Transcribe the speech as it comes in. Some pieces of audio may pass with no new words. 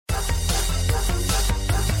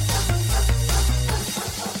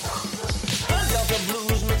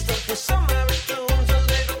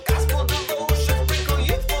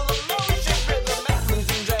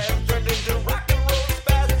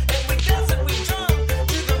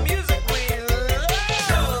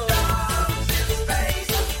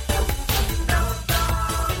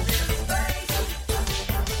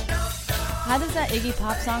Iggy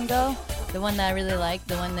Pop song go? The one that I really like,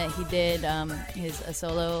 the one that he did his a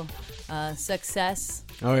solo Success.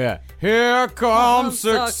 Oh yeah. Here comes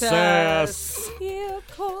success. Here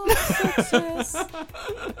comes success.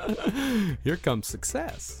 Here comes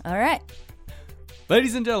success. All right.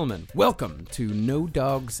 Ladies and gentlemen, welcome to No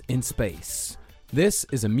Dogs in Space. This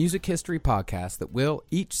is a music history podcast that will,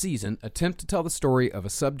 each season, attempt to tell the story of a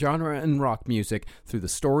subgenre in rock music through the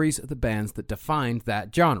stories of the bands that defined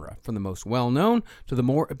that genre, from the most well-known to the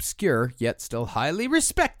more obscure, yet still highly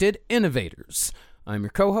respected innovators. I'm your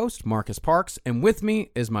co-host, Marcus Parks, and with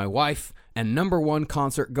me is my wife and #1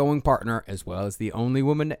 concert-going partner, as well as the only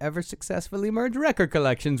woman to ever successfully merge record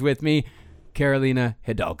collections with me, Carolina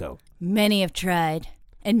Hidalgo. Many have tried,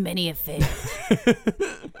 and many have failed.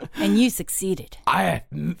 And you succeeded. I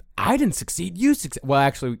didn't succeed. You succeeded. Well,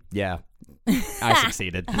 actually, yeah. I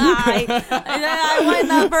succeeded. I won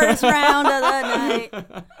the first round of the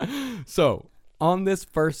night. So, on this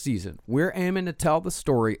first season, we're aiming to tell the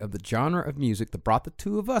story of the genre of music that brought the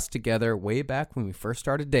two of us together way back when we first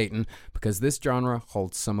started dating, because this genre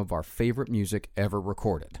holds some of our favorite music ever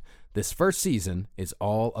recorded. This first season is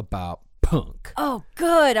all about punk. Oh,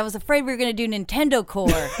 good. I was afraid we were going to do Nintendo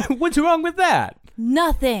Core. What's wrong with that?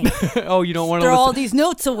 Nothing. Oh, you don't want to throw all these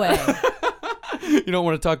notes away. You don't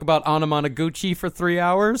want to talk about Anamanaguchi for 3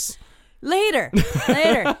 hours? Later.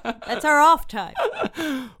 That's our off time.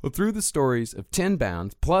 Well, through the stories of 10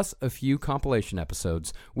 bands, plus a few compilation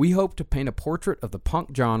episodes, we hope to paint a portrait of the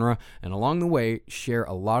punk genre and along the way share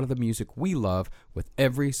a lot of the music we love with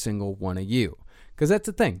every single one of you. Because that's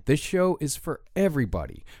the thing, this show is for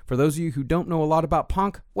everybody. For those of you who don't know a lot about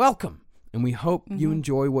punk, welcome. And we hope you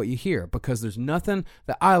enjoy what you hear, because there's nothing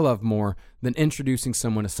that I love more than introducing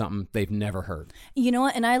someone to something they've never heard. You know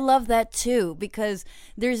what? And I love that too, because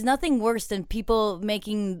there's nothing worse than people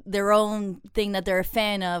making their own thing that they're a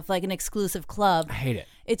fan of, like an exclusive club. I hate it.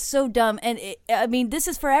 It's so dumb. And I mean, this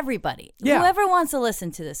is for everybody. Yeah. Whoever wants to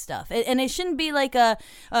listen to this stuff. And it shouldn't be like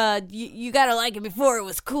you got to like it before it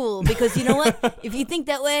was cool, because you know what? If you think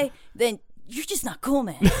that way, then you're just not cool,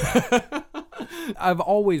 man. I've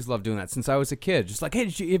always loved doing that since I was a kid. Just like, hey,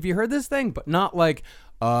 have you heard this thing? But not like,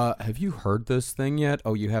 have you heard this thing yet?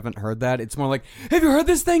 Oh, you haven't heard that? It's more like, have you heard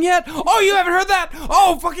this thing yet? Oh, you haven't heard that?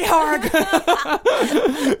 Oh, fucking hard.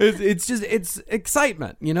 It's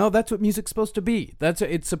excitement. You know, that's what music's supposed to be.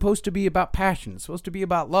 It's supposed to be about passion. It's supposed to be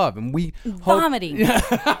about love. And we vomiting.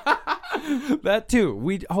 That too.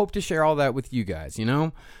 We hope to share all that with you guys, you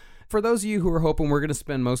know? For those of you who are hoping we're going to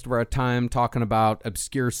spend most of our time talking about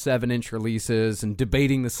obscure 7-inch releases and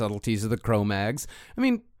debating the subtleties of the Cro-Mags, I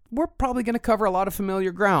mean, we're probably going to cover a lot of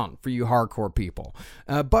familiar ground for you hardcore people.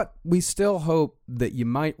 But we still hope that you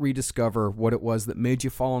might rediscover what it was that made you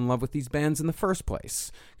fall in love with these bands in the first place.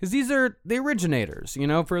 Because these are the originators, you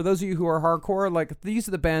know? For those of you who are hardcore, like, these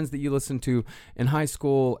are the bands that you listen to in high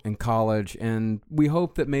school and college, and we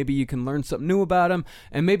hope that maybe you can learn something new about them,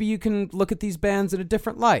 and maybe you can look at these bands in a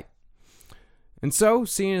different light. And so,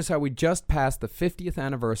 seeing as how we just passed the 50th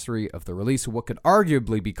anniversary of the release of what could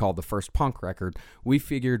arguably be called the first punk record, we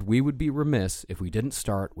figured we would be remiss if we didn't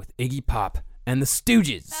start with Iggy Pop and the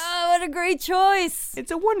Stooges. Oh, what a great choice. It's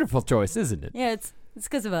a wonderful choice, isn't it? Yeah, it's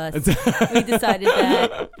because of us. We decided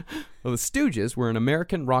that. Well, the Stooges were an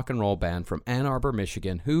American rock and roll band from Ann Arbor,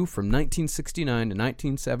 Michigan, who from 1969 to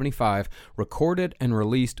 1975 recorded and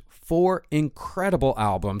released 4 incredible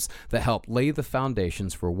albums that helped lay the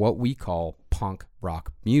foundations for what we call punk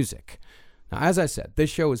rock music. Now, as I said, this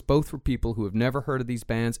show is both for people who have never heard of these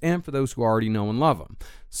bands and for those who already know and love them.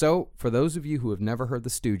 So, for those of you who have never heard the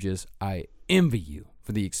Stooges, I envy you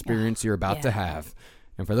for the experience you're about to have.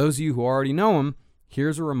 And for those of you who already know them,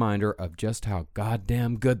 here's a reminder of just how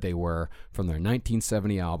goddamn good they were from their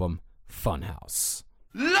 1970 album, Funhouse.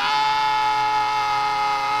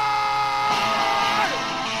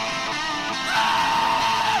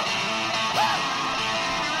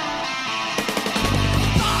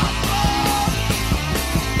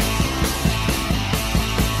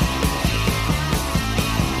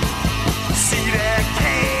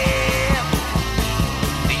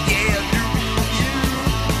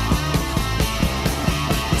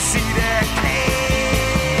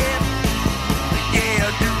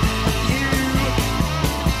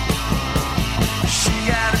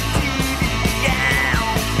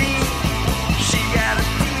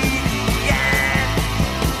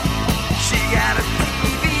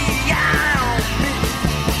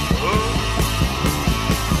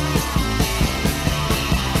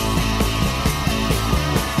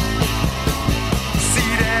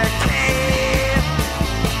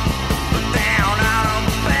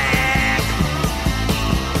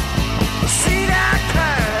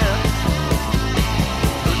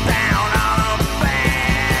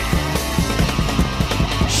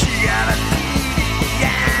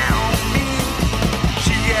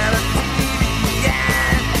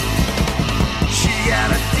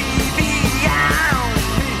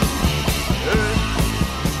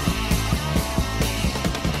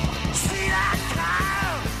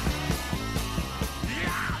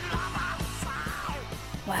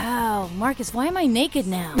 Wow, Marcus, why am I naked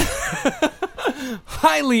now?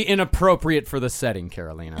 Highly inappropriate for the setting,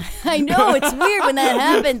 Carolina. I know, it's weird when that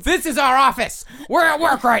happens. This is our office. We're at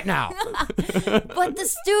work right now. But the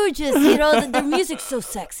Stooges, their music's so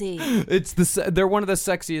sexy. They're one of the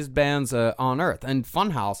sexiest bands on earth, and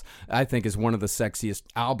Funhouse, I think, is one of the sexiest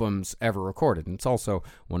albums ever recorded, and it's also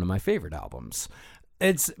one of my favorite albums.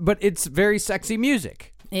 But it's very sexy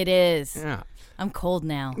music. It is. Yeah. I'm cold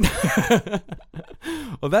now.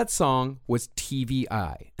 Well, that song was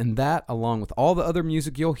TVI, and that, along with all the other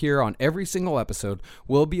music you'll hear on every single episode,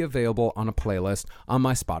 will be available on a playlist on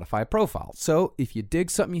my Spotify profile. So if you dig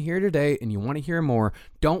something you hear today and you want to hear more,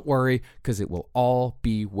 don't worry, because it will all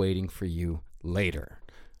be waiting for you later.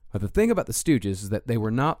 But the thing about the Stooges is that they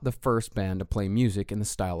were not the first band to play music in the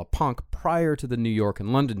style of punk prior to the New York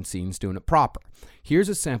and London scenes doing it proper. Here's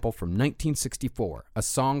a sample from 1964, a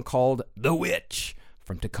song called The Witch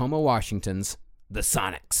from Tacoma, Washington's The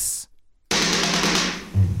Sonics.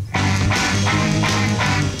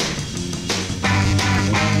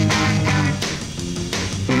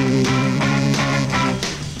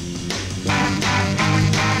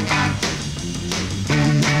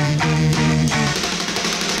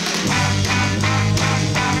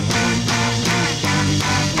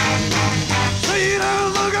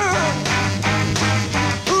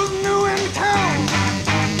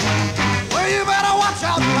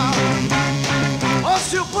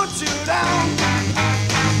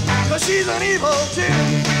 She's an evil chick.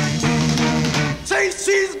 Say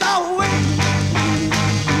she's the witch.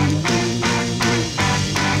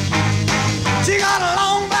 She got a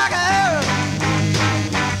long black hair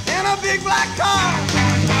in a big black car.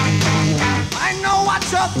 I know what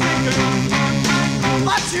you're thinking,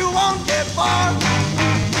 but you won't get far.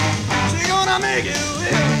 She's gonna make you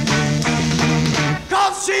ill,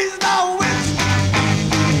 'cause she's the witch.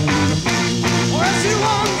 Well, she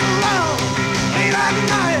wanders around late at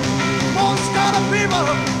night. Most of the people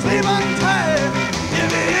sleeping tight. If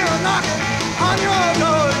you hear a knocking on your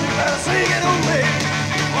door, you better sing it away.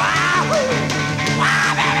 Wow, wow,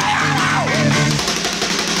 baby, hello.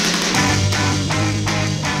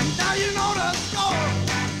 Now you know the score.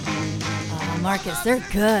 Oh, Marcus, they're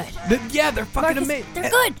good. They're fucking Marcus, amazing. they're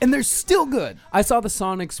good. And they're still good. I saw the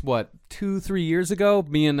Sonics, 2-3 years ago,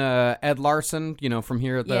 me and Ed Larson, from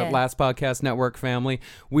here at the Last Podcast Network family,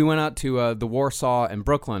 we went out to the Warsaw in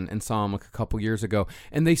Brooklyn and saw them a couple years ago,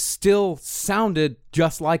 and they still sounded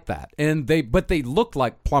just like that. But they looked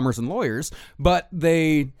like plumbers and lawyers, but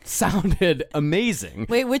they sounded amazing.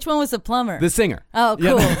 Wait, which one was the plumber? The singer. Oh,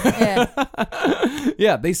 cool. Yeah.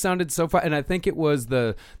 Yeah, they sounded so fun, and I think it was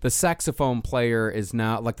the saxophone player is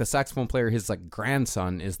now, the saxophone player, his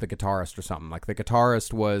grandson is the guitarist or something. The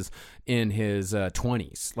guitarist was in his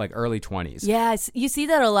 20s, early 20s. Yeah, you see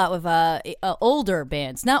that a lot with older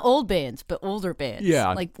bands. Not old bands, but older bands.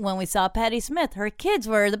 Yeah. Like when we saw Patti Smith, her kids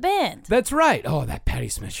were the band. That's right. Oh, that Patti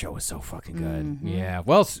Smith show was so fucking good. Mm-hmm. Yeah,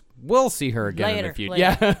 well, we'll see her again in the future.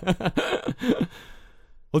 Yeah.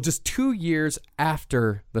 Well, just 2 years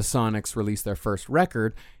after the Sonics released their first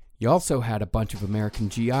record, you also had a bunch of American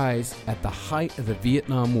GIs at the height of the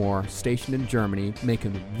Vietnam War stationed in Germany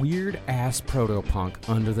making weird-ass proto-punk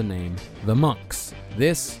under the name The Monks.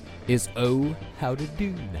 This is Oh How to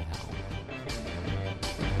Do Now.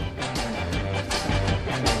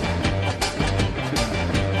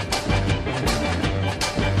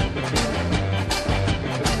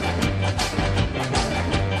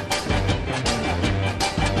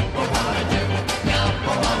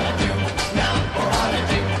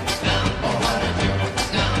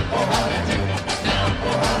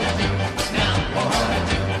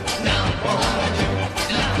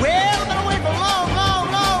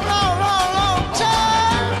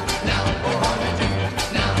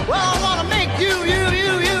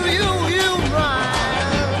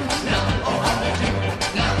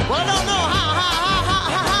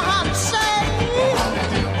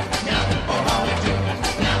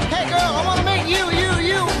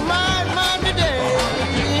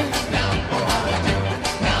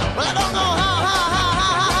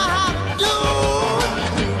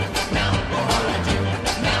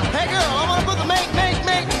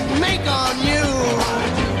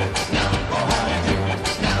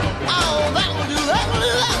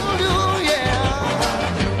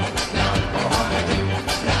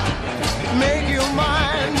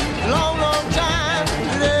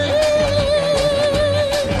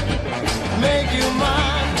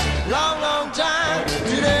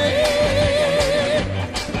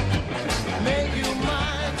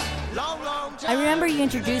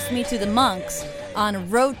 Introduced me to the Monks on a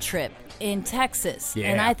road trip in Texas.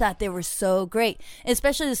 Yeah. And I thought they were so great.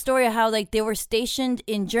 Especially the story of how like they were stationed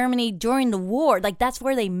in Germany during the war. Like that's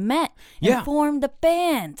where they met and Yeah. formed the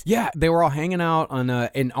band. Yeah, they were all hanging out on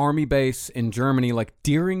an army base in Germany, like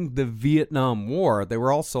during the Vietnam War. They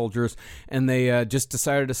were all soldiers, and they just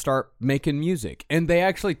decided to start making music. And they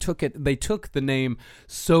actually took the name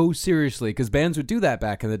so seriously, because bands would do that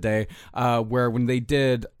back in the day, where when they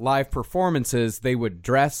did live performances, they would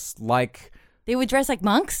dress like... They would dress like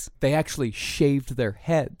monks? They actually shaved their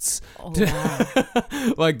heads. Oh,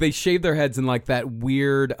 wow. Like they shaved their heads in like that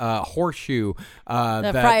weird horseshoe.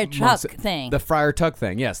 The Friar Tuck thing. The Friar Tuck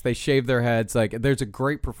thing. Yes, they shaved their heads. Like there's a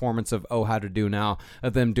great performance of Oh How to Do Now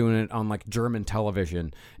of them doing it on like German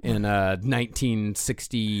television in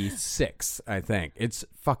 1966, I think. It's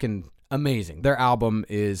fucking amazing. Their album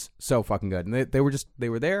is so fucking good. And they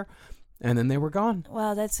were there. And then they were gone.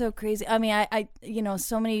 Wow, that's so crazy. I mean, I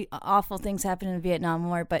so many awful things happened in the Vietnam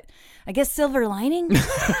War, but I guess silver lining?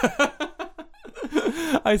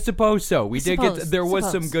 I suppose so. There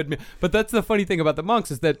was some good, but that's the funny thing about the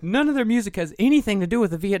Monks is that none of their music has anything to do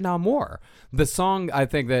with the Vietnam War. The song I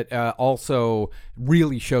think that also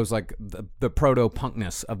really shows like the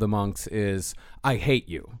proto-punkness of the Monks is "I Hate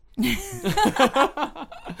You."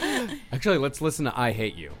 Actually, let's listen to "I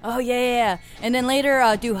Hate You." Oh yeah. And then later,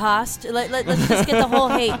 Du Hast. Let's just get the whole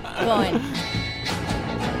hate going.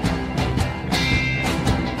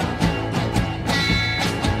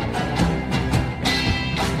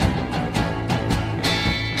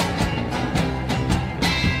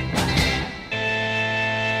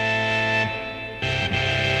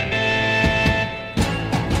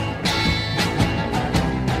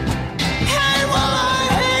 Hey, well, I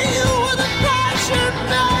hate you with a passion,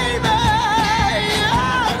 baby.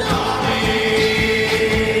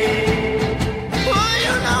 Well,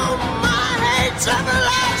 you know my hate's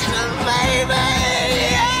everlasting, baby.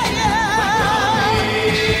 Yeah, yeah.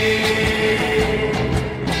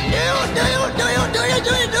 Do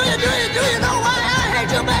you know why I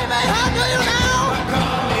hate you, baby? How do you know?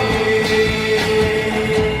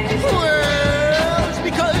 Well, it's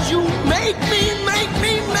because you make me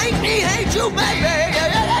hate you, baby.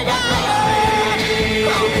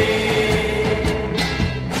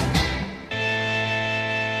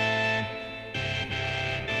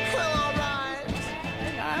 Well,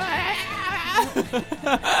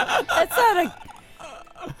 all right.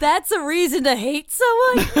 That's a reason to hate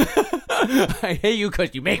someone? I hate you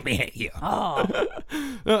because you make me hate you. Oh.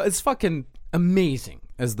 No, it's fucking amazing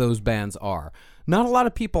as those bands are. Not a lot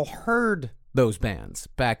of people heard those bands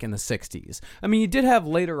back in the 60s. I mean, you did have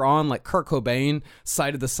later on, like Kurt Cobain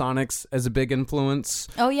cited the Sonics as a big influence.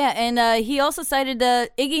 Oh, yeah, and he also cited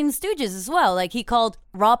Iggy and the Stooges as well. Like, he called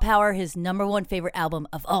Raw Power his #1 favorite album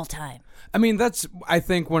of all time. I mean, that's, I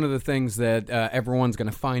think, one of the things that everyone's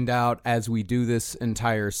going to find out as we do this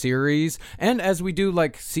entire series, and as we do,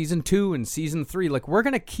 like, Season 2 and Season 3. Like, we're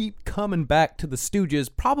going to keep coming back to the Stooges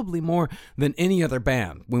probably more than any other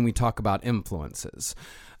band when we talk about influences.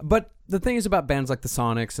 But the thing is about bands like the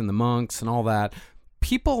Sonics and the Monks and all that,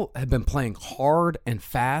 people have been playing hard and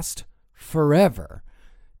fast forever.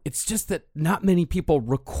 It's just that not many people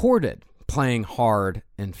recorded playing hard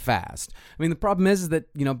and fast. I mean, the problem is that,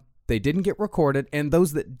 you know, they didn't get recorded, and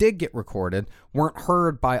those that did get recorded weren't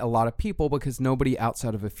heard by a lot of people because nobody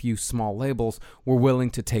outside of a few small labels were willing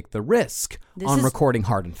to take the risk on recording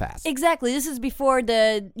hard and fast. Exactly. This is before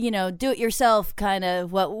the, do-it-yourself kind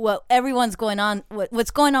of what everyone's going on,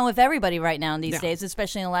 what's going on with everybody right now in these days,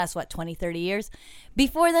 especially in the last, 20, 30 years.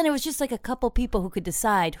 Before then, it was just like a couple people who could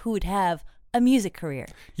decide who would have a music career.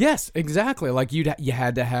 Yes, exactly. Like you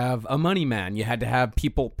had to have a money man. You had to have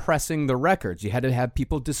people pressing the records. You had to have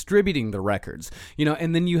people distributing the records.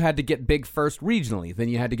 And then you had to get big first regionally. Then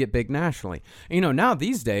you had to get big nationally. Now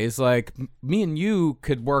these days, like me and you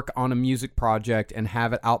could work on a music project and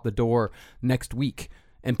have it out the door next week,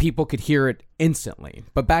 and people could hear it instantly.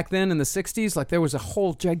 But back then in the 60s, like there was a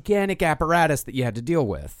whole gigantic apparatus that you had to deal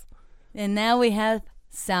with. And now we have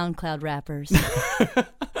SoundCloud rappers.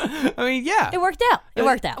 I mean, yeah. It worked out. Well, it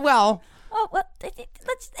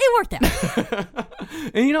worked out.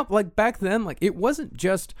 And like back then, like it wasn't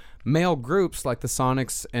just male groups like the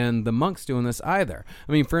Sonics and the Monks doing this either.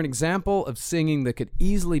 I mean, for an example of singing that could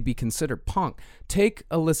easily be considered punk, take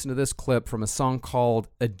a listen to this clip from a song called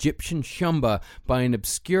Egyptian Shumba by an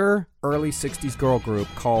obscure early 60s girl group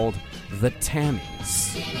called The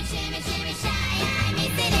Tammies. Shimmy, shimmy, shimmy, shy, miss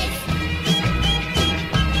it is.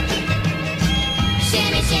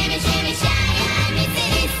 Shimmy, shimmy, shimmy, shy, I miss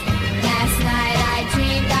it is. Last night I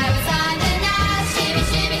dreamed I was on the Nile. Shimmy,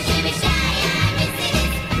 shimmy, shimmy, shy, I miss it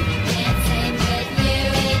is. Dancing with you,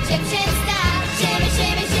 Egyptian style. Shimmy,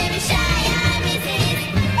 shimmy, shimmy, shy,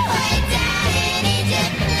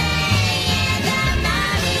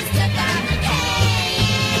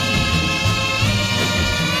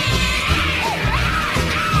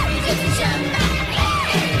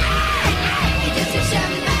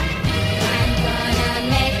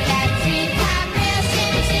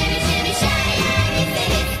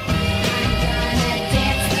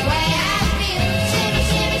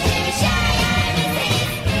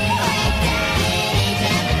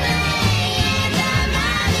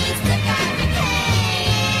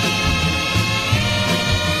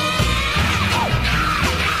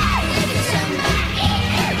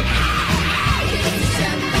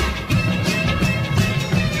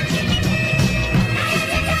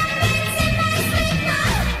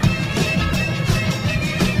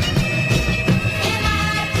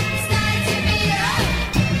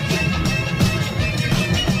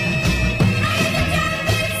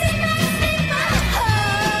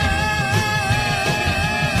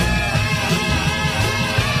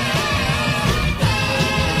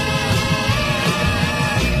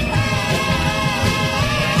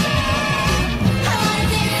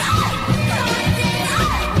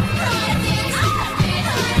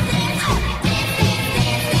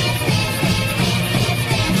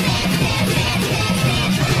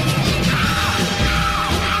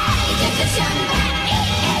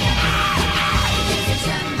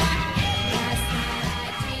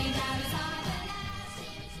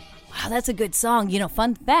 Oh, that's a good song.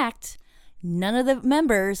 Fun fact, none of the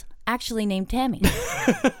members actually named Tammy.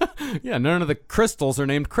 Yeah, none of the Crystals are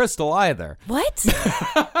named Crystal either. What?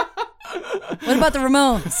 What about the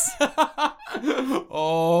Ramones?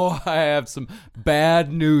 Oh, I have some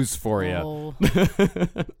bad news for you. Oh.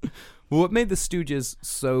 Well, what made the Stooges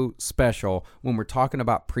so special when we're talking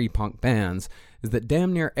about pre-punk bands is that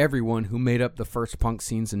damn near everyone who made up the first punk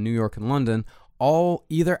scenes in New York and London all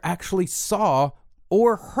either actually saw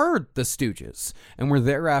or heard the Stooges and were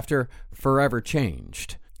thereafter forever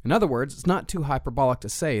changed. In other words, it's not too hyperbolic to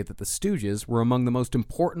say that the Stooges were among the most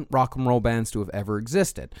important rock and roll bands to have ever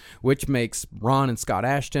existed, which makes Ron and Scott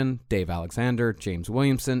Ashton, Dave Alexander, James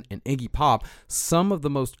Williamson, and Iggy Pop some of the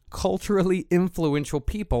most culturally influential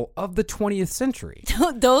people of the 20th century.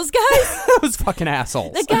 Those guys? Those fucking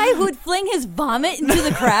assholes. The guy who would fling his vomit into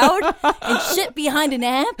the crowd and shit behind an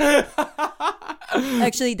amp?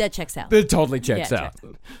 Actually, that checks out. It totally checks out. Checks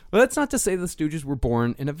out. Well, that's not to say the Stooges were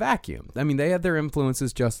born in a vacuum. I mean, they had their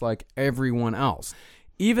influences just like everyone else.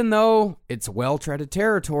 Even though it's well-treaded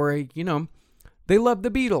territory, they loved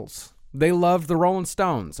the Beatles. They loved the Rolling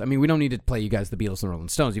Stones. I mean, we don't need to play you guys the Beatles and the Rolling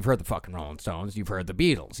Stones. You've heard the fucking Rolling Stones. You've heard the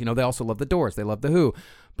Beatles. They also love the Doors. They love the Who.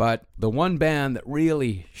 But the one band that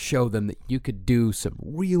really showed them that you could do some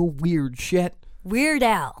real weird shit, Weird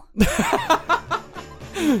Al.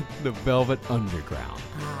 the Velvet Underground.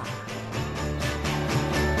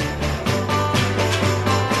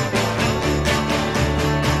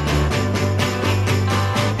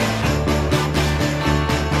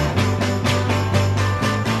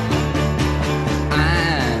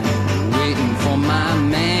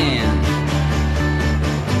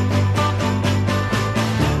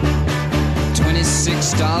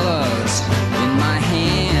 $26 in my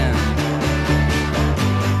hand,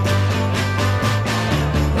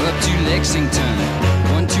 up to Lexington,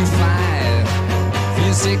 125.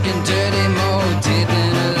 Feel sick and dirty, more dead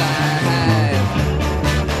than alive.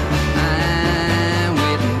 I'm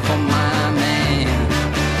waiting for my man.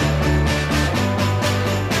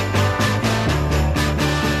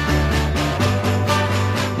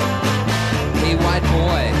 Hey, white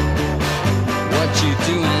boy, what you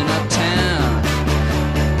doing uptown?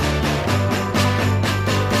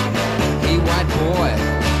 Boy,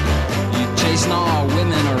 you chasing all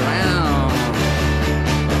women around.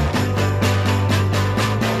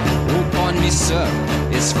 Oh, pardon me, sir,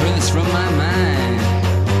 it's furthest from my mind.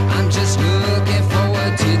 I'm just looking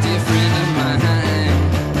forward to a dear friend of mine.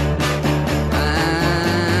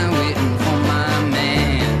 I'm waiting for my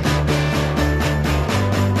man.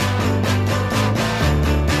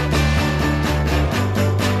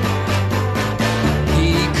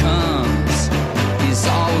 He comes, he's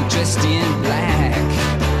all dressed in black.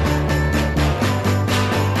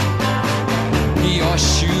 Your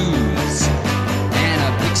shoes and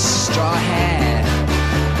a big straw hat.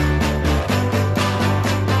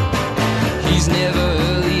 He's never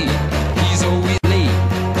early, he's always late.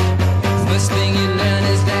 First thing you learn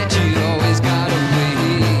is that you always gotta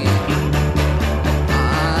wait.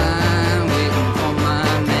 I'm waiting for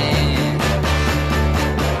my man.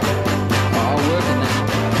 All working now.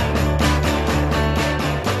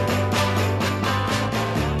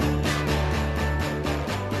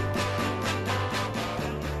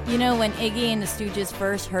 When Iggy and the Stooges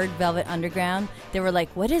first heard Velvet Underground, they were like,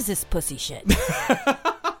 what is this pussy shit?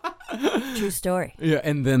 True story. Yeah,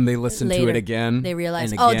 and then they listened to Later, it again. they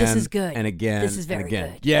realized, and oh, again, this is good. And again. This is very and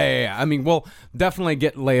again. good. Yeah. I mean, we'll definitely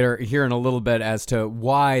get later here in a little bit as to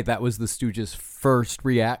why that was the Stooges' first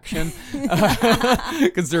reaction.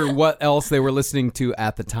 Consider what else they were listening to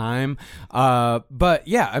at the time. But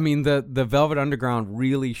yeah, I mean, the Velvet Underground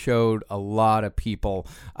really showed a lot of people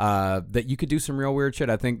that you could do some real weird shit.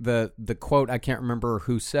 I think the quote, I can't remember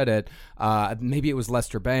who said it. Maybe it was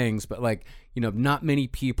Lester Bangs, but like, not many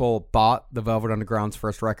people bought the Velvet Underground's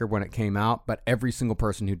first record when it came out, but every single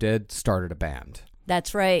person who did started a band.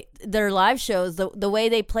 That's right. Their live shows, the way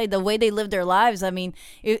they played, the way they lived their lives, I mean,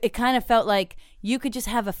 it kind of felt like you could just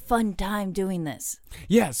have a fun time doing this.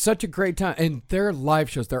 Yeah, such a great time. And their live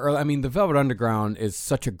shows, the Velvet Underground is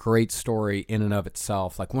such a great story in and of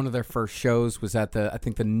itself. Like one of their first shows was at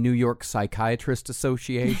the New York Psychiatrist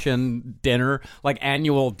Association dinner, like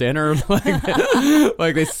annual dinner.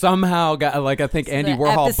 Like they somehow got, like I think Andy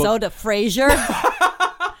Warhol episode of Frasier.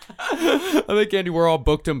 I think Andy Warhol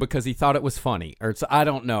booked him because he thought it was funny, or I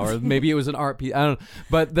don't know, or maybe it was an art piece. I don't know.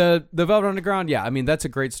 But the Velvet Underground, yeah, I mean that's a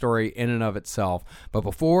great story in and of itself. But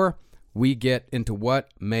before we get into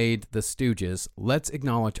what made the Stooges, let's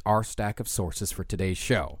acknowledge our stack of sources for today's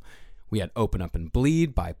show. We had Open Up and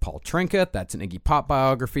Bleed by Paul Trinket. That's an Iggy Pop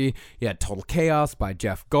biography. You had Total Chaos by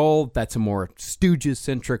Jeff Gold. That's a more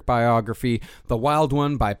Stooges-centric biography. The Wild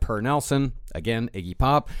One by Per Nelson. Again, Iggy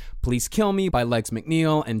Pop. Please Kill Me by Legs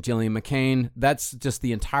McNeil and Gillian McCain. That's just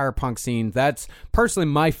the entire punk scene. That's personally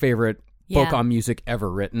my favorite book on music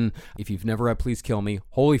ever written. If you've never read Please Kill Me,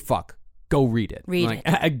 holy fuck. Go read it. Read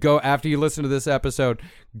it. Go after you listen to this episode,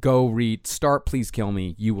 go read. Start Please Kill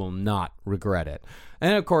Me. You will not regret it.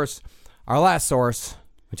 And of course, our last source,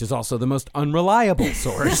 which is also the most unreliable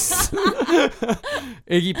source,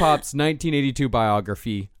 Iggy Pop's 1982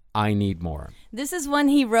 biography, I Need More. This is one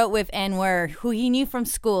he wrote with Anwar, who he knew from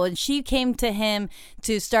school, and she came to him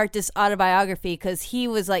to start this autobiography because he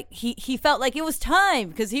was like, he felt like it was time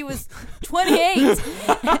because he was 28.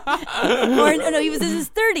 Or no, he was in his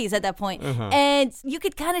 30s at that point. And you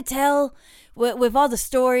could kind of tell with all the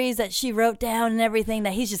stories that she wrote down and everything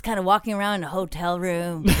that he's just kind of walking around in a hotel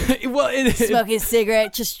room, smoking a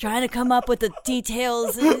cigarette, just trying to come up with the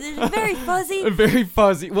details. It's very fuzzy. Very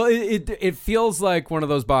fuzzy. Well, it feels like one of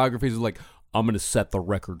those biographies like, I'm going to set the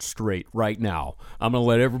record straight right now. I'm going to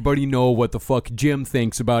let everybody know what the fuck Jim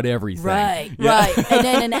thinks about everything. Right. And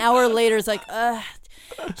then an hour later, it's like,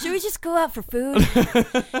 should we just go out for food?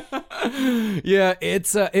 Yeah,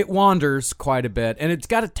 it wanders quite a bit, and it's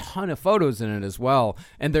got a ton of photos in it as well.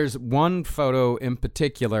 And there's one photo in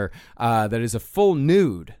particular that is a full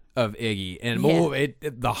nude of Iggy, and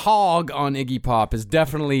the hog on Iggy Pop is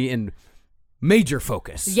definitely in major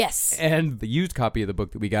focus. Yes. And the used copy of the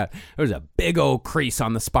book that we got, there's a big old crease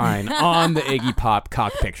on the spine on the Iggy Pop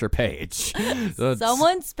cock picture page. So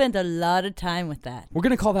Someone spent a lot of time with that. we're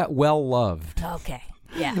going to call that well-loved. Okay.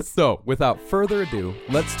 Yes. So, without further ado,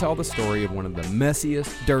 let's tell the story of one of the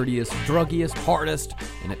messiest, dirtiest, druggiest, hardest,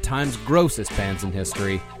 and at times grossest bands in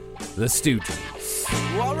history, the Stooges.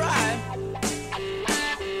 All right.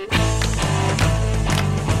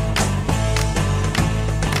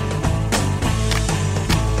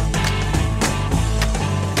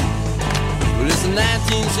 Well, it's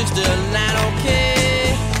 1969,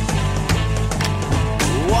 okay.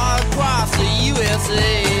 War across the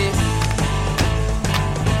USA.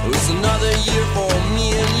 It's another year for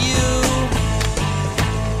me and you.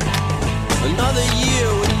 Another year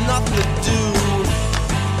with nothing to do.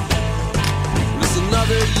 It's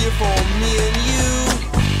another year for me and you.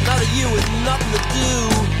 Another year with nothing to do.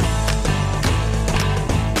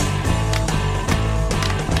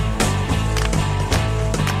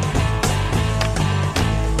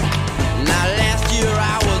 Now last year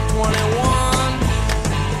I was 21.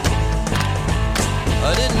 I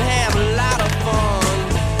didn't have a lot of fun.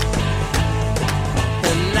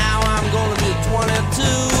 And now I'm gonna be 22.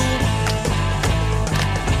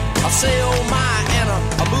 I say oh my and a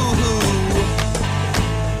boo-hoo.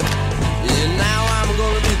 Yeah, now I'm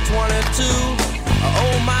gonna be 22.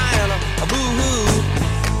 Oh my and a boo-hoo.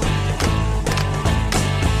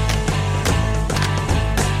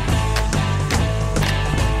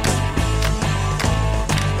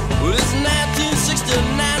 Well, it's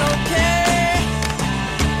 1969, okay.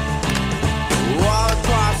 All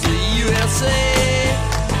across the USA.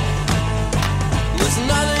 It's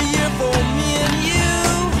another year for me and you.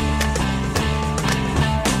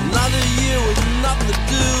 Another year with nothing to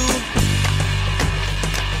do.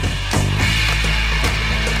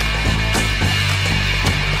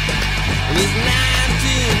 And it's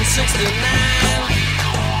 1969.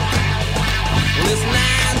 And it's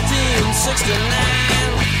 1969.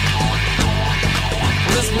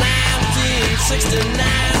 And it's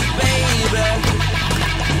 1969, baby.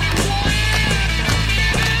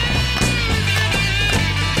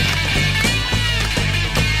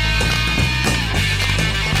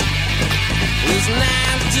 It's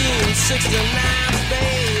 1969,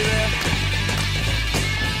 baby.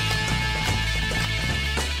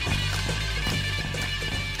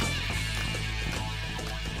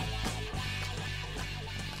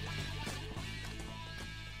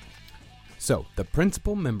 So, the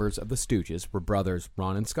principal members of the Stooges were brothers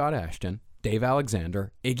Ron and Scott Ashton, Dave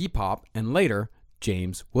Alexander, Iggy Pop, and later,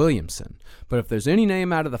 James Williamson. But if there's any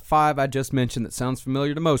name out of the five I just mentioned that sounds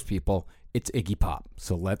familiar to most people, it's Iggy Pop.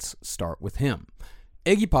 So let's start with him.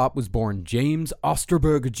 Iggy Pop was born James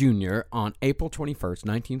Osterberg Jr. on April 21st,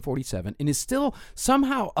 1947, and is still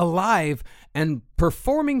somehow alive and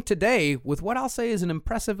performing today with what I'll say is an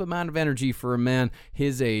impressive amount of energy for a man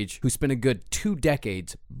his age who spent a good 2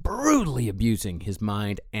 decades brutally abusing his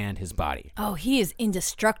mind and his body. Oh, he is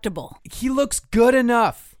indestructible. He looks good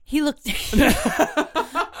enough. He looked.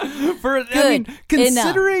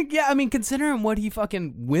 Considering what he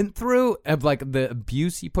fucking went through, of like the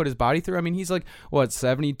abuse he put his body through. I mean, he's like, what,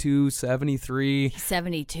 72, 73?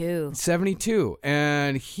 72.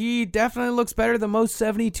 And he definitely looks better than most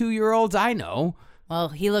 72-year-olds I know. Well,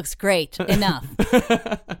 he looks great. Enough.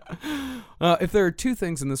 If there are two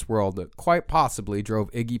things in this world that quite possibly drove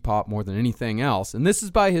Iggy Pop more than anything else, and this is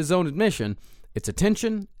by his own admission, it's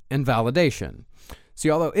attention and validation. See,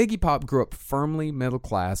 although Iggy Pop grew up firmly middle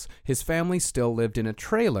class, his family still lived in a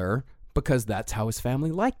trailer because that's how his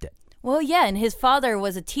family liked it. Well, yeah, and his father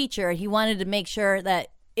was a teacher. He wanted to make sure that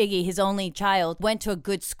Iggy, his only child, went to a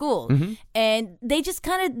good school. Mm-hmm. And they just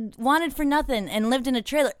kind of wanted for nothing and lived in a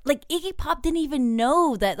trailer. Like, Iggy Pop didn't even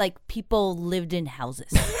know that, like, people lived in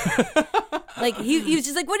houses. Like, he was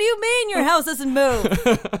just like, what do you mean your house doesn't move?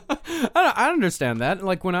 I understand that.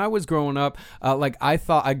 Like, when I was growing up, I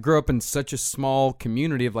thought I grew up in such a small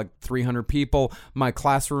community of like 300 people. My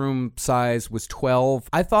classroom size was 12.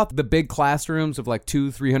 I thought the big classrooms of like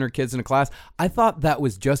 200-300 kids in a class, I thought that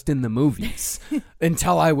was just in the movies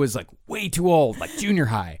until I was like way too old, like junior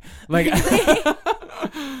high. Like,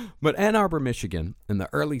 but Ann Arbor, Michigan in the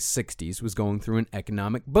early 60s was going through an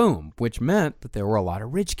economic boom, which meant that there were a lot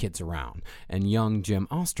of rich kids around. And young Jim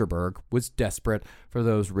Osterberg was desperate for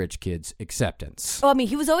those rich kids' acceptance. Well, I mean,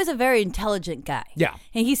 he was always a very intelligent guy. Yeah.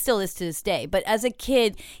 And he still is to this day. But as a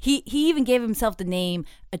kid, he even gave himself the name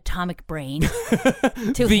Atomic Brain.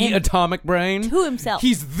 Atomic Brain? To himself.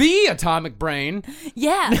 He's the Atomic Brain.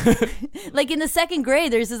 Yeah. Like in the second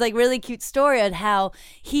grade, there's this like really cute story on how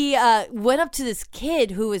he went up to this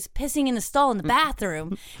kid who was pissing in the stall in the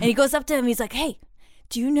bathroom. And he goes up to him. He's like, hey,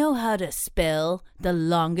 do you know how to spell the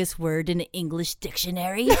longest word in the English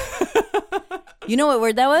dictionary? You know what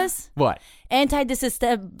word that was? What?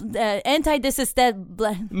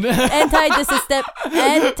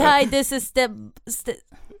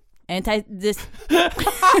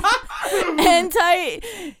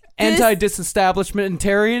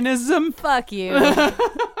 Fuck you.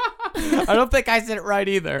 I don't think I said it right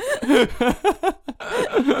either.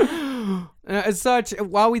 As such,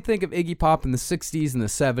 while we think of Iggy Pop in the 60s and the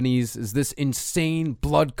 70s as this insane,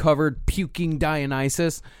 blood-covered, puking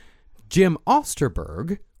Dionysus, Jim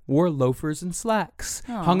Osterberg wore loafers and slacks,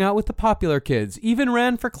 hung out with the popular kids, even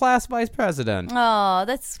ran for class vice president. Oh,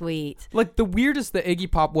 that's sweet. Like, the weirdest that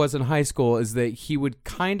Iggy Pop was in high school is that he would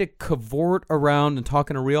kind of cavort around and talk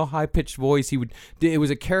in a real high-pitched voice. It was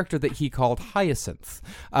a character that he called Hyacinth.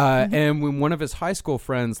 And when one of his high school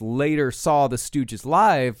friends later saw the Stooges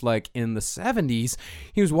live, like in the 70s,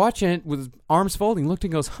 he was watching it with his arms folding, looked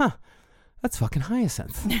and goes, huh, that's fucking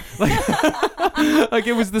Hyacinth. Like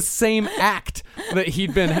it was the same act that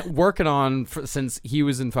he'd been working on since he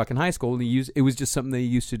was in fucking high school. And it was just something that he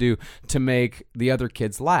used to do to make the other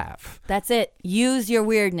kids laugh. That's it. Use your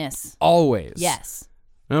weirdness. Always. Yes.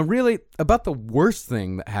 Now, really, about the worst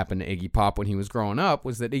thing that happened to Iggy Pop when he was growing up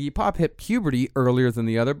was that Iggy Pop hit puberty earlier than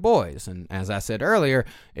the other boys. And as I said earlier,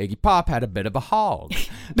 Iggy Pop had a bit of a hog.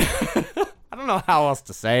 I don't know how else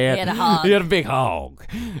to say it. He had a hog. He had a big hog.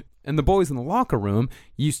 And the boys in the locker room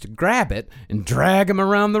used to grab it and drag him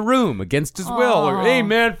around the room against his will. Or, hey,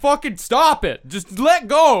 man, fucking stop it. Just let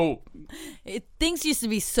go. Things used to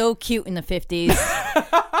be so cute in the 50s.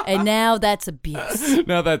 And now that's abuse.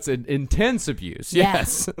 Now that's intense abuse, Yeah.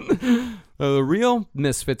 yes. The real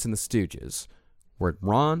misfits in the Stooges were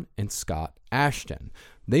Ron and Scott Ashton.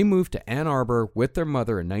 They moved to Ann Arbor with their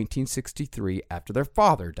mother in 1963 after their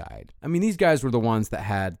father died. I mean, these guys were the ones that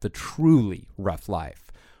had the truly rough life.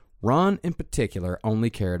 Ron, in particular,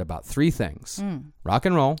 only cared about three things. Rock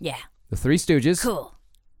and roll. Yeah. The Three Stooges. Cool.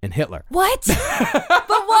 And Hitler. What? But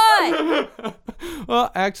why?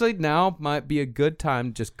 Well, actually, now might be a good time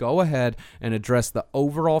to just go ahead and address the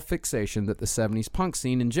overall fixation that the 70s punk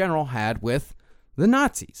scene in general had with the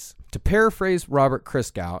Nazis. To paraphrase Robert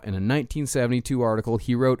Christgau in a 1972 article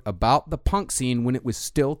he wrote about the punk scene when it was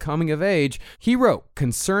still coming of age, he wrote,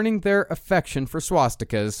 concerning their affection for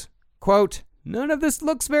swastikas, quote, none of this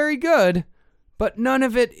looks very good, but none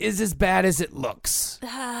of it is as bad as it looks.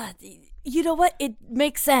 You know what? It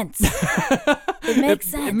makes sense. It makes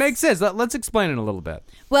sense. It makes sense. Let's explain it a little bit.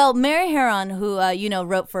 Well, Mary Harron, who,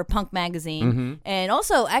 wrote for Punk Magazine and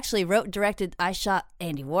also actually directed I Shot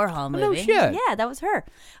Andy Warhol movie. No shit. Yeah, that was her.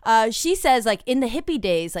 She says, like, in the hippie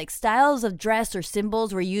days, like, styles of dress or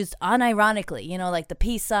symbols were used unironically, like the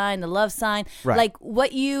peace sign, the love sign. Right. Like,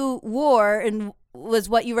 what you wore and was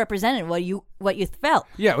what you represented, what you felt.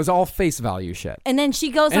 Yeah, it was all face value shit. And then she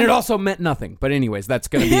goes And on it also meant nothing. But anyways, that's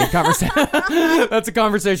going to be a conversation. That's a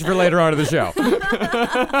conversation for later on in the show.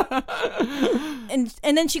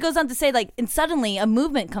 and then she goes on to say, like, and suddenly a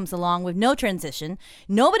movement comes along with no transition.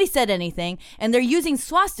 Nobody said anything, and they're using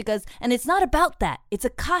swastikas, and it's not about that. It's a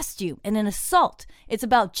costume and an assault. It's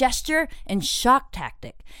about gesture and shock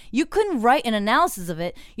tactic. You couldn't write an analysis of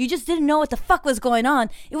it. You just didn't know what the fuck was going on.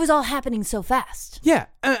 It was all happening so fast. Yeah,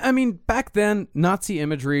 I mean, back then, Nazi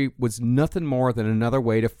imagery was nothing more than another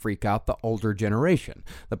way to freak out the older generation.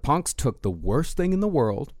 The punks took the worst thing in the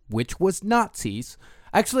world, which was Nazis.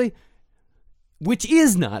 Actually, which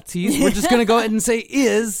is Nazis. We're just going to go ahead and say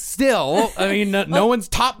is still. I mean, no one's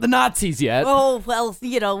topped the Nazis yet. Oh, well,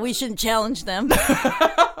 we shouldn't challenge them.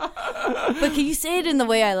 But can you say it in the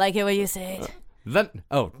way I like it when you say it?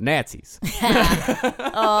 Nazis.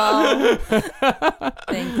 Oh,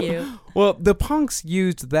 thank you. Well, the punks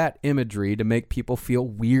used that imagery to make people feel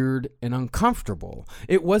weird and uncomfortable.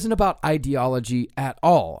 It wasn't about ideology at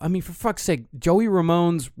all. I mean, for fuck's sake, Joey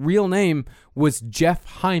Ramone's real name was Jeff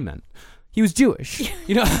Hyman. He was Jewish,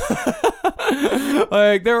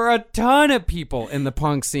 Like, there were a ton of people in the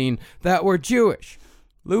punk scene that were Jewish.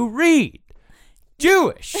 Lou Reed,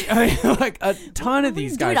 Jewish. I mean, like a ton of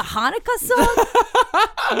these guys. Doing a Hanukkah song?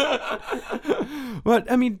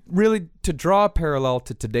 But, I mean, really, to draw a parallel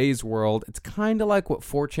to today's world, it's kind of like what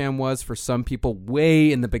 4chan was for some people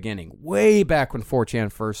way in the beginning, way back when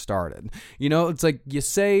 4chan first started. It's like you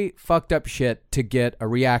say fucked up shit to get a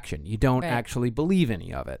reaction. You don't actually believe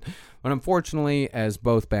any of it. But unfortunately, as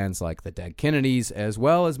both bands like the Dead Kennedys, as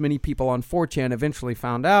well as many people on 4chan eventually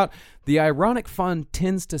found out, the ironic fun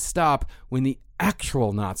tends to stop when the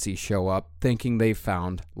actual Nazis show up thinking they've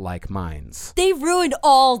found like minds. They ruined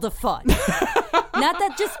all the fun. Not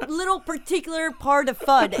that just little particular part of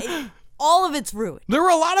fun. All of it's ruined. There were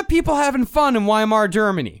a lot of people having fun in Weimar,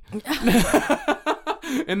 Germany.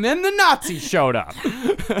 And then the Nazis showed up.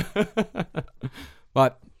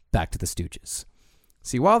 But back to the Stooges.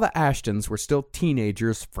 See, while the Ashtons were still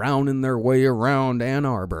teenagers frowning their way around Ann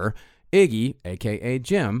Arbor, Iggy, a.k.a.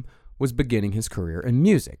 Jim, was beginning his career in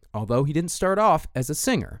music, although he didn't start off as a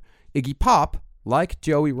singer. Iggy Pop, like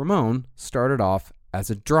Joey Ramone, started off as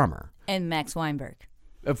a drummer. And Max Weinberg.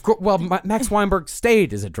 Of course, well, Max Weinberg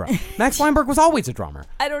stayed as a drummer. Max Weinberg was always a drummer.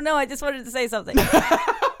 I don't know. I just wanted to say something.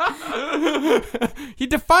 He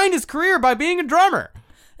defined his career by being a drummer.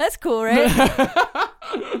 That's cool, right?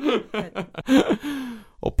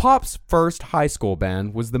 Well, Pop's first high school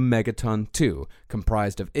band was the Megaton 2,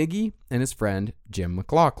 comprised of Iggy and his friend Jim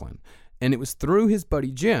McLaughlin. And it was through his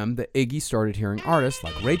buddy Jim that Iggy started hearing artists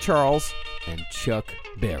like Ray Charles and Chuck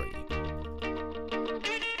Berry.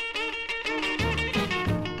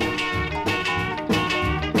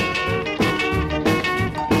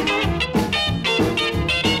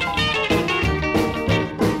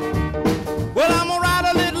 Well, I'm gonna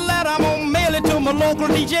write a little letter, I'm gonna mail it to my local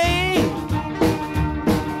DJ.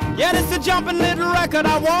 Yeah, it's a jumping little record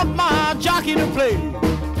I want my jockey to play.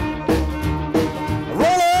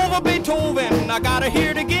 Roll over Beethoven, I gotta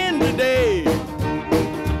hear it again today.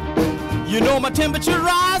 You know my temperature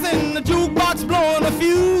rising, the jukebox blowing a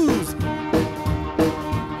fuse.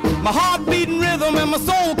 My heart beating rhythm and my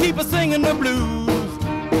soul keep a singing the blues.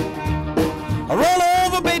 I roll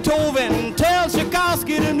over Beethoven, tell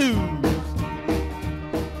Tchaikovsky the news.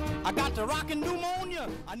 I got the rockin' pneumonia,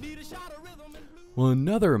 I need a shot of rhythm and blues. Well,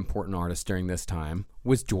 another important artist during this time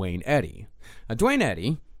was Duane Eddy. Duane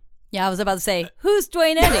Eddy... Yeah, I was about to say, who's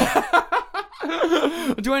Duane Eddy?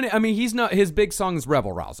 Duane, I mean, he's not. His big song is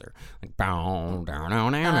Rebel Rouser. Like, bow, down,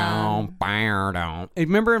 down, down, bow, down.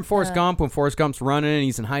 Remember in Forrest Gump when Forrest Gump's running and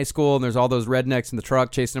he's in high school and there's all those rednecks in the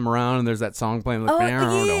truck chasing him around and there's that song playing. Like,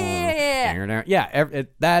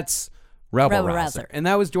 that's Rebel Rouser. And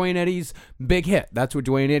that was Duane Eddy's big hit. That's what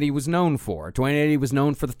Duane Eddy was known for. Duane Eddy was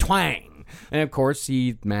known for the twang. And, of course,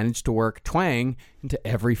 he managed to work twang into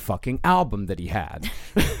every fucking album that he had.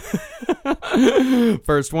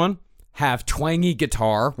 First one, Have Twangy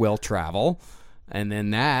Guitar Will Travel. And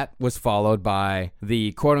then that was followed by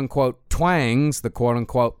the quote-unquote twangs, the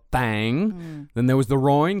quote-unquote thang. Then there was the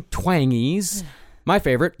roaring twangies. My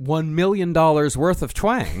favorite, $1 million worth of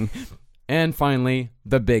twang. And finally,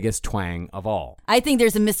 the biggest twang of all. I think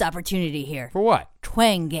there's a missed opportunity here. For what?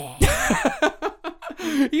 Twang Gang.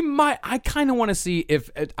 I kind of want to see if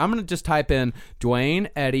I'm going to just type in Duane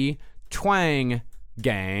Eddy Twang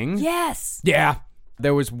Gang. Yes. Yeah.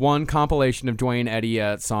 There was one compilation of Duane Eddy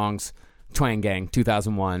songs, Twang Gang,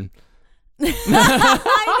 2001. I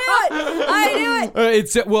knew it.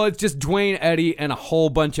 It's just Duane Eddy and a whole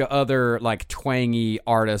bunch of other like twangy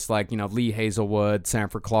artists like, Lee Hazelwood,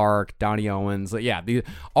 Sanford Clarke, Donnie Owens. Yeah,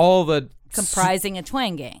 all the comprising a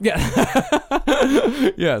twang gang. Yeah.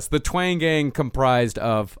 Yes, the twang gang comprised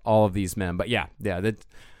of all of these men. But yeah,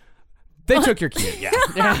 They took your cue, yeah.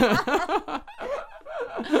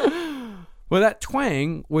 Well, that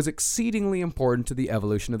twang was exceedingly important to the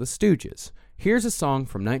evolution of the Stooges. Here's a song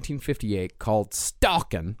from 1958 called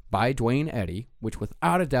Stalkin' by Dwayne Eddy, which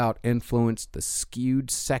without a doubt influenced the skewed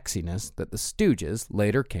sexiness that the Stooges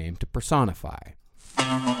later came to personify.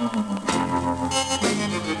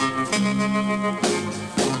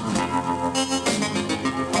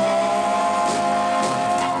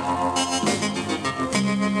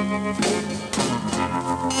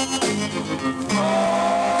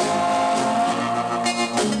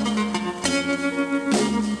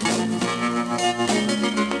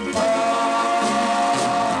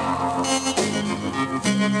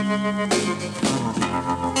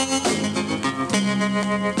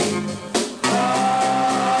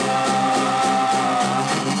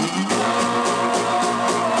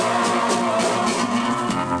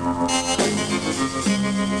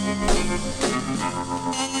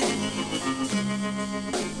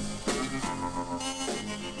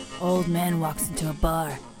 Old man walks into a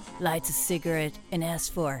bar, lights a cigarette, and asks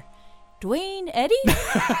for Dwayne Eddy?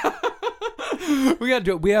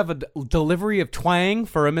 We have a delivery of twang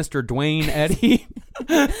for a Mr. Dwayne Eddy.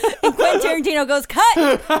 And Quentin Tarantino goes, cut!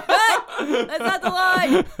 That's not the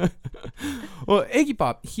line! Well, Iggy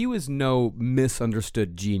Pop, he was no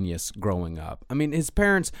misunderstood genius growing up. I mean, his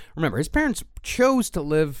parents chose to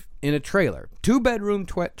live in a trailer, 2-bedroom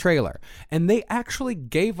trailer, and they actually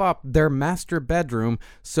gave up their master bedroom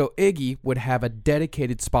so Iggy would have a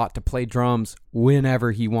dedicated spot to play drums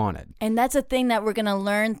whenever he wanted. And that's a thing that we're going to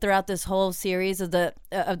learn throughout this whole series of the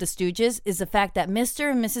Stooges, is the fact that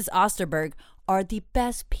Mr. and Mrs. Osterberg are the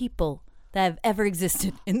best people that have ever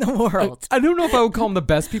existed in the world. I don't know if I would call them the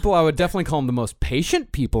best people. I would definitely call them the most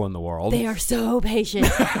patient people in the world. They are so patient.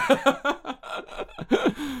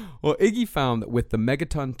 Well, Iggy found that with the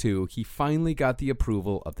Megaton 2, he finally got the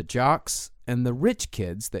approval of the jocks and the rich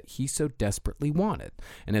kids that he so desperately wanted.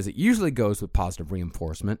 And as it usually goes with positive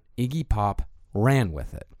reinforcement, Iggy Pop ran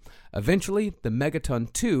with it. Eventually, the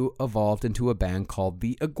Megaton 2 evolved into a band called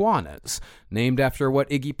the Iguanas, named after what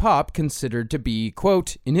Iggy Pop considered to be,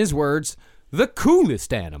 quote, in his words, the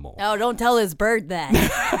coolest animal. Oh, don't tell his bird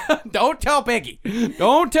that. Don't tell Biggie.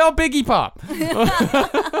 Don't tell Biggie Pop. Go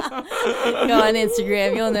on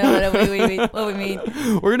Instagram. You'll know what we mean.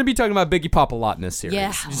 We're going to be talking about Biggie Pop a lot in this series.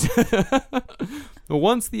 Yeah.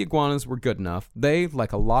 Once the Iguanas were good enough, they,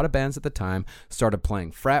 like a lot of bands at the time, started playing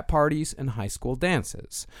frat parties and high school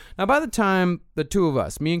dances. Now, by the time the two of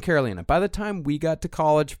us, me and Carolina, by the time we got to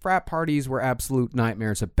college, frat parties were absolute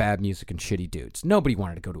nightmares of bad music and shitty dudes. Nobody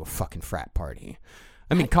wanted to go to a fucking frat party.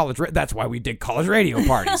 I mean, that's why we did college radio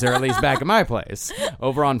parties, or at least back at my place.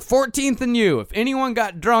 Over on 14th and U, if anyone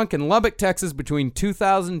got drunk in Lubbock, Texas between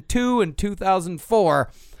 2002 and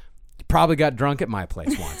 2004... probably got drunk at my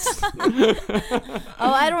place once.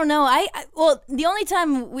 Oh, I don't know. Well, the only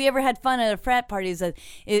time we ever had fun at a frat party is that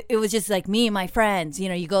it was just like me and my friends. You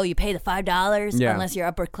know, you pay the $5, Yeah. unless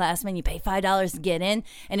you're upperclassmen, you pay $5 to get in,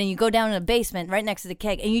 and then you go down in the basement right next to the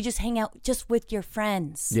keg, and you just hang out just with your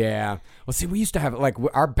friends. Yeah. Well, see, we used to have, like,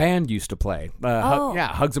 our band used to play. Oh.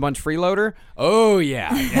 Hugs a Bunch Freeloader. Oh,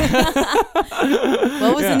 yeah.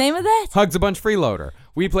 What was the name of that? Hugs a Bunch Freeloader.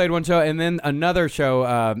 We played one show, and then another show,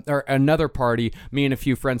 or another party, me and a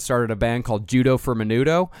few friends started a band called Judo for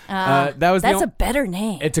Menudo. That's a better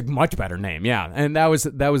name. It's a much better name, yeah. And that was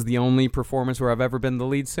the only performance where I've ever been the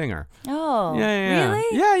lead singer. Oh, Yeah.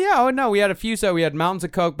 really? Yeah. Oh, no, we had a few. So we had Mountains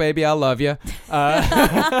of Coke, Baby, I Love You.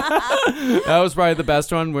 That was probably the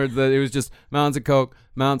best one, where it was just Mountains of Coke,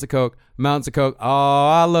 Mountains of Coke, Mountains of Coke, oh,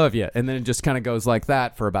 I love you. And then it just kind of goes like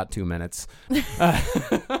that for about 2 minutes.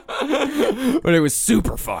 But it was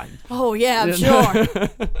super fun. Oh, yeah, I'm sure.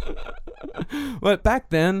 But back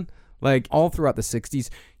then, like all throughout the 60s,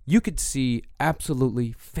 you could see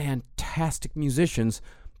absolutely fantastic musicians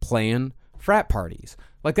playing frat parties.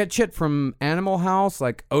 Like that shit from Animal House,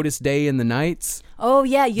 like Otis Day and the Knights. Oh,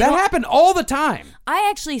 yeah. That happened all the time. I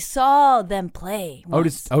actually saw them play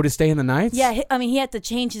once. Otis Day and the Knights? Yeah, I mean, he had to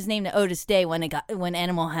change his name to Otis Day when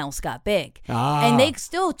Animal House got big. Ah. And they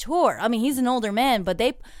still tour. I mean, he's an older man, but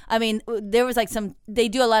there was like they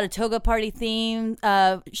do a lot of toga party theme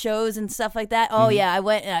shows and stuff like that. Oh, yeah, I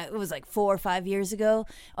went, it was like 4 or 5 years ago.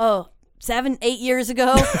 Oh, 7, 8 years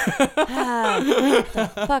ago.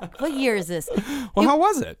 The fuck, what year is this? Well, how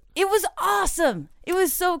was it? It was awesome. It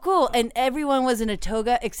was so cool. And everyone was in a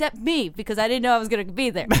toga except me, because I didn't know I was going to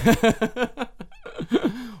be there.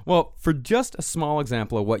 Well, for just a small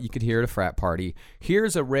example of what you could hear at a frat party,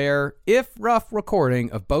 here's a rare, if rough,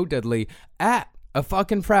 recording of Bo Diddley at a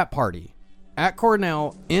fucking frat party at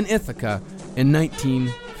Cornell in Ithaca in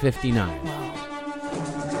 1959.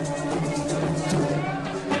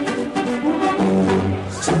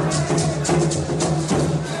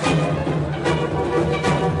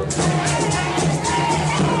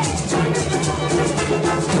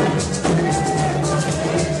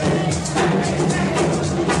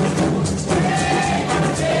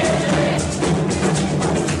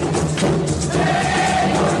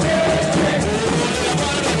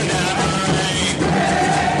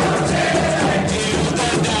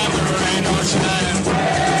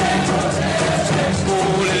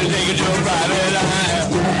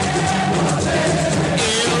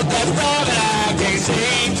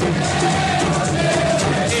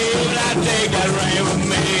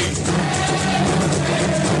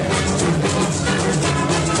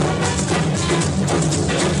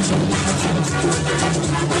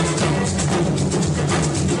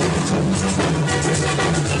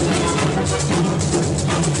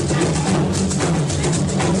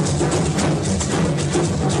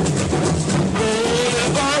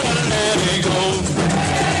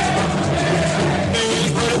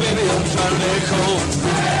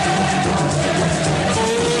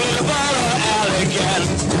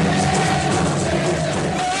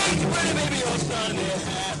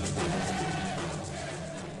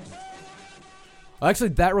 Actually,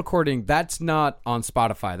 that recording, that's not on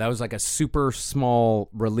Spotify. That was like a super small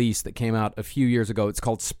release that came out a few years ago. It's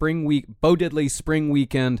called Spring Week, Bo Diddley Spring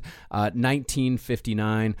Weekend,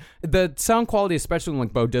 1959. The sound quality, especially when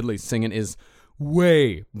like Bo Diddley's singing, is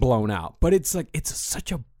way blown out. But it's like, it's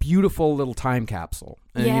such a beautiful little time capsule.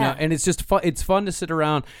 And, Yeah. you know, and it's just fun. It's fun to sit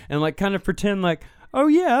around and like kind of pretend like, oh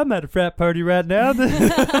yeah, I'm at a frat party right now.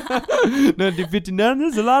 1959,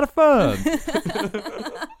 this is a lot of fun.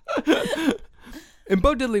 And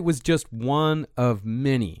Bo Diddley was just one of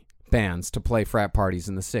many bands to play frat parties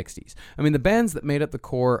in the 60s. I mean, the bands that made up the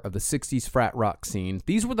core of the 60s frat rock scene,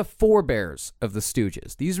 these were the forebears of the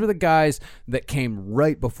Stooges. These were the guys that came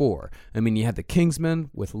right before. I mean, you had the Kingsmen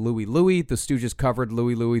with Louie Louie. The Stooges covered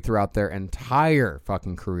Louie Louie throughout their entire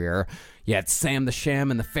fucking career. You had Sam the Sham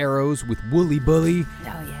and the Pharaohs with Wooly Bully. Oh,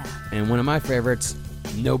 yeah. And one of my favorites,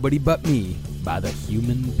 Nobody But Me by the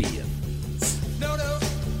Human Beings. No.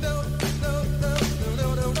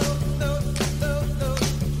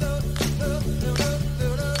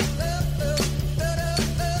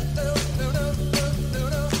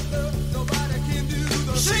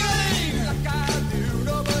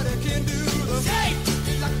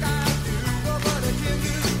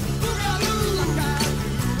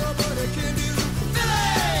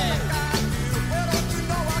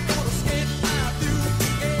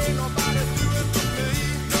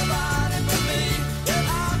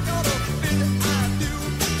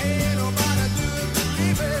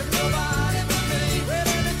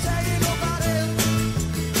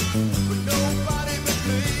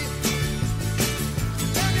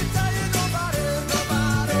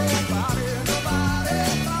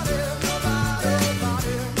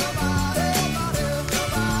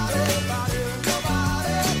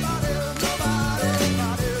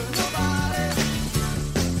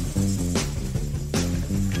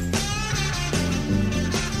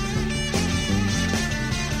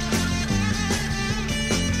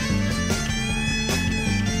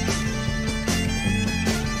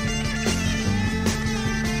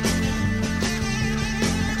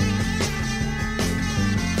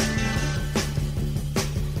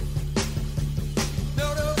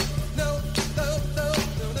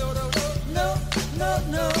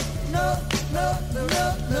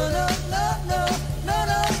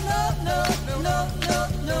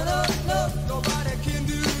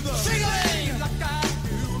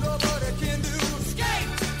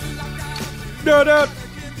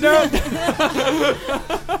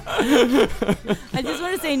 I just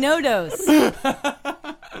want to say no dose.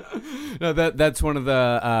 No, that's one of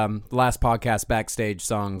the last podcast backstage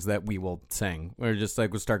songs that we will sing. We're just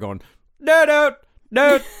like, we'll start going, no.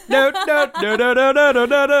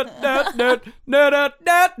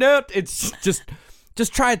 It's just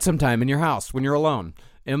try it sometime in your house when you're alone.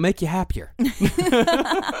 It'll make you happier. I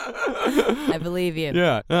believe you.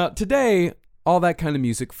 Yeah. Today, all that kind of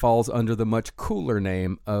music falls under the much cooler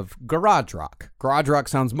name of garage rock. Garage rock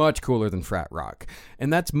sounds much cooler than frat rock.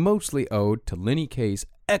 And that's mostly owed to Lenny Kaye's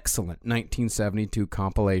excellent 1972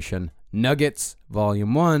 compilation, Nuggets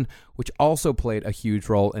Volume 1, which also played a huge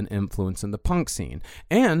role and influence in the punk scene.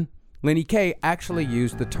 And Lenny Kaye actually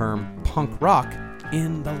used the term punk rock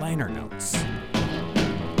in the liner notes.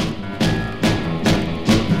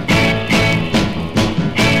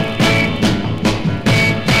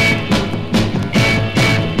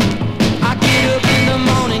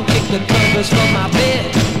 The covers from my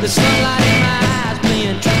bed, the sunlight in my eyes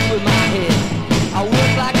playing tricks with my head. I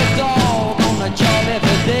work like a dog on the job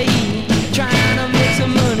every day, trying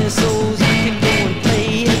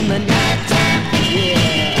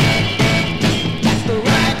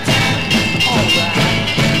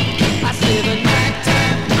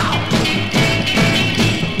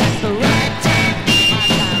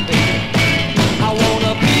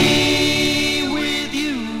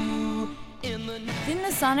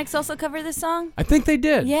Supersonics also cover this song? I think they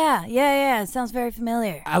did. Yeah. It sounds very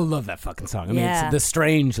familiar. I love that fucking song. I mean, Yeah. it's The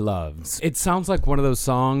Strange Loves. It sounds like one of those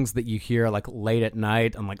songs that you hear like late at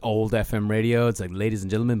night on like old FM radio. It's like, ladies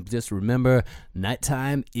and gentlemen, just remember,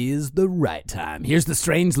 nighttime is the right time. Here's The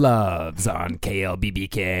Strange Loves on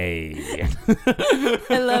KLBBK.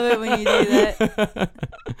 I love it when you do that.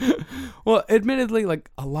 Well, admittedly,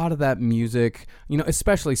 like a lot of that music, you know,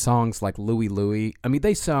 especially songs like Louie Louie, I mean,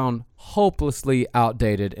 they sound hopelessly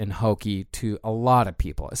outdated and hokey to a lot of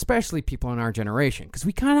people, especially people in our generation, because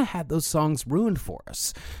we kind of had those songs ruined for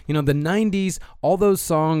us. You know, the 90s, all those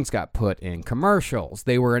songs got put in commercials.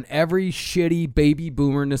 They were in every shitty baby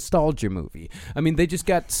boomer nostalgia movie. I mean, they just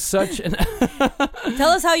got such an... Tell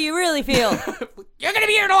us how you really feel. You're going to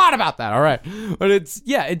be hearing a lot about that, all right? But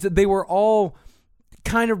they were all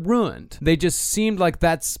kind of ruined. They just seemed like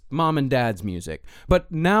that's mom and dad's music.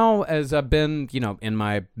 But now, as I've been, you know, in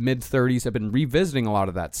my mid-30s, I've been revisiting a lot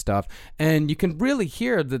of that stuff, and you can really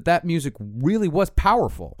hear that music really was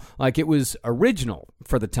powerful. Like, it was original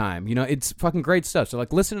for the time. You know, it's fucking great stuff. So,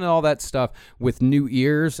 like, listening to all that stuff with new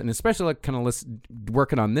ears, and especially, like, kind of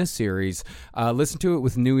working on this series, listen to it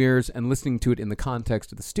with new ears and listening to it in the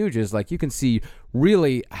context of the Stooges, like, you can see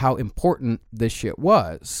really how important this shit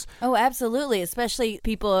was. Oh, absolutely. Especially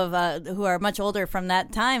people of who are much older from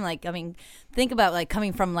that time. Like, I mean, think about like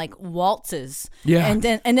coming from like waltzes. Yeah. And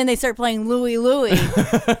then they start playing Louie Louie.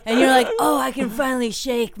 And you're like, oh, I can finally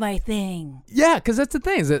shake my thing. Yeah, because that's the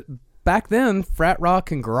thing, is that back then, frat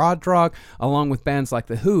rock and garage rock, along with bands like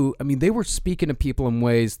The Who, I mean, they were speaking to people in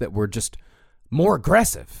ways that were just more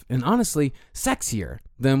aggressive and honestly sexier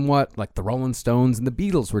than what like the Rolling Stones and the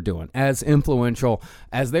Beatles were doing, as influential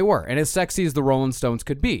as they were and as sexy as the Rolling Stones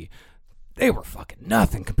could be. They were fucking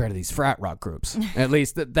nothing compared to these frat rock groups. At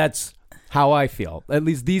least that's how I feel. At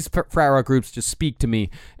least these frat rock groups just speak to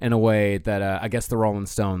me in a way that I guess the Rolling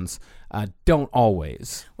Stones don't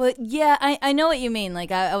always. Well, yeah, I know what you mean.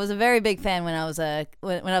 Like, I was a very big fan when I was a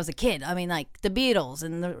kid. I mean, like the Beatles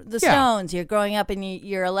and the Stones. You're growing up and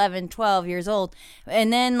you're 11, 12 years old,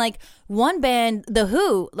 and then like one band, The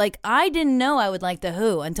Who. Like, I didn't know I would like The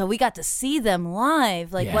Who until we got to see them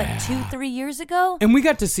live. Like, what, 2-3 years ago? And we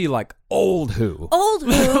got to see like old Who. Old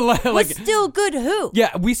Who like, was still good Who.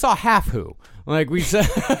 Yeah, we saw half Who. Like we said.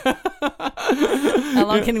 How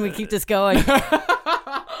long can we keep this going?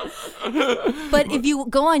 But if you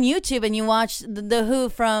go on YouTube and you watch the Who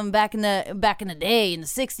from back in the day in the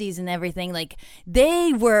 60s and everything, like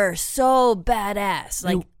they were so badass.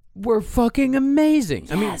 Like, were fucking amazing.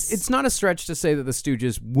 Yes. I mean, it's not a stretch to say that the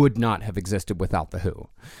Stooges would not have existed without The Who.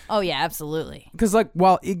 Oh yeah, absolutely. Because like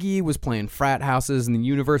while Iggy was playing frat houses in the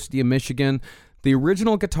University of Michigan, the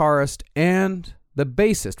original guitarist and the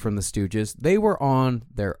bassist from the Stooges, they were on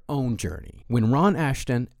their own journey. When Ron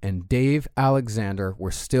Ashton and Dave Alexander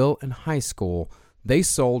were still in high school, they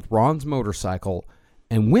sold Ron's motorcycle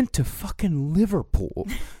and went to fucking Liverpool.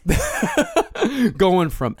 Going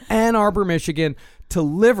from Ann Arbor, Michigan to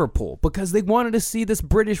Liverpool because they wanted to see this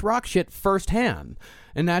British rock shit firsthand.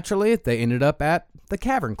 And naturally, they ended up at the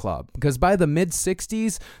Cavern Club because by the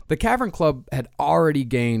mid-60s, the Cavern Club had already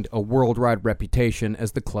gained a worldwide reputation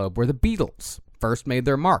as the club where the Beatles first made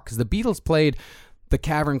their mark, because the Beatles played the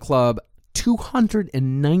Cavern Club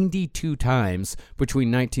 292 times between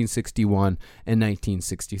 1961 and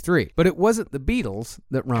 1963. But it wasn't the Beatles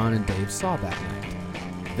that Ron and Dave saw that night.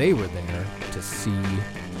 They were there to see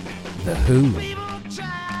The Who.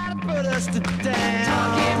 Put us to down.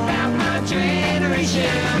 Talking about my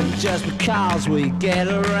generation. Just because we get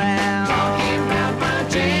around. Talking about my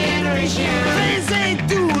generation. Things they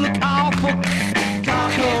do look awful.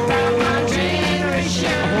 Talking about my generation.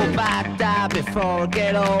 I hope I die before I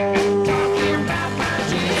get old. Talking about my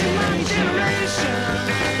generation.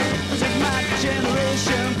 This is my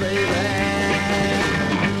generation, baby.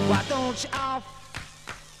 Why don't you all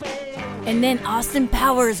And then Austin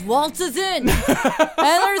Powers waltzes in, and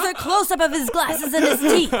there's a close-up of his glasses and his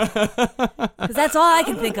teeth. Because that's all I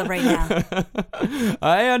can think of right now.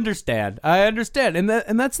 I understand, and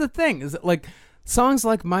that's the thing, is that like songs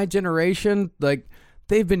like My Generation, like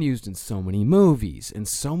they've been used in so many movies and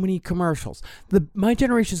so many commercials. My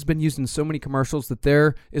Generation's been used in so many commercials that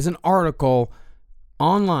there is an article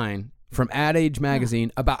online from Ad Age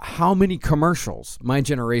magazine about how many commercials My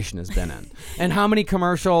Generation has been in, and how many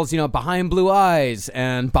commercials, Behind Blue Eyes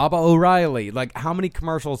and Baba O'Reilly, like how many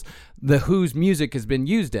commercials The Who's music has been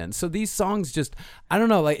used in. So these songs just, I don't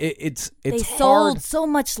know, like it's they hard. sold so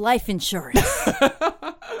much life insurance.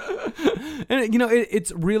 And,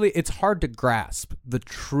 it's hard to grasp the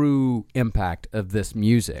true impact of this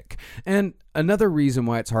music. And another reason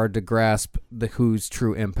why it's hard to grasp The Who's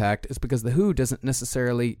true impact is because The Who doesn't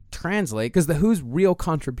necessarily translate, because The Who's real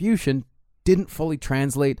contribution didn't fully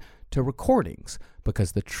translate to recordings,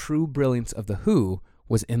 because the true brilliance of The Who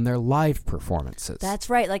was in their live performances. That's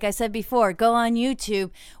right. Like I said before, go on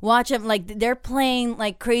YouTube, watch them. Like, they're playing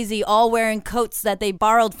like crazy, all wearing coats that they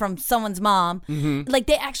borrowed from someone's mom. Like,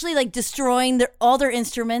 they actually like destroying all their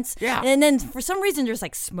instruments. Yeah. And then for some reason, there's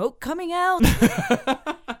like smoke coming out.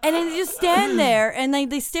 And then they just stand there and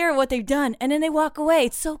they stare at what they've done. And then they walk away.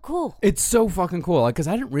 It's so cool. It's so fucking cool. Because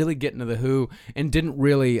I didn't really get into The Who and didn't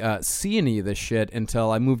really see any of this shit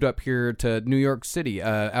until I moved up here to New York City.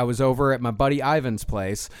 I was over at my buddy Ivan's place.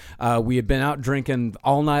 We had been out drinking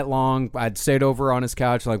all night long. I'd stayed over on his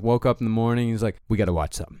couch, like woke up in the morning. He's like, we got to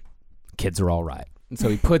watch something. Kids Are All Right. And so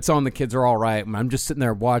he puts on The Kids Are All Right. And I'm just sitting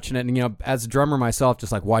there watching it. And, as a drummer myself,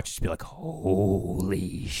 just like watch it, just be like,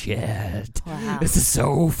 holy shit. Wow. This is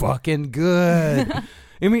so fucking good.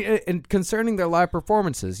 I mean, and concerning their live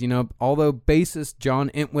performances, although bassist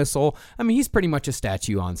John Entwistle, he's pretty much a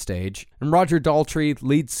statue on stage. And Roger Daltrey,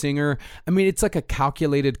 lead singer, it's like a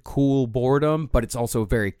calculated cool boredom, but it's also a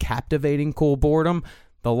very captivating cool boredom.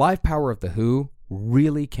 The live power of The Who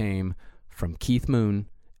really came from Keith Moon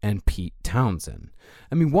and Pete Townsend.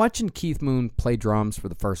 Watching Keith Moon play drums for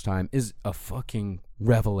the first time is a fucking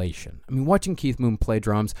revelation. Watching Keith Moon play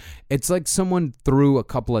drums, it's like someone threw a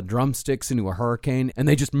couple of drumsticks into a hurricane and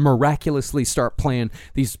they just miraculously start playing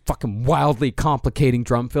these fucking wildly complicating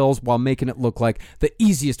drum fills while making it look like the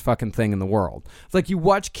easiest fucking thing in the world. It's like you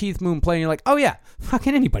watch Keith Moon play and you're like, oh yeah,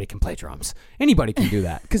 fucking anybody can play drums. Anybody can do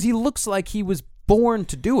that. Because he looks like he was born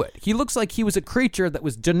to do it. He looks like he was a creature that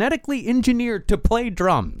was genetically engineered to play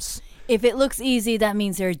drums. If it looks easy, that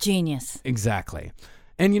means they're a genius. Exactly.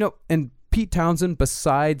 And, and Pete Townsend,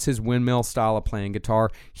 besides his windmill style of playing guitar,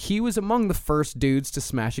 he was among the first dudes to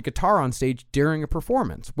smash a guitar on stage during a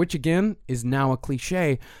performance, which again is now a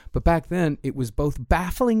cliche, but back then it was both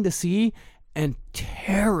baffling to see and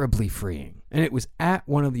terribly freeing. And it was at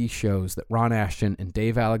one of these shows that Ron Asheton and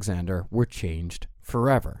Dave Alexander were changed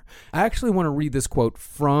forever. I actually want to read this quote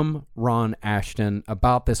from Ron Asheton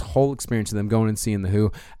about this whole experience of them going and seeing The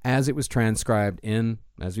Who as it was transcribed in,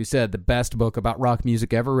 as we said, the best book about rock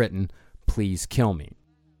music ever written, Please Kill Me.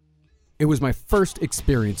 It was my first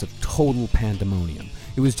experience of total pandemonium.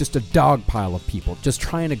 It was just a dog pile of people just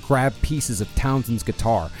trying to grab pieces of Townsend's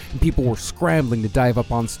guitar, and people were scrambling to dive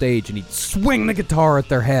up on stage and he'd swing the guitar at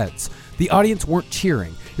their heads. The audience weren't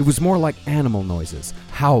cheering. It was more like animal noises,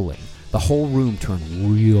 howling. The whole room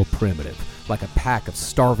turned real primitive, like a pack of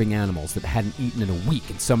starving animals that hadn't eaten in a week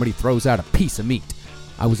and somebody throws out a piece of meat.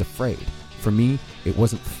 I was afraid. For me, it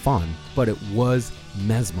wasn't fun, but it was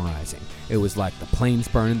mesmerizing. It was like the plane's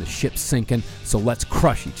burning, the ship's sinking, so let's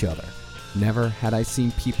crush each other. Never had I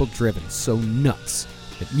seen people driven so nuts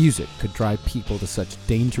that music could drive people to such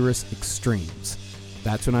dangerous extremes.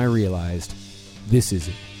 That's when I realized this is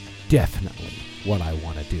definitely what I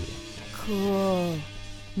want to do. Cool.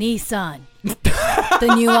 Nissan.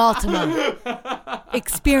 The new Altima.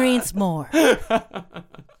 Experience more.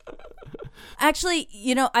 Actually,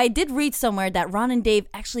 I did read somewhere that Ron and Dave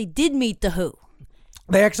actually did meet The Who.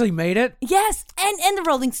 They actually made it? Yes, and the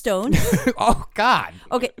Rolling Stones. Oh, God.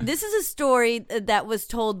 Okay, this is a story that was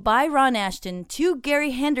told by Ron Asheton to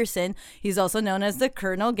Gary Henderson. He's also known as the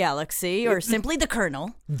Colonel Galaxy, or simply the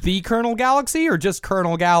Colonel. The Colonel Galaxy, or just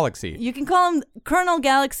Colonel Galaxy? You can call him Colonel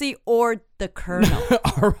Galaxy or the Colonel.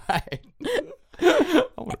 All right. I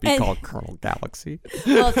want to be called Colonel Galaxy.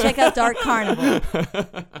 Well, check out Dark Carnival.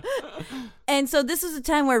 And so this was a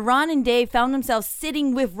time where Ron and Dave found themselves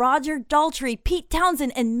sitting with Roger Daltrey, Pete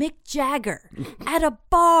Townsend, and Mick Jagger at a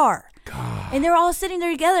bar. God. And they were all sitting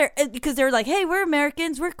there together because they were like, hey, we're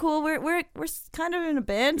Americans. We're cool. We're kind of in a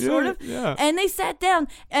band, sort of. Yeah. And they sat down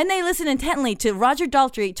and they listened intently to Roger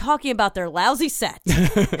Daltrey talking about their lousy set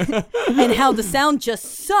and how the sound just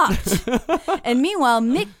sucked. And meanwhile,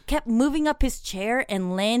 Mick kept moving up his chair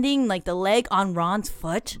and landing like the leg on Ron's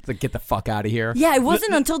foot. Like, get the fuck out of here. Yeah, it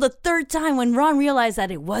wasn't until the third time when Ron realized that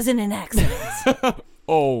it wasn't an accident.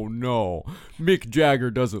 Oh, no. Mick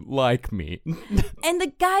Jagger doesn't like me. And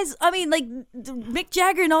the guys, Mick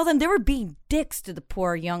Jagger and all them, they were being dicks to the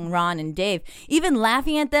poor young Ron and Dave. Even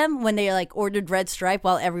laughing at them when they, ordered Red Stripe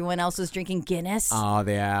while everyone else was drinking Guinness. Oh,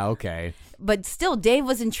 yeah, okay. But still, Dave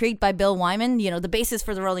was intrigued by Bill Wyman, the bassist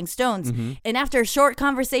for the Rolling Stones. Mm-hmm. And after a short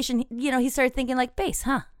conversation, he started thinking, bass,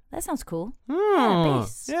 huh? That sounds cool.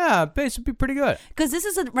 Yeah, bass would be pretty good. Because this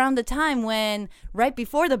is around the time when, right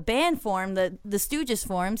before the band formed, the Stooges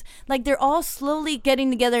forms, like they're all slowly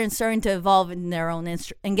getting together and starting to evolve in their own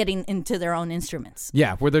and getting into their own instruments.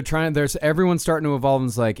 Yeah, where they're trying. Everyone's starting to evolve. And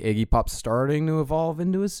it's like Iggy Pop's starting to evolve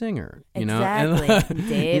into a singer. You know, Exactly.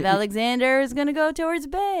 Dave Alexander is gonna go towards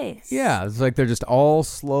bass. Yeah, it's like they're just all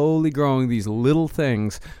slowly growing these little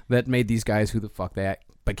things that made these guys who the fuck they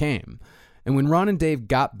became. And when Ron and Dave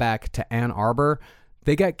got back to Ann Arbor,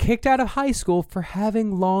 they got kicked out of high school for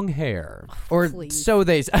having long hair. Or so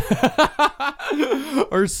they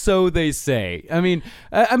say. I mean,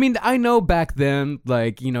 I know back then,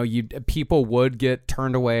 like, you know, people would get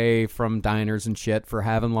turned away from diners and shit for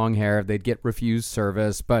having long hair. They'd get refused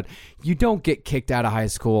service, but you don't get kicked out of high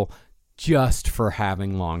school just for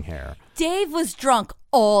having long hair. Dave was drunk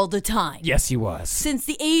all the time. Yes, he was. Since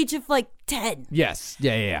the age of like 10. Yes.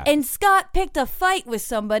 Yeah. And Scott picked a fight with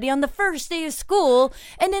somebody on the first day of school,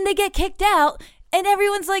 and then they get kicked out, and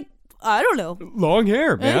everyone's like, I don't know. Long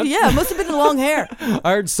hair, man. Yeah, it must have been the long hair.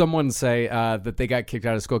 I heard someone say that they got kicked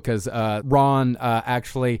out of school because Ron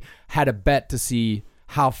actually had a bet to see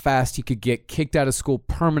how fast he could get kicked out of school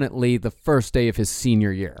permanently the first day of his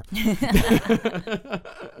senior year.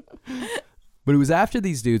 But it was after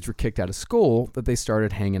these dudes were kicked out of school that they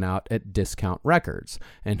started hanging out at Discount Records.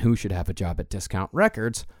 And who should have a job at Discount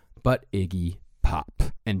Records but Iggy Pop?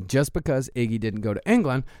 And just because Iggy didn't go to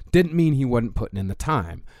England didn't mean he wasn't putting in the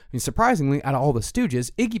time. I mean, surprisingly, out of all the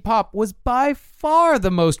Stooges, Iggy Pop was by far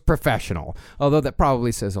the most professional. Although that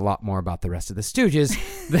probably says a lot more about the rest of the Stooges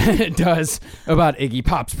than it does about Iggy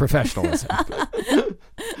Pop's professionalism.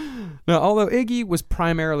 Now, although Iggy was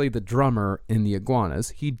primarily the drummer in the Iguanas,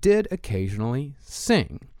 he did occasionally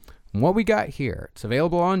sing. And what we got here, it's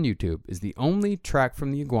available on YouTube, is the only track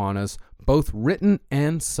from the Iguanas, both written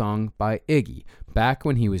and sung by Iggy, back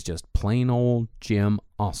when he was just plain old Jim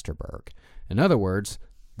Osterberg. In other words,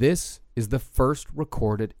 this is the first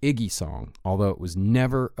recorded Iggy song, although it was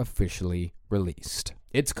never officially released.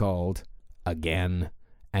 It's called Again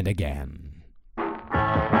and Again.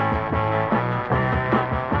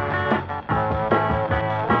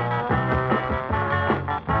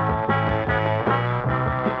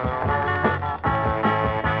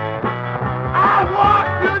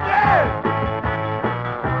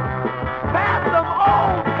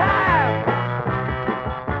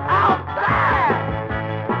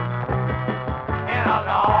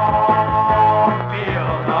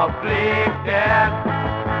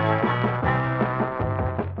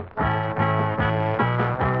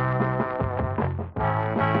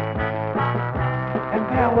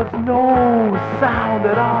 Was no sound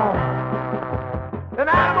at all. And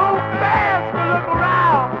I moved fast to look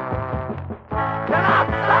around, and I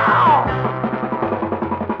saw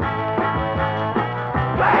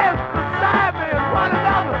plants beside me and one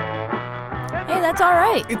another. Hey, that's all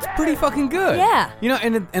right. It's pretty fucking good. Yeah. You know,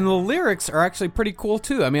 and the lyrics are actually pretty cool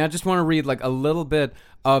too. I mean, I just want to read like a little bit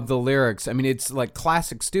of the lyrics. I mean, it's like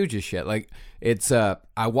classic Stooges shit. Like, it's, I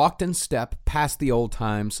walked in step past the old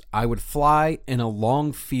times. I would fly in a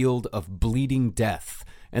long field of bleeding death,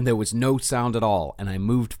 and there was no sound at all. And I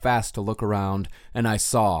moved fast to look around, and I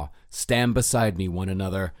saw, stand beside me one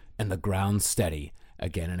another, and the ground steady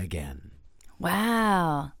again and again.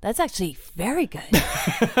 Wow, that's actually very good.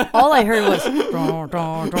 All I heard was dun,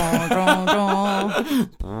 dun, dun, dun,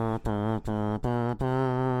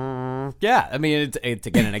 dun. Yeah, I mean, it's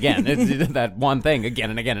again and again. It's that one thing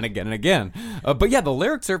again and again and again and again. But yeah, the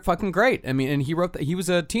lyrics are fucking great. I mean, and he wrote that. He was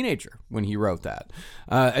a teenager when he wrote that.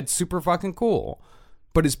 It's super fucking cool.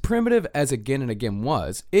 But as primitive as Again and Again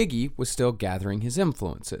was, Iggy was still gathering his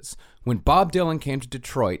influences. When Bob Dylan came to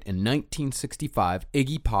Detroit in 1965,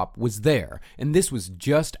 Iggy Pop was there, and this was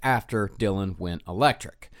just after Dylan went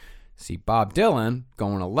electric. See, Bob Dylan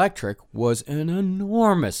going electric was an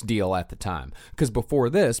enormous deal at the time, because before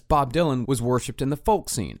this, Bob Dylan was worshipped in the folk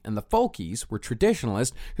scene, and the folkies were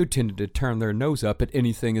traditionalists who tended to turn their nose up at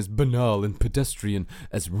anything as banal and pedestrian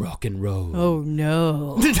as rock and roll. Oh,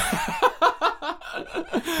 no.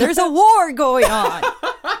 There's a war going on.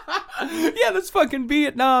 Yeah, that's fucking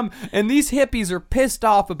Vietnam. And these hippies are pissed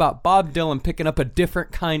off about Bob Dylan picking up a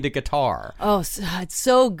different kind of guitar. Oh, it's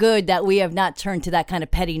so good that we have not turned to that kind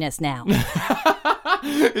of pettiness now.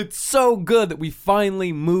 It's so good that we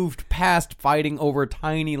finally moved past fighting over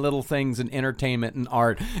tiny little things in entertainment and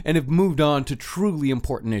art and have moved on to truly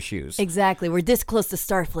important issues. Exactly. We're this close to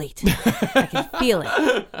Starfleet. I can feel it.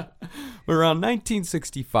 Around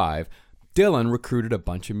 1965, Dylan recruited a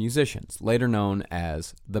bunch of musicians, later known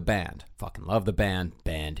as The Band. Fucking love The Band.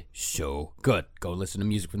 Band, so good. Go listen to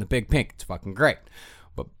music from the Big Pink. It's fucking great.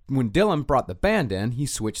 But when Dylan brought the band in, he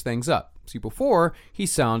switched things up. See, before, he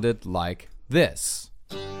sounded like this.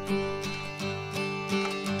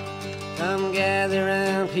 Come gather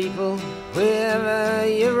round, people, wherever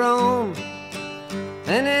you roam,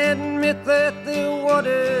 and admit that the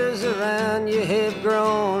waters around you have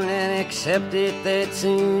grown, and accept it that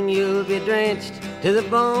soon you'll be drenched to the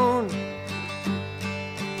bone.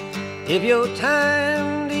 If your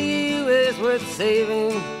time to you is worth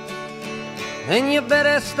saving, then you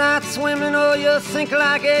better start swimming or you'll sink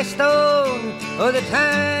like a stone, or the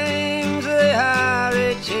times they are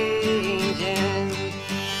a-changing.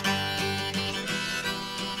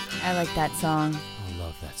 I like that song. I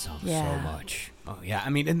love that song Yeah. so much. Oh, yeah. I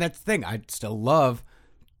mean, and that's the thing. I still love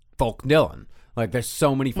folk Dylan. Like, there's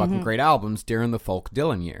so many fucking great albums during the folk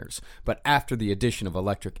Dylan years. But after the addition of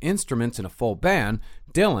electric instruments and a full band,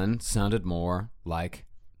 Dylan sounded more like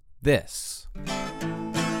this.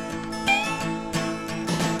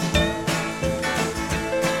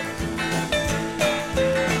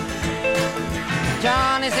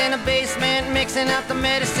 John is in the basement mixing up the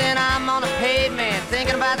medicine. I'm on the pavement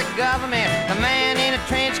thinking about the government. The man in a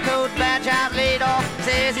trench coat, badge out, laid off,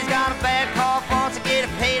 says he's got a bad cough, wants to get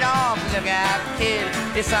it paid off. Look out, kid,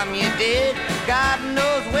 it's something you did. God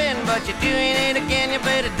knows when, but you're doing it again. You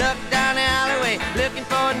better duck down the alleyway looking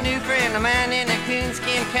for a new friend. A man in a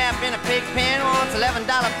coonskin cap and a pig pen wants $11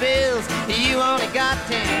 bills. You only got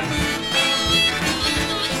 10.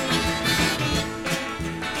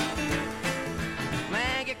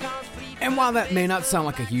 And while that may not sound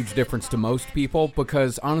like a huge difference to most people,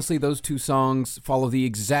 because honestly those two songs follow the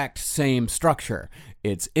exact same structure.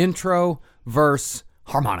 It's intro, verse,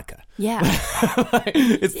 harmonica. Yeah.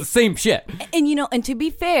 It's the same shit. And, you know, and to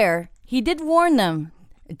be fair, he did warn them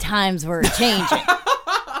times were changing.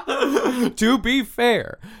 To be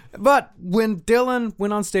fair. But when Dylan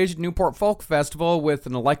went on stage at Newport Folk Festival with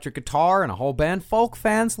an electric guitar and a whole band, folk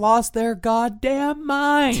fans lost their goddamn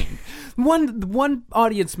mind. One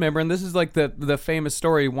audience member, and this is like the famous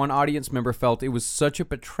story, one audience member felt it was such a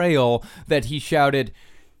betrayal that he shouted,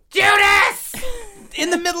 "Judas!" in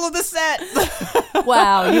the middle of the set.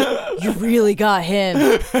 Wow, you really got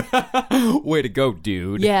him. Way to go,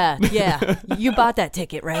 dude. Yeah. You bought that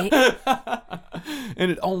ticket, right? And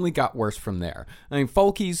it only got worse from there. I mean,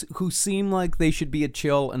 folkies who seem like they should be a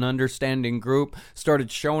chill and understanding group started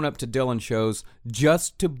showing up to Dylan shows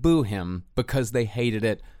just to boo him because they hated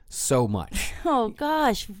it so much. Oh,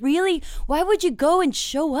 gosh, really? Why would you go and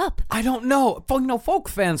show up? I don't know. Folk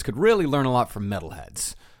fans could really learn a lot from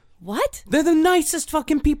metalheads. What? They're the nicest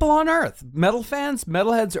fucking people on earth.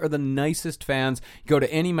 Metalheads are the nicest fans. You go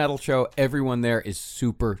to any metal show, everyone there is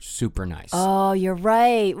super, super nice. Oh, you're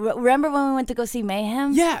right. Remember when we went to go see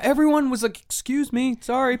Mayhem? Yeah, everyone was like, excuse me,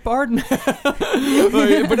 sorry, pardon.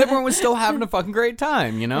 But everyone was still having a fucking great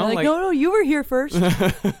time, you know? Like, no, you were here first.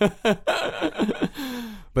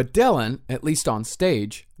 But Dylan, at least on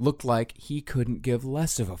stage, looked like he couldn't give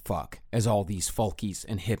less of a fuck as all these folkies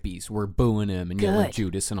and hippies were booing him and yelling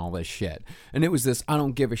Judas and all this shit. And it was this I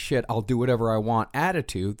don't give a shit, I'll do whatever I want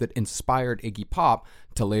attitude that inspired Iggy Pop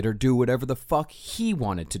to later do whatever the fuck he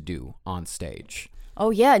wanted to do on stage. Oh,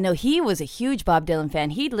 yeah. No, he was a huge Bob Dylan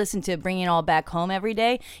fan. He'd listen to Bring It All Back Home every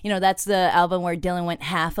day. You know, that's the album where Dylan went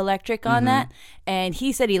half electric on that. And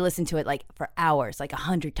he said he listened to it like for hours, like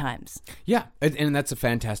 100 times. Yeah, and that's a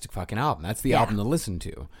fantastic fucking album. That's the album to listen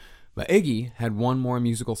to. But Iggy had one more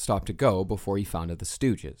musical stop to go before he founded the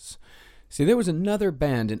Stooges. See, there was another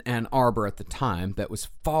band in Ann Arbor at the time that was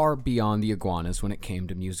far beyond the Iguanas when it came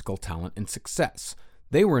to musical talent and success.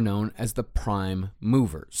 They were known as the Prime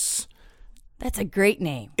Movers. That's a great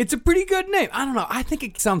name. It's a pretty good name. I don't know. I think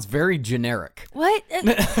it sounds very generic. What?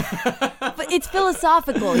 But it's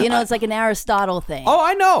philosophical. You know, it's like an Aristotle thing. Oh,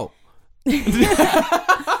 I know.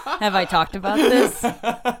 Have I talked about this?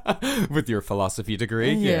 With your philosophy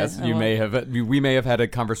degree, yes. You may have. We may have had a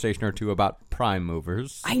conversation or two about prime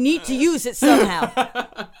movers. I need to use it somehow.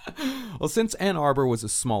 Well, since Ann Arbor was a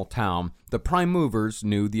small town, the prime movers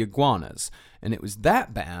knew the Iguanas, and it was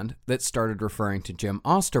that band that started referring to Jim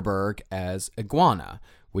Osterberg as Iguana,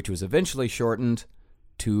 which was eventually shortened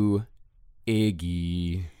to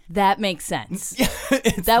Iggy. That makes sense.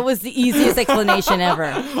 That was the easiest explanation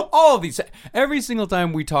ever. All of these, every single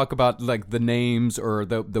time we talk about like the names or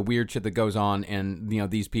the weird shit that goes on and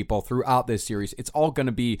these people throughout this series, it's all going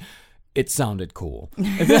to be, it sounded cool.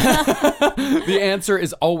 The answer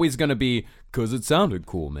is always going to be, because it sounded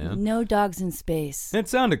cool, man. No dogs in space. It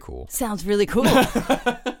sounded cool. Sounds really cool.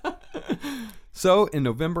 So, in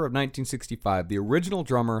November of 1965, the original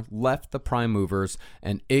drummer left the Prime Movers,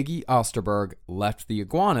 and Iggy Osterberg left the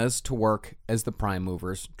Iguanas to work as the Prime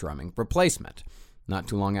Movers' drumming replacement. Not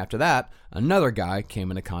too long after that, another guy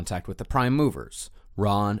came into contact with the Prime Movers,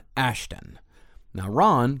 Ron Ashton. Now,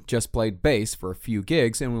 Ron just played bass for a few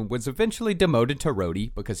gigs and was eventually demoted to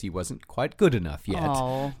roadie because he wasn't quite good enough yet.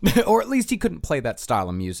 Or at least he couldn't play that style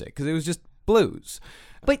of music because it was just blues.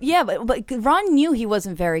 But yeah, but Ron knew he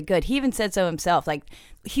wasn't very good. He even said so himself. Like,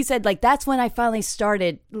 he said, like, that's when I finally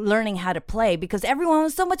started learning how to play because everyone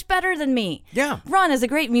was so much better than me. Yeah. Ron is a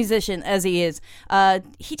great musician as he is.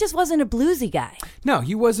 He just wasn't a bluesy guy. No,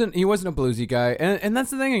 he wasn't a bluesy guy. And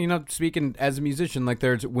that's the thing, you know, speaking as a musician, like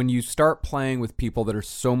there's when you start playing with people that are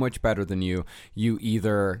so much better than you, you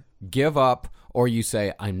either give up or you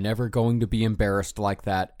say, I'm never going to be embarrassed like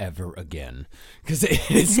that ever again. Because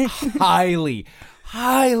it is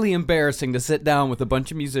highly embarrassing to sit down with a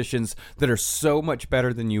bunch of musicians that are so much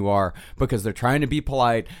better than you are because they're trying to be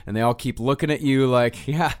polite and they all keep looking at you like,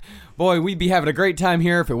 yeah, boy, we'd be having a great time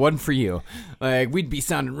here if it wasn't for you. Like, we'd be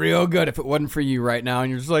sounding real good if it wasn't for you right now. And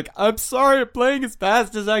you're just like, I'm sorry, I'm playing as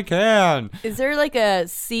fast as I can. Is there like a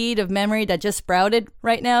seed of memory that just sprouted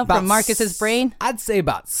right now from Marcus's brain? I'd say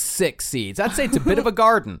about 6 seeds. I'd say it's a bit of a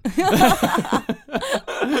garden.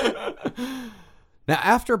 Now,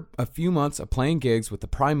 after a few months of playing gigs with the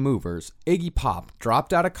Prime Movers, Iggy Pop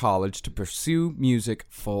dropped out of college to pursue music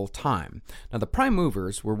full time. Now, the Prime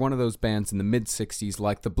Movers were one of those bands in the mid-'60s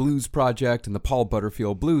like the Blues Project and the Paul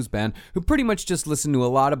Butterfield Blues Band who pretty much just listened to a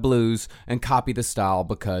lot of blues and copy the style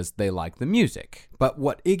because they liked the music. But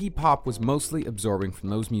what Iggy Pop was mostly absorbing from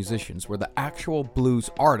those musicians were the actual blues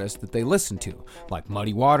artists that they listened to, like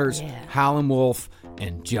Muddy Waters, Howlin' Wolf,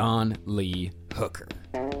 and John Lee Hooker.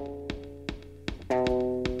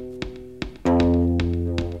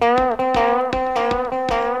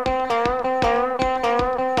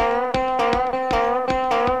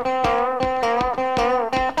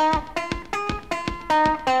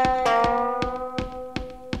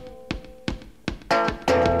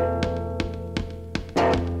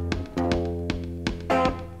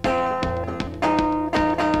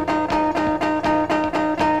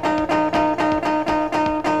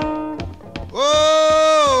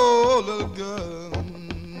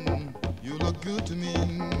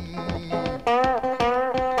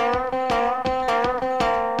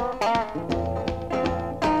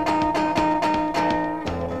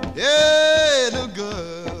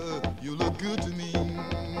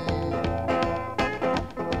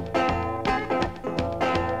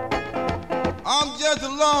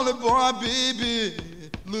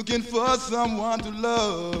 Looking for someone to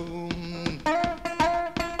love.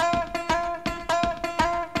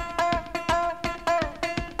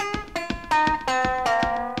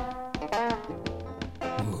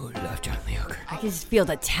 Ooh, love John Lee Hooker. I can just feel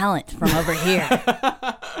the talent from over here.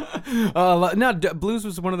 No, blues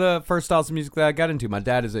was one of the first styles of music that I got into. My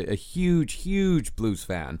dad is a huge blues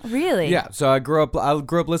fan. Really? Yeah. So I grew up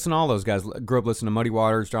listening to all those guys. Grew up listening to Muddy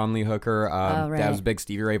Waters, John Lee Hooker. Right. Dad was a big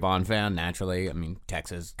Stevie Ray Vaughan fan. Naturally, I mean,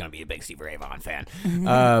 Texas gonna be a big Stevie Ray Vaughan fan.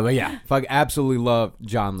 But yeah, I absolutely love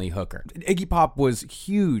John Lee Hooker. Iggy Pop was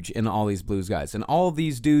huge in all these blues guys, and all of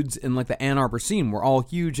these dudes in like the Ann Arbor scene were all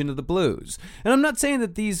huge into the blues. And I'm not saying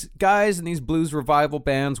that these guys in these blues revival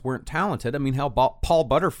bands weren't talented. I mean, hell, Paul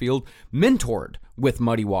Butterfield mentored with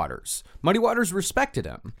Muddy Waters. Muddy Waters respected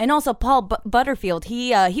him. And also Paul Butterfield,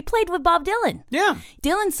 he played with Bob Dylan. Yeah.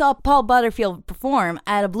 Dylan saw Paul Butterfield perform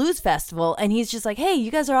at a blues festival, and he's just like, hey,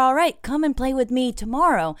 you guys are all right. Come and play with me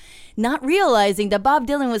tomorrow. Not realizing that Bob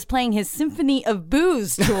Dylan was playing his Symphony of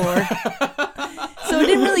Booze tour. So it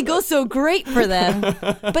didn't really go so great for them.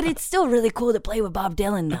 But it's still really cool to play with Bob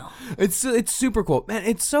Dylan, though. It's super cool. Man,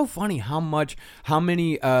 it's so funny how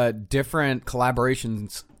many different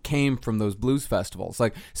collaborations came from those blues festivals.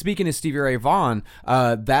 Like, speaking of Stevie Ray Vaughan,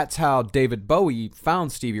 that's how David Bowie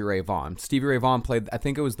found Stevie Ray Vaughan. Stevie Ray Vaughan played, I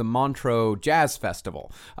think it was the Montreux Jazz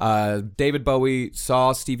Festival. David Bowie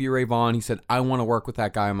saw Stevie Ray Vaughan. He said, I want to work with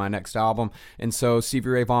that guy on my next album. And so Stevie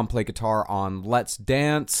Ray Vaughan played guitar on Let's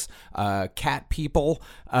Dance, Cat People,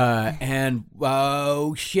 and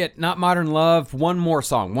not Modern Love. One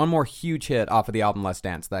more huge hit off of the album Let's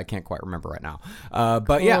Dance that I can't quite remember right now. But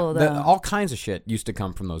cool, yeah, all kinds of shit used to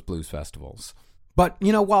come from those blues festivals. But,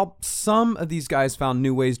 you know, while some of these guys found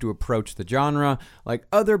new ways to approach the genre, like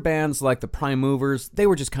other bands like the Prime Movers, they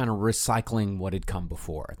were just kind of recycling what had come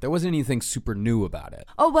before. There wasn't anything super new about it.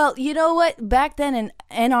 Oh, well, you know what? Back then in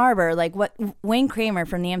Ann Arbor, like what Wayne Kramer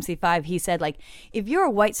from the MC5, he said, like, if you're a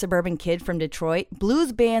white suburban kid from Detroit,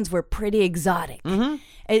 blues bands were pretty exotic.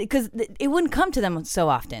 Because it wouldn't come to them so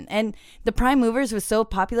often. And the Prime Movers was so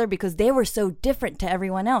popular because they were so different to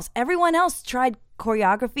everyone else. Everyone else tried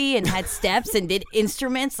choreography and had steps and did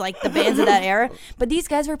instruments like the bands of that era. But these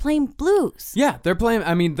guys were playing blues. Yeah, they're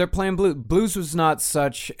playing blues. Blues was not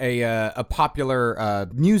such a popular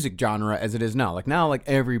music genre as it is now. Like now, like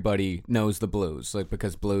everybody knows the blues, like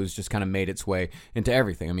because blues just kind of made its way into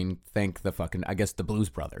everything. I mean, thank the Blues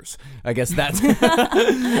Brothers. I guess that's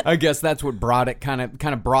what brought it, kind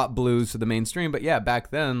of brought blues to the mainstream. But yeah,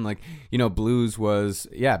 back then, like, you know, blues was,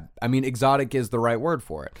 exotic is the right word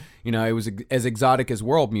for it. You know, it was as exotic as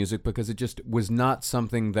world music because it just was not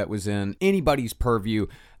something that was in anybody's purview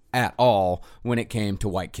at all when it came to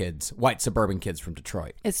white suburban kids from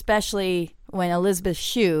Detroit. Especially when Elizabeth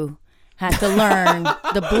Shue had to learn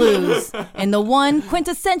the blues in the one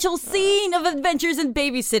quintessential scene of Adventures in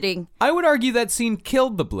Babysitting. I would argue that scene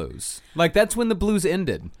killed the blues. Like, that's when the blues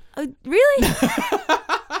ended. Really?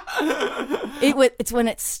 It's when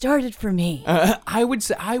it started for me. I would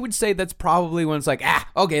say that's probably when it's like,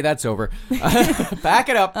 okay, that's over. Back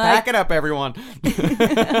it up, everyone.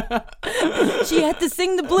 She had to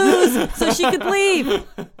sing the blues so she could leave.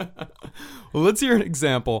 Well, let's hear an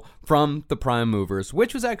example from the Prime Movers,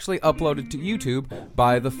 which was actually uploaded to YouTube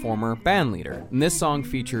by the former band leader. And this song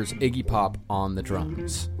features Iggy Pop on the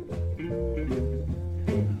drums.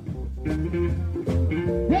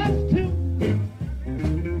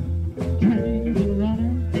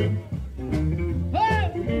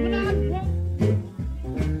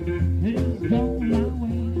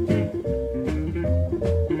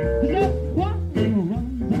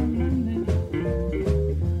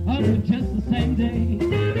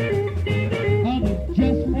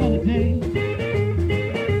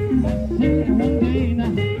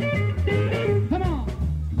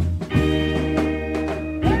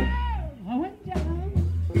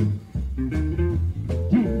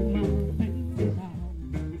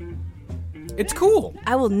 It's cool.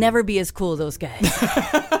 I will never be as cool as those guys.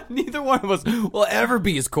 Neither one of us will ever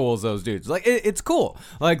be as cool as those dudes. Like, it's cool.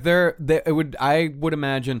 Like, I would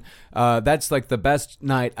imagine that's like the best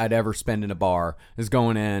night I'd ever spend in a bar is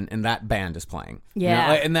going in and that band is playing.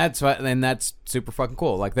 Yeah, you know? and that's super fucking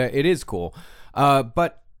cool. Like, that it is cool.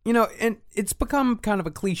 But you know, and it's become kind of a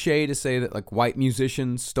cliche to say that like white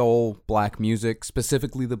musicians stole black music,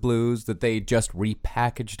 specifically the blues, that they just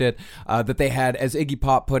repackaged it, that they had, as Iggy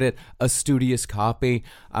Pop put it, a studious copy.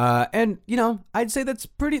 And, you know, I'd say that's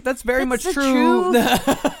very much true.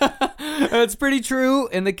 It's pretty true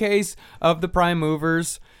in the case of the Prime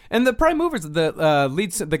Movers. And the Prime Movers,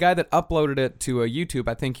 the guy that uploaded it to YouTube,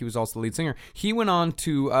 I think he was also the lead singer, he went on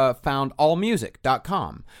to found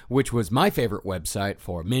allmusic.com, which was my favorite website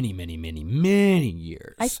for many, many, many, many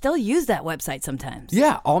years. I still use that website sometimes.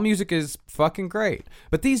 Yeah, AllMusic is fucking great.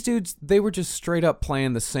 But these dudes, they were just straight up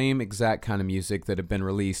playing the same exact kind of music that had been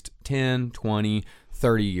released 10, 20,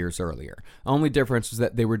 30 years earlier. Only difference was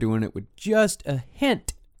that they were doing it with just a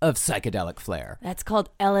hint of psychedelic flair. That's called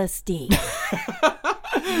LSD.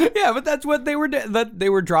 Yeah, but that's what they were doing. That they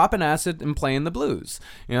were dropping acid and playing the blues,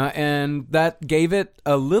 you know, and that gave it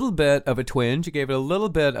a little bit of a twinge. It gave it a little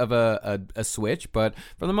bit of a switch, but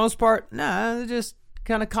for the most part, just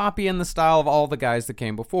kind of copying the style of all the guys that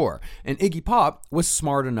came before. And Iggy Pop was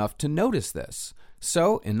smart enough to notice this.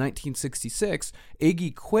 So, in 1966,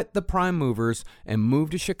 Iggy quit the Prime Movers and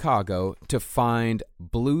moved to Chicago to find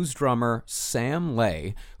blues drummer Sam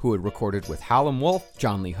Lay, who had recorded with Howlin' Wolf,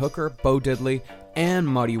 John Lee Hooker, Bo Diddley, and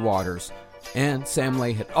Muddy Waters. And Sam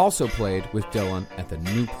Lay had also played with Dylan at the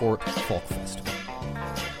Newport Folk Festival.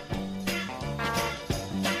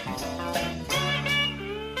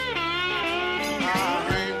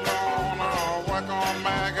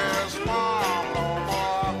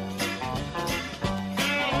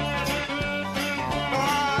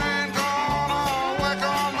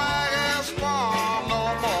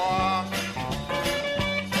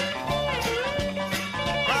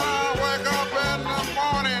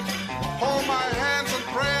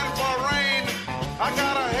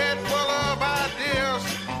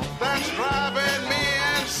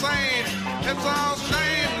 It's all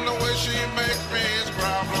shame the way she makes me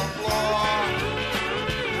scrub the floor.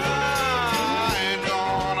 I ain't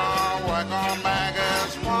gonna work on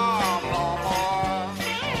Maggie's farm no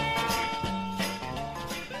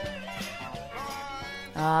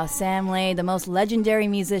more. Sam Lay, the most legendary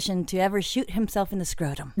musician to ever shoot himself in the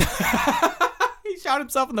scrotum. He shot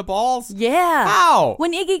himself in the balls? Yeah. How?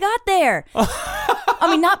 When Iggy got there. I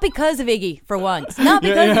mean, not because of Iggy, for once. Not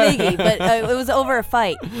because of Iggy, but it was over a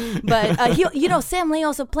fight. But, Sam Lay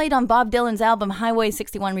also played on Bob Dylan's album Highway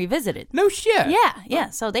 61 Revisited. No shit. Yeah.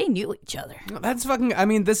 So they knew each other. That's fucking, I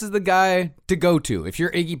mean, this is the guy to go to. If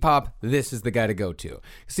you're Iggy Pop, this is the guy to go to.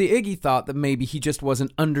 See, Iggy thought that maybe he just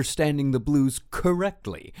wasn't understanding the blues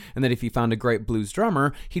correctly, and that if he found a great blues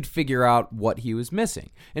drummer, he'd figure out what he was missing.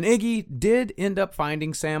 And Iggy did end up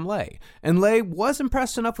finding Sam Lay. And Lay was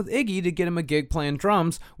impressed enough with Iggy to get him a gig playing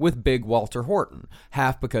drums with Big Walter Horton,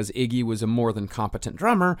 half because Iggy was a more than competent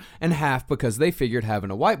drummer, and half because they figured having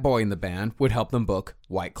a white boy in the band would help them book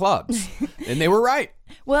white clubs. And they were right.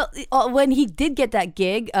 Well, when he did get that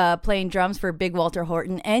gig playing drums for Big Walter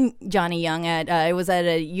Horton and Johnny Young it was at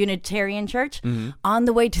a Unitarian church, on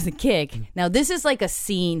the way to the gig. Now, this is like a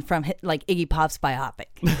scene from like Iggy Pop's biopic.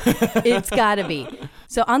 It's gotta be.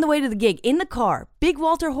 So on the way to the gig, in the car, Big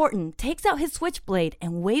Walter Horton takes out his switchblade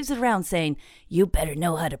and waves it around saying, "You better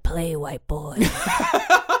know how to play, white boy."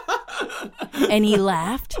 And he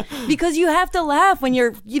laughed, because you have to laugh when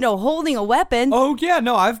you're, holding a weapon. Oh yeah,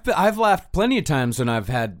 no, I've laughed plenty of times when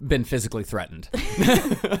I've been physically threatened.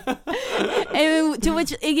 And to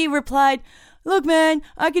which Iggy replied, "Look, man,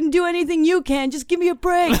 I can do anything you can. Just give me a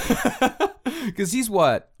break." Because he's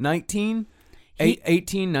what, 19?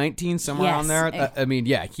 18, 19, somewhere on there? I mean,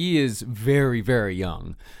 yeah, he is very, very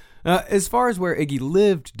young. As far as where Iggy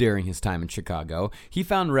lived during his time in Chicago, he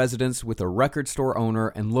found residence with a record store owner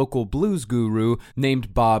and local blues guru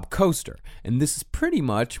named Bob Coaster. And this is pretty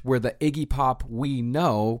much where the Iggy Pop we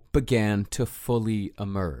know began to fully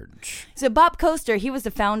emerge. So Bob Coaster, he was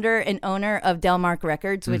the founder and owner of Delmark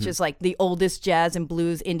Records, which is like the oldest jazz and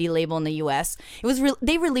blues indie label in the U.S. It was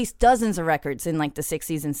they released dozens of records in like the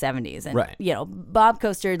 60s and 70s. And, right. Bob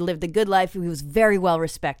Coaster lived a good life. He was very well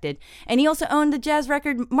respected. And he also owned the jazz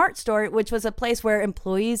record Mart Store, which was a place where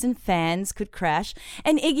employees and fans could crash,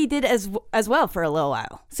 and Iggy did as well for a little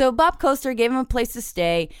while. So Bob Coaster gave him a place to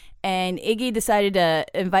stay, and Iggy decided to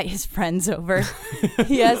invite his friends over.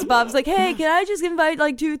 Yes, Bob's like, "Hey, can I just invite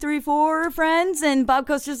like 2, 3, 4 friends?" And Bob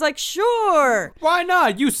Coaster's like, "Sure. Why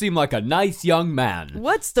not? You seem like a nice young man.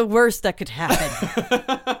 What's the worst that could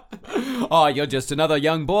happen?" Oh, you're just another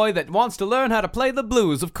young boy that wants to learn how to play the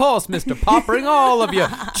blues. Of course, Mr. Pop, bring all of your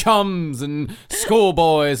chums and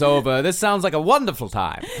schoolboys over. This sounds like a wonderful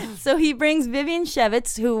time. So he brings Vivian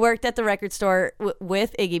Shevitz, who worked at the record store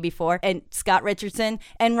with Iggy before, and Scott Richardson,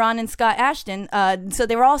 and Ron and Scott Ashton. So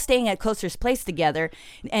they were all staying at Coaster's place together,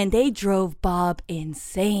 and they drove Bob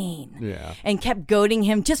insane. Yeah. And kept goading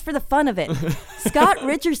him just for the fun of it. Scott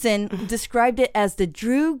Richardson described it as the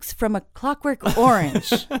Droogs from A Clockwork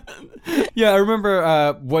Orange. Yeah, I remember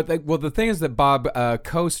the thing is that Bob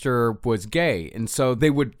Coaster was gay, and so they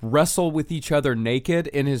would wrestle with each other naked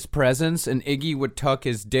in his presence, and Iggy would tuck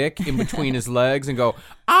his dick in between his legs and go,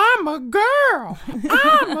 "I'm a girl!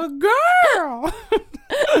 I'm a girl!"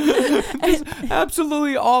 Just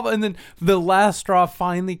absolutely awful. And then the last straw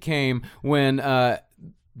finally came when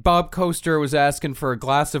Bob Coaster was asking for a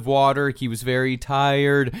glass of water. He was very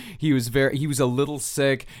tired. He was a little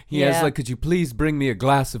sick. He asked, like, "Could you please bring me a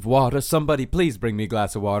glass of water? Somebody please bring me a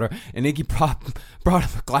glass of water." And Iggy brought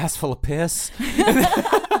him a glass full of piss.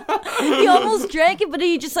 He almost drank it, but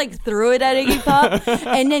he just like threw it at Iggy Pop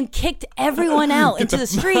and then kicked everyone out into the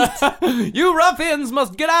street. "You ruffians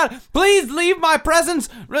must get out. Please leave my presence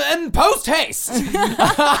in post haste."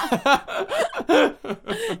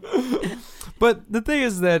 But the thing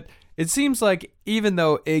is that it seems like even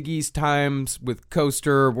though Iggy's times with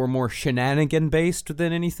Coaster were more shenanigan-based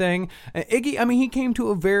than anything, Iggy, I mean, he came to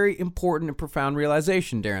a very important and profound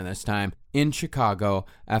realization during this time in Chicago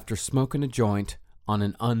after smoking a joint on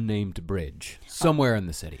an unnamed bridge somewhere in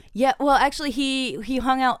the city. Yeah, well, actually, he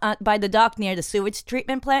hung out by the dock near the sewage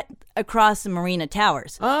treatment plant across the Marina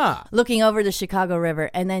Towers, looking over the Chicago River.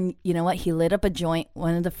 And then, you know what? He lit up a joint,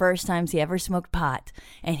 one of the first times he ever smoked pot,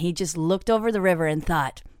 and he just looked over the river and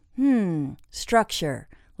thought, structure,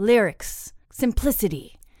 lyrics,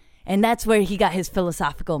 simplicity. And that's where he got his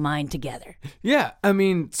philosophical mind together. Yeah, I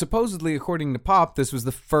mean, supposedly, according to Pop, this was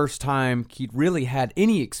the first time he'd really had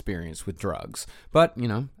any experience with drugs. But,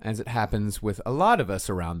 as it happens with a lot of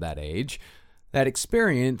us around that age, that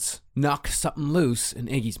experience knocked something loose in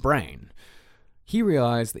Iggy's brain. He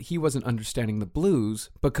realized that he wasn't understanding the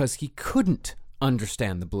blues because he couldn't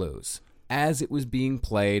understand the blues as it was being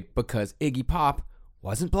played because Iggy Pop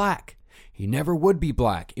wasn't black. He never would be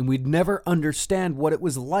black, and we'd never understand what it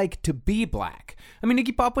was like to be black. I mean,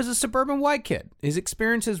 Iggy Pop was a suburban white kid. His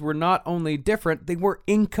experiences were not only different, they were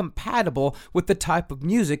incompatible with the type of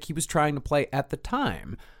music he was trying to play at the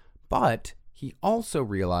time. But he also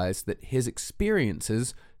realized that his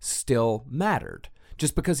experiences still mattered.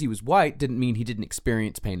 Just because he was white didn't mean he didn't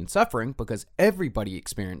experience pain and suffering, because everybody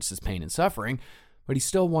experiences pain and suffering, but he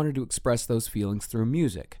still wanted to express those feelings through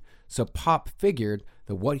music. So Pop figured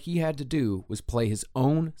that what he had to do was play his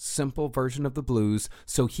own simple version of the blues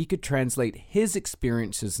so he could translate his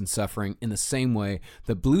experiences and suffering in the same way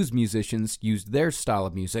that blues musicians used their style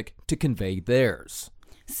of music to convey theirs.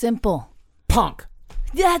 Simple. Punk.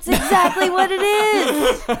 That's exactly what it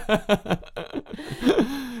is.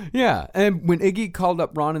 Yeah, and when Iggy called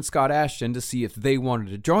up Ron and Scott Ashton to see if they wanted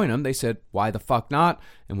to join him, they said, why the fuck not?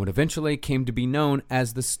 And what eventually came to be known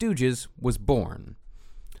as the Stooges was born.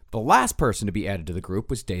 The last person to be added to the group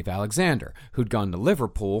was Dave Alexander, who'd gone to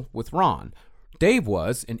Liverpool with Ron. Dave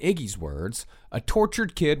was, in Iggy's words, a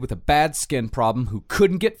tortured kid with a bad skin problem who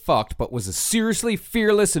couldn't get fucked but was a seriously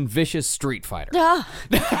fearless and vicious street fighter.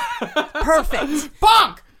 Perfect.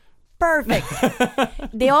 Punk! Perfect.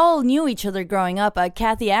 They all knew each other growing up.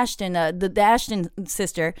 Kathy Ashton, the Ashton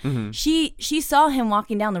sister, she saw him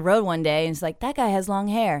walking down the road one day and was like, that guy has long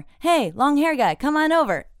hair. Hey, long hair guy, come on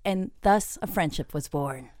over. And thus a friendship was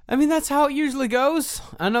born. I mean, that's how it usually goes.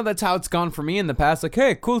 I know that's how it's gone for me in the past. Like,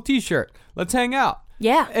 hey, cool t-shirt. Let's hang out.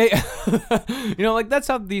 Yeah. Hey, like, that's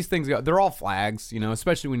how these things go. They're all flags,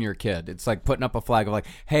 especially when you're a kid. It's like putting up a flag of like,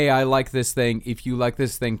 hey, I like this thing. If you like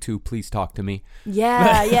this thing too, please talk to me.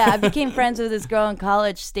 Yeah. I became friends with this girl in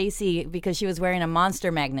college, Stacy, because she was wearing a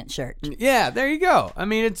Monster Magnet shirt. Yeah, there you go. I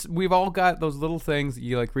mean, we've all got those little things that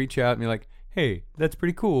you like reach out and you're like, hey, that's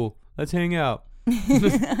pretty cool. Let's hang out.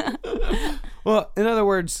 Well, in other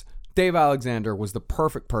words, Dave Alexander was the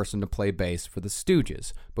perfect person to play bass for the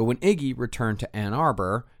Stooges. But when Iggy returned to Ann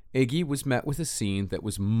Arbor, Iggy was met with a scene that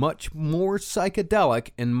was much more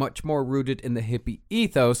psychedelic and much more rooted in the hippie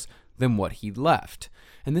ethos than what he left.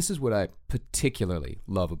 And this is what I particularly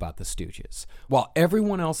love about the Stooges. While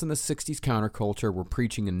everyone else in the 60s counterculture were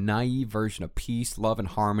preaching a naive version of peace, love, and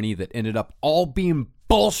harmony that ended up all being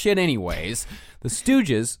bullshit anyways, the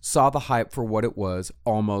Stooges saw the hype for what it was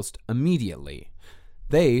almost immediately.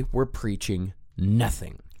 They were preaching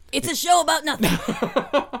nothing. It's a show about nothing.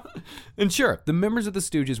 And sure, the members of the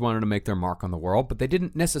Stooges wanted to make their mark on the world, but they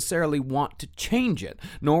didn't necessarily want to change it,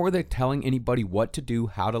 nor were they telling anybody what to do,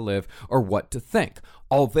 how to live, or what to think.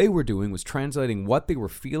 All they were doing was translating what they were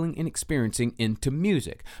feeling and experiencing into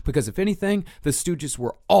music, because if anything, the Stooges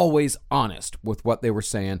were always honest with what they were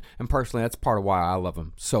saying, and personally, that's part of why I love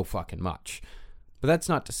them so fucking much. But that's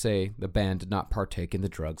not to say the band did not partake in the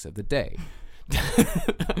drugs of the day.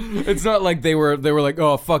 It's not like they were like,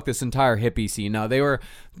 oh, fuck this entire hippie scene. No, they were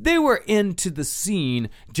into the scene,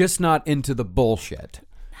 just not into the bullshit.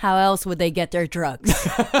 How else would they get their drugs?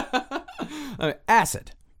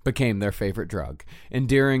 Acid became their favorite drug. And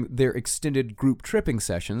during their extended group tripping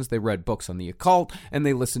sessions, they read books on the occult and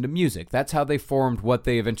they listened to music. That's how they formed what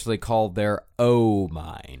they eventually called their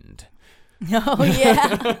O-Mind. Oh,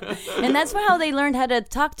 yeah. And that's how they learned how to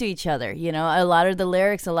talk to each other. A lot of the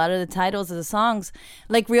lyrics, a lot of the titles of the songs,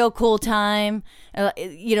 like Real Cool Time,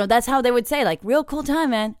 that's how they would say, like, real cool time,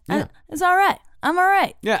 man. Yeah. It's all right. I'm all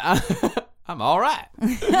right. Yeah, I'm all right.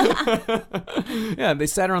 Yeah, they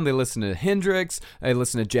sat around, they listened to Hendrix, they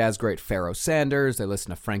listened to jazz great Pharoah Sanders, they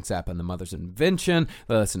listened to Frank Zappa and the Mother's Invention,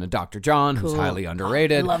 they listened to Dr. John, who's highly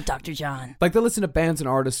underrated. I love Dr. John. Like, they listened to bands and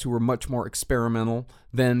artists who were much more experimental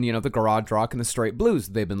than, the garage rock and the straight blues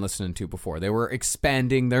they've been listening to before. They were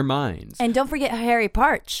expanding their minds. And don't forget Harry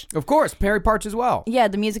Partch. Of course, Harry Partch as well. Yeah,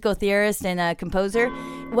 the musical theorist and composer.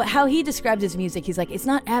 How he described his music, he's like, it's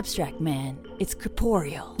not abstract, man. It's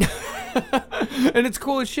corporeal. And it's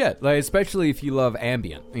cool as shit, like, especially if you love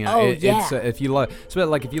ambient. Yeah. It's if you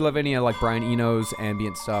love any of like Brian Eno's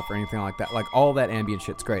ambient stuff or anything like that, like all that ambient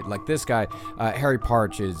shit's great. Like this guy, Harry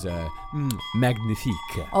Partch is magnifique.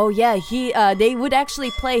 Oh yeah, they would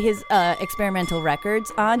actually play his experimental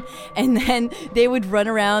records on, and then they would run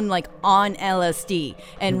around like on LSD,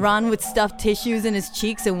 and Ron would stuff tissues in his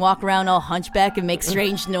cheeks and walk around all hunchback and make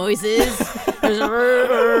strange noises.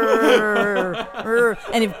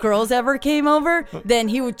 And if girls ever came over, then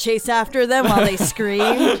he would chase after them while they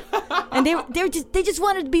screamed. And they just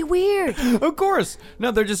wanted to be weird. Of course.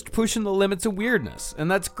 No, they're just pushing the limits of weirdness. And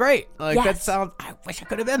that's great. Like, yes. That sounds, I wish I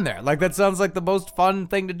could have been there. Like, that sounds like the most fun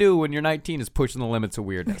thing to do when you're 19 is pushing the limits of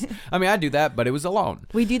weirdness. I mean, I do that, but it was alone.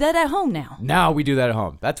 We do that at home now. Now we do that at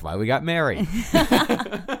home. That's why we got married.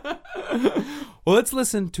 Well, let's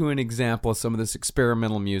listen to an example of some of this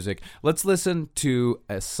experimental music. Let's listen to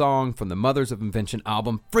a song from the Mothers of Invention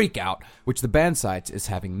album, Freak Out, which the band cites as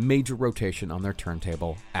having major rotation on their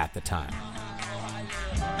turntable at the time.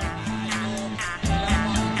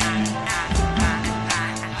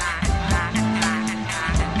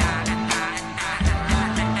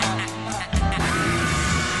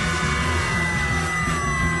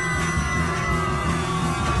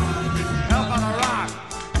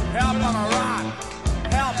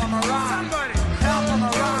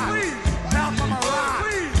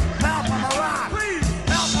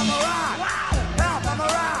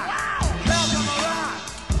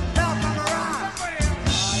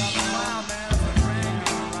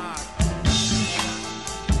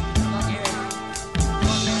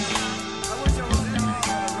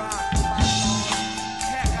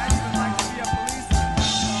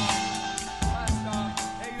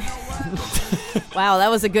 Wow, that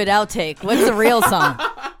was a good outtake. What's the real song?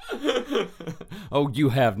 Oh, you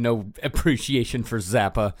have no appreciation for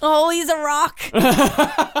Zappa. Oh, he's a rock.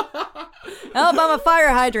 How about a fire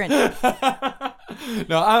hydrant?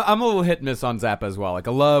 No, I'm a little hit and miss on Zappa as well. Like,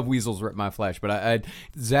 I love Weasels Rip My Flesh, but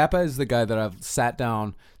Zappa is the guy that I've sat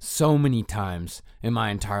down so many times in my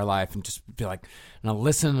entire life and just be like, and I'll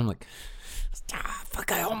listen and I'm like,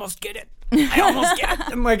 fuck, I almost get it. I almost get it.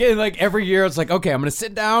 And like every year it's like, okay, I'm going to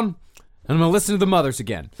sit down and I'm going to listen to the Mothers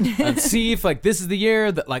again and see if like this is the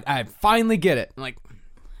year that like I finally get it. I'm like,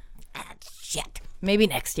 shit. Maybe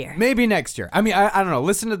next year. Maybe next year. I mean, I don't know.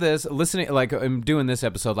 Listening, like I'm doing this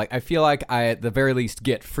episode, like I feel like I at the very least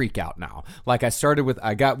get Freak Out now. Like I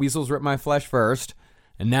got Weasels Rip My Flesh first,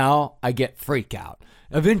 and now I get Freak Out.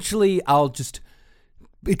 Eventually, I'll just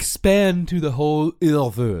expand to the whole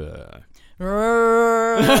oeuvre.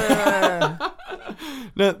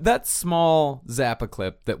 Now, that small Zappa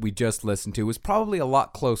clip that we just listened to was probably a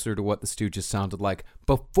lot closer to what the Stooges sounded like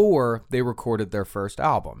before they recorded their first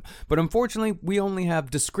album. But unfortunately, we only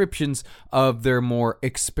have descriptions of their more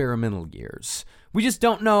experimental years. We just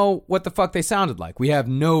don't know what the fuck they sounded like. We have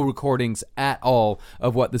no recordings at all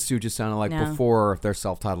of what the Stooges sounded like before their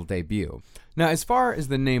self-titled debut. Now, as far as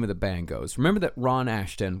the name of the band goes, remember that Ron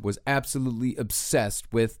Asheton was absolutely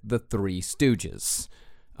obsessed with the Three Stooges,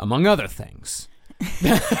 among other things.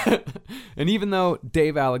 And even though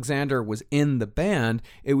Dave Alexander was in the band,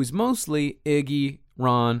 it was mostly Iggy,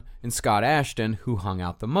 Ron, and Scott Asheton who hung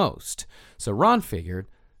out the most. So Ron figured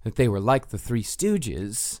that they were like the Three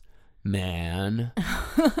Stooges, man,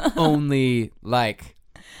 only like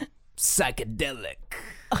psychedelic.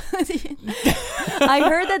 I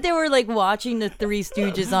heard that they were like watching the Three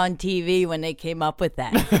Stooges on TV when they came up with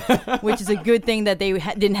that, which is a good thing that they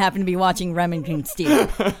didn't happen to be watching Remington Steele.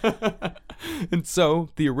 And so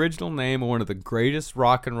the original name of one of the greatest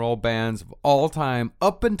rock and roll bands of all time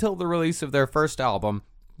up until the release of their first album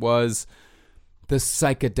was the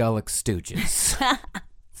Psychedelic Stooges. It's a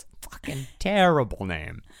fucking terrible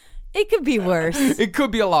name. It could be worse. It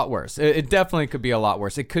could be a lot worse. It definitely could be a lot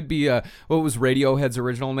worse. It could be, what was Radiohead's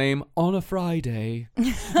original name? On a Friday.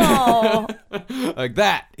 Oh. Like,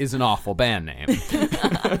 that is an awful band name.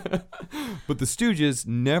 But the Stooges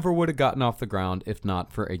never would have gotten off the ground if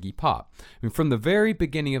not for Iggy Pop. I mean, from the very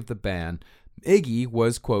beginning of the band, Iggy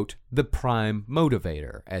was, quote, the prime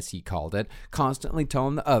motivator, as he called it, constantly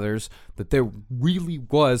telling the others that there really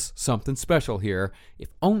was something special here, if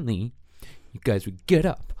only you guys would get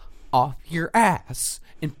up off your ass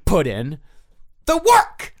and put in the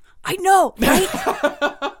work. I know, right?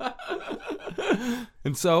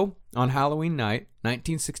 And so, on Halloween night,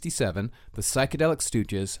 1967, the Psychedelic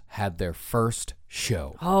Stooges had their first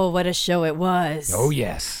show. Oh, what a show it was. Oh,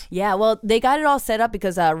 yes. Yeah, well, they got it all set up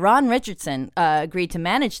because Ron Richardson agreed to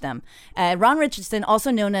manage them. Ron Richardson,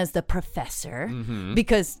 also known as the Professor,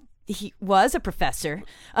 because he was a professor.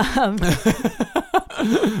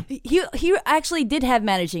 He actually did have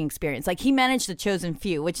managing experience. Like, he managed The Chosen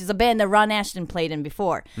Few, which is a band that Ron Asheton played in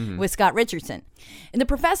before with Scott Richardson. And the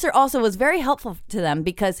Professor also was very helpful to them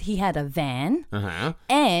because he had a van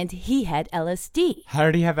and he had LSD. How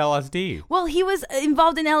did he have LSD? Well, he was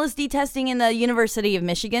involved in LSD testing in the University of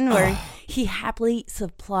Michigan, where he happily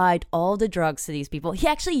supplied all the drugs to these people. He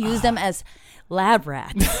actually used them as lab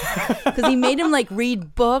rats because he made them like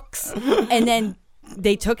read books, and then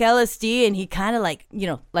they took LSD and he kind of like, you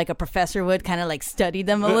know, like a professor would, kind of like studied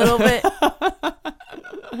them a little bit.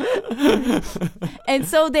 And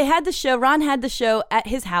so they had the show. Ron had the show at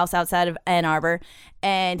his house outside of Ann Arbor,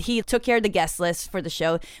 and he took care of the guest list for the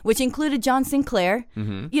show, which included John Sinclair.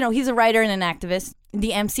 You know, he's a writer and an activist.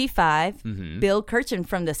 The MC5, Bill Kirchen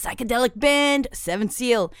from the psychedelic band Seven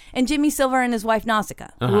Seal, and Jimmy Silver and his wife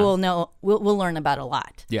Nausicaa, who we'll learn about a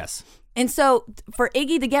lot. Yes. And so for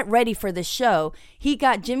Iggy to get ready for the show, he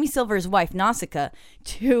got Jimmy Silver's wife Nausicaa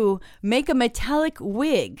to make a metallic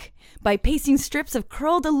wig by pasting strips of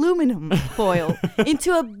curled aluminum foil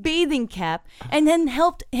into a bathing cap, and then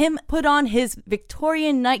helped him put on his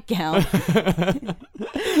Victorian nightgown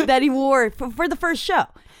that he wore for the first show.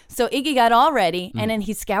 So Iggy got all ready, and then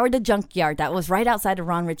he scoured the junkyard that was right outside of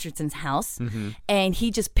Ron Richardson's house, and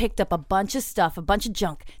he just picked up a bunch of stuff, a bunch of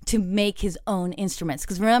junk, to make his own instruments.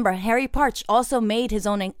 Because remember, Harry Partch also made his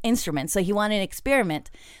own instruments, so he wanted an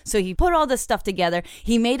experiment. So he put all this stuff together.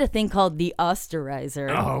 He made a thing called the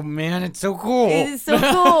Osterizer. Oh, man, it's so cool. It is so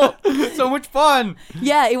cool. So much fun.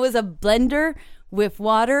 Yeah, it was a blender with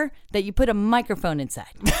water that you put a microphone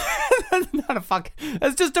inside.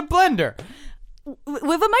 That's just a blender.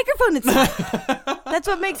 With a microphone inside. That's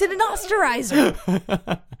what makes it an Osterizer.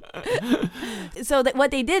 So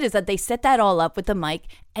what they did is that they set that all up with the mic,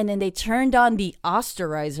 and then they turned on the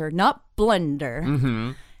Osterizer, not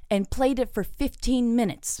blender, and played it for 15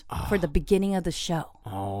 minutes for the beginning of the show.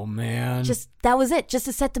 Oh, man. That was it, just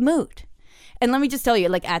to set the mood. And let me just tell you,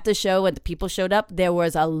 like at the show when the people showed up, there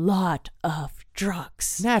was a lot of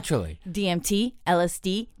drugs. Naturally. DMT,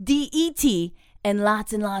 LSD, DET, and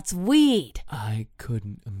lots of weed. I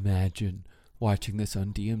couldn't imagine watching this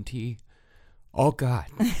on DMT. Oh, God.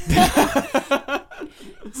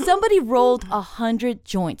 Somebody rolled 100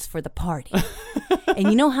 joints for the party. And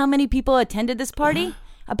you know how many people attended this party?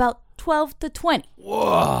 About 12 to 20.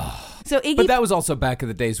 Whoa. So Iggy, But that was also back in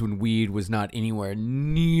the days when weed was not anywhere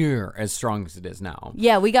near as strong as it is now.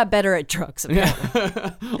 yeah, we got better at drugs.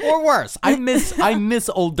 Apparently. Or worse. I miss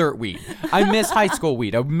old dirt weed. I miss high school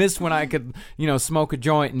weed. I miss when I could, smoke a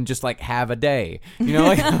joint and just like have a day.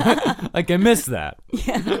 Like I miss that.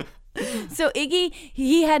 Yeah. So Iggy,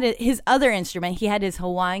 he had his other instrument. He had his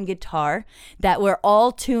Hawaiian guitar that were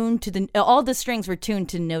all tuned to all the strings were tuned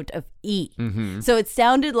to note of E. So it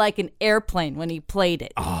sounded like an airplane when he played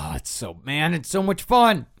it. Oh, it's so much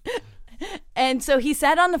fun. And so he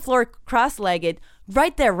sat on the floor cross-legged,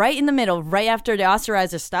 right there, right in the middle, right after the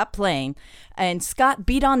Osterizer stopped playing. And Scott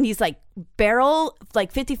beat on these like barrel,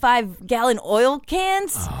 like 55-gallon oil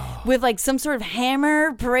cans with like some sort of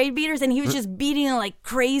hammer, parade beaters, and he was just beating it like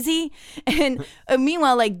crazy. And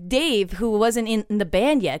meanwhile, like Dave, who wasn't in the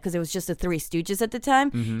band yet because it was just the Three Stooges at the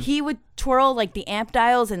time, he would twirl like the amp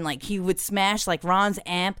dials and like he would smash like Ron's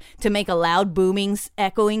amp to make a loud booming,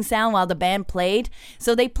 echoing sound while the band played.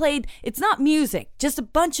 So they played, it's not music, just a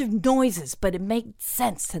bunch of noises, but it made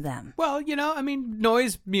sense to them. Well,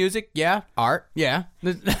 noise, music, yeah. Art, yeah.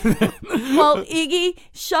 While Iggy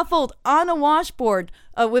shuffled on a washboard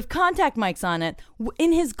with contact mics on it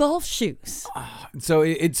in his golf shoes. So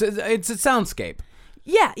it's a soundscape.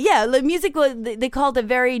 Yeah. The music, they called it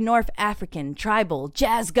very North African, tribal,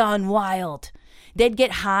 jazz gone wild. They'd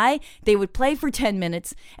get high, they would play for 10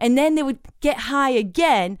 minutes, and then they would get high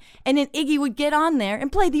again, and then Iggy would get on there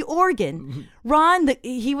and play the organ. Ron,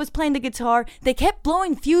 he was playing the guitar. They kept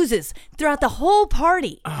blowing fuses throughout the whole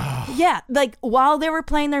party. Yeah, like while they were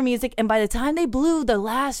playing their music, and by the time they blew the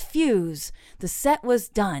last fuse, the set was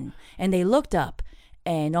done, and they looked up,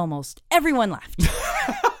 and almost everyone left.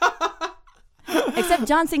 Except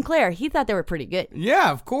John Sinclair. He thought they were pretty good.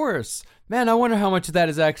 Yeah, of course. Man, I wonder how much of that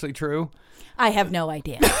is actually true. I have no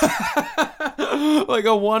idea. Like,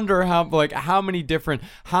 I wonder how many different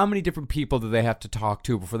people do they have to talk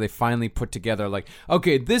to before they finally put together, like,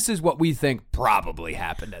 okay, this is what we think probably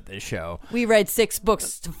happened at this show. We read 6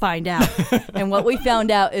 books to find out. And what we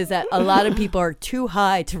found out is that a lot of people are too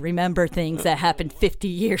high to remember things that happened 50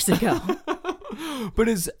 years ago. But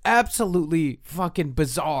as absolutely fucking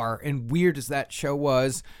bizarre and weird as that show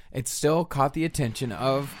was, it still caught the attention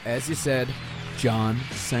of, as you said, John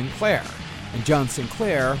Sinclair. And John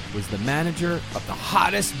Sinclair was the manager of the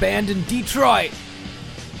hottest band in Detroit,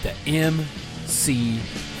 the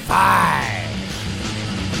MC5.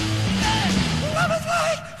 Love is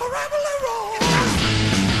like a rambling road.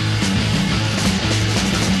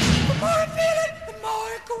 The more I feel it, the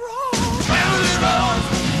more it grows. Rambling road,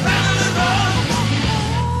 rambling road.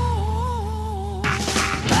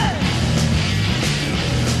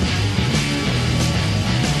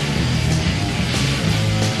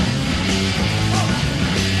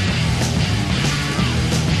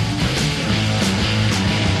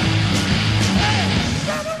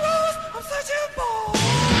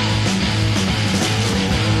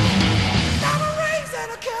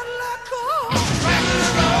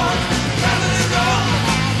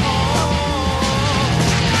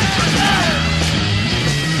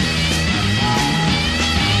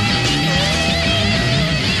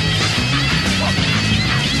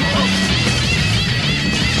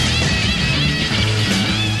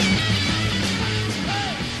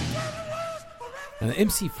 Now, the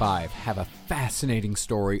MC5 have a fascinating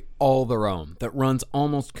story all their own that runs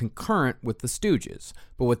almost concurrent with the Stooges.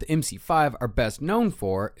 But what the MC5 are best known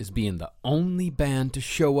for is being the only band to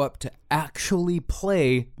show up to actually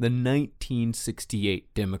play the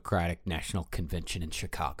 1968 Democratic National Convention in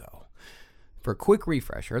Chicago. For a quick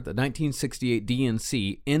refresher, the 1968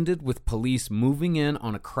 DNC ended with police moving in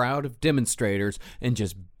on a crowd of demonstrators and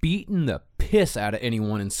just beating the piss out of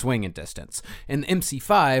anyone in swinging distance. And the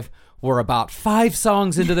MC5 were about 5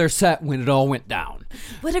 songs into their set when it all went down.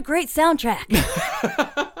 What a great soundtrack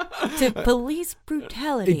to police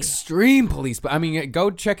brutality. Extreme police. I mean, go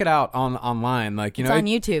check it out online. Like, it's on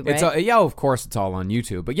YouTube, right? Yeah, of course it's all on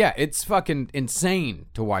YouTube. But yeah, it's fucking insane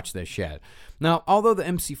to watch this shit. Now, although the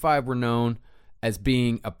MC5 were known as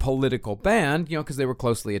being a political band, because they were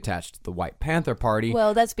closely attached to the White Panther Party.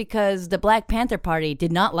 Well, that's because the Black Panther Party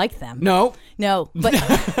did not like them. No, but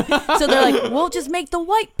so they're like, we'll just make the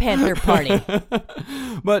White Panther Party.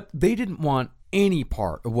 but they didn't want any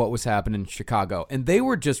part of what was happening in Chicago, and they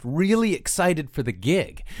were just really excited for the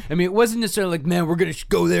gig. I mean, it wasn't necessarily like, man, we're gonna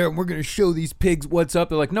go there and we're gonna show these pigs what's up.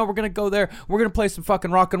 They're like, no, we're gonna go there, we're gonna play some fucking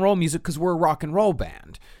rock and roll music because we're a rock and roll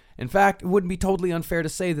band. In fact, it wouldn't be totally unfair to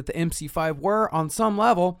say that the MC5 were, on some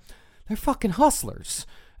level, they're fucking hustlers.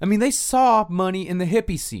 I mean, they saw money in the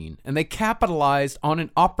hippie scene, and they capitalized on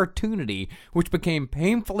an opportunity which became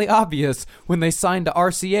painfully obvious when they signed to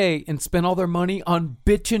RCA and spent all their money on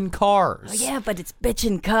bitchin' cars. Oh, yeah, but it's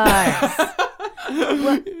bitchin' cars.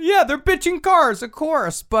 Yeah, they're bitching cars, of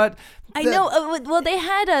course, but... I know. Well, they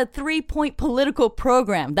had a 3-point political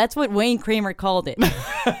program. That's what Wayne Kramer called it.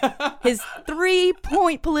 His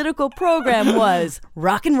 3-point political program was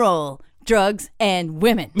rock and roll, drugs, and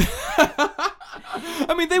women.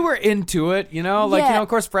 I mean, they were into it, of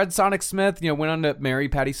course, Fred Sonic Smith, went on to marry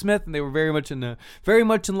Patti Smith, and they were very much in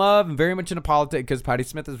love and very much into politics, because Patti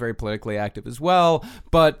Smith is very politically active as well.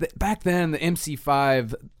 But back then, the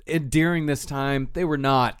MC5, during this time, they were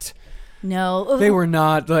not... No. They were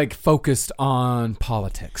not, focused on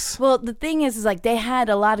politics. Well, the thing is they had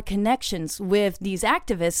a lot of connections with these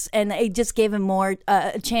activists, and it just gave them more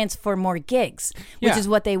a chance for more gigs, which is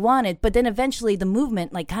what they wanted. But then eventually the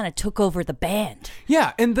movement, kind of took over the band.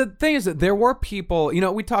 Yeah, and the thing is that there were people,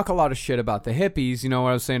 we talk a lot of shit about the hippies, what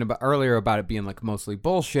I was saying about earlier about it being, mostly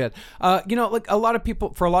bullshit. For a lot of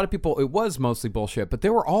people, it was mostly bullshit. But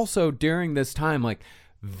there were also, during this time,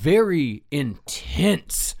 very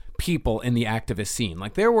intense people in the activist scene.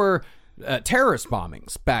 There were terrorist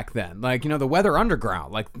bombings back then, the Weather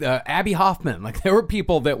Underground, Abby Hoffman. There were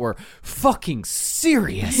people that were fucking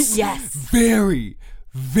serious. Yes. Very,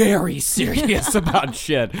 very serious about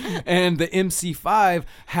shit. And the MC5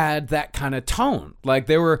 had that kind of tone.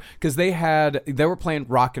 They were playing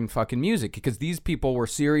rock and fucking music because these people were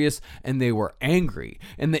serious and they were angry.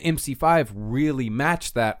 And the MC5 really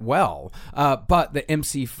matched that well. But the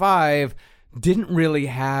MC5 didn't really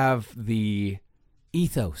have the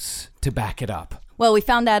ethos to back it up. Well, we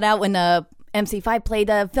found that out when MC5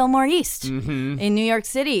 played Fillmore East in New York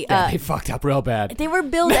City. Yeah, they fucked up real bad. They were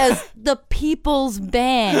billed as the People's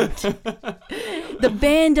Band. The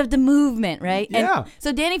band of the movement, right? Yeah. And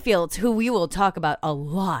so Danny Fields, who we will talk about a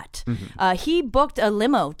lot, he booked a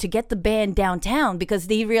limo to get the band downtown because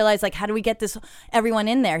he realized, how do we get everyone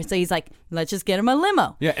in there? So he's like, let's just get him a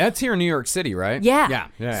limo. Yeah, that's here in New York City, right? Yeah.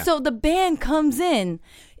 Yeah. So the band comes in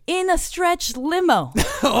a stretched limo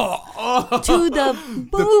to the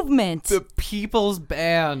movement. The People's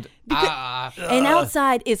Band. And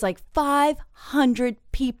outside is 500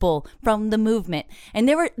 people from the movement. And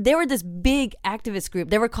they were this big activist group.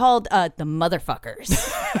 They were called the Motherfuckers.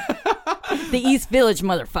 The East Village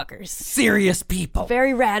Motherfuckers. Serious people.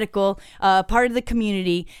 Very radical, part of the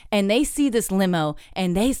community. And they see this limo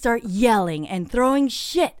and they start yelling and throwing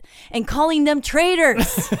shit and calling them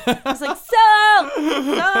traitors. It's like, so.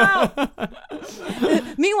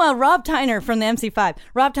 Meanwhile, Rob Tyner from the MC5.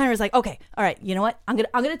 Rob Tyner was like, okay, all right, you know what? I'm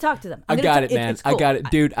gonna talk to them. I got it, man. It's cool. I got it,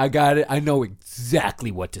 dude. I got it. I know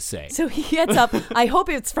exactly what to say. So he gets up. I hope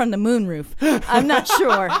it's from the moonroof. I'm not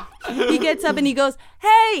sure. He gets up and he goes,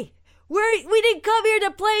 hey, we didn't come here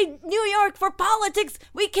to play New York for politics.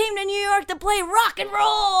 We came to New York to play rock and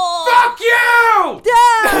roll. Fuck you!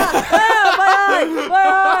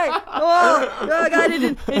 Oh, God,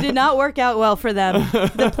 it did not work out well for them.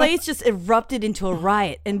 The place just erupted into a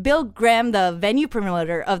riot. And Bill Graham, the venue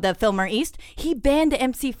promoter of the Fillmore East, he banned the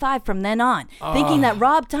MC5 from then on, thinking that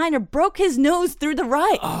Rob Tyner broke his nose through the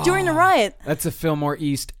riot during the riot. That's the Fillmore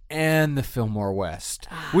East and the Fillmore West,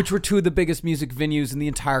 which were two of the biggest music venues in the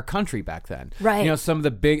entire country back then. Right. Some of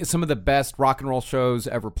the best rock and roll shows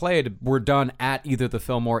ever played were done at either the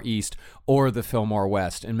Fillmore East or the Fillmore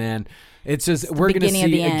West. And man, it's just we're going to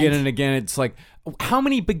see again and again. It's how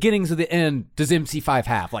many beginnings of the end does MC5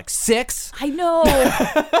 have? 6? I know.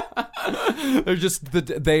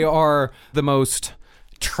 They are the most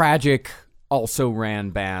tragic also ran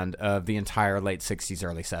band of the entire late 60s,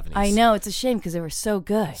 early 70s. I know. It's a shame because they were so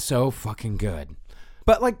good. So fucking good.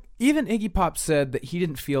 But even Iggy Pop said that he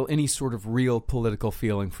didn't feel any sort of real political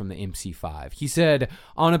feeling from the MC5. He said,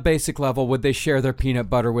 on a basic level, would they share their peanut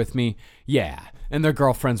butter with me? Yeah. And their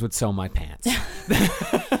girlfriends would sew my pants.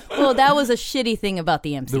 Well, that was a shitty thing about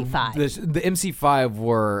the MC5. The MC5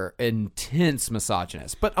 were intense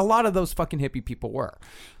misogynists, but a lot of those fucking hippie people were.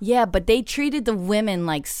 Yeah, but they treated the women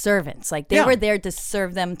like servants. Like they were there to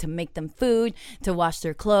serve them, to make them food, to wash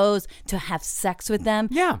their clothes, to have sex with them.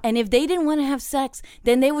 Yeah. And if they didn't want to have sex,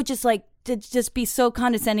 then they would just like to just be so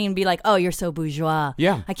condescending and be like, oh, you're so bourgeois.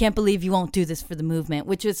 Yeah. I can't believe you won't do this for the movement,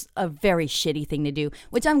 which is a very shitty thing to do,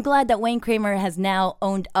 which I'm glad that Wayne Kramer has now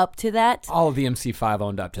owned up to that. All of the MC5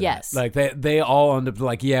 owned up to Yes. that. Like they all owned up to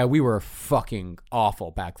like, yeah, we were fucking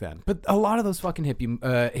awful back then. But a lot of those fucking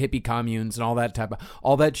hippie communes and all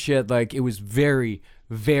that shit, like it was very,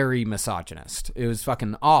 very misogynist. It was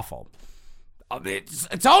fucking awful.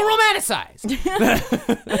 It's all romanticized.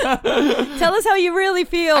 Tell us how you really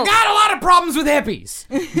feel. I got a lot of problems with hippies.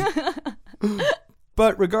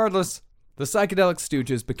 But regardless, the Psychedelic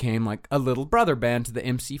Stooges became like a little brother band to the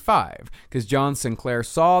MC5 because John Sinclair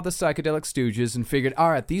saw the Psychedelic Stooges and figured, all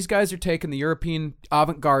right, these guys are taking the European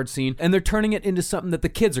avant-garde scene and they're turning it into something that the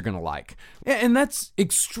kids are going to like. And that's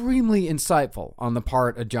extremely insightful on the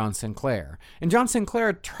part of John Sinclair. And John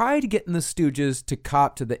Sinclair tried getting the Stooges to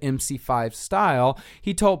cop to the MC5 style.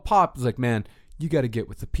 He told Pop, he was like, man, you got to get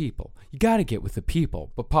with the people. You got to get with the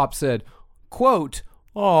people. But Pop said, quote,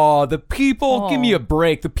 oh, the people, give me a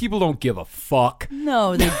break. The people don't give a fuck.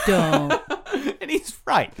 No, they don't. And he's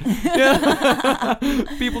right. Yeah.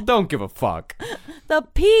 People don't give a fuck. The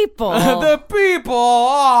people. The people.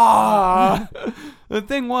 Ah. The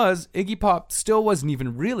thing was, Iggy Pop still wasn't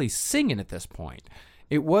even really singing at this point.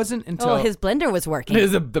 It wasn't until... his blender was working.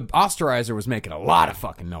 The Osterizer was making a lot of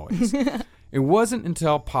fucking noise. It wasn't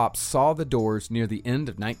until Pop saw the Doors near the end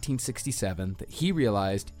of 1967 that he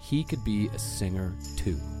realized he could be a singer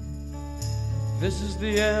too. This is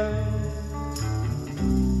the end,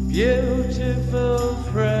 beautiful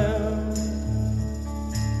friend.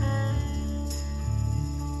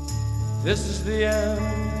 This is the end,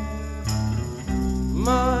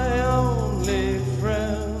 my only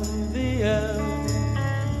friend. The end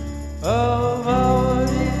of our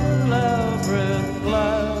elaborate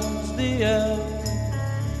plans. The end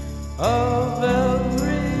of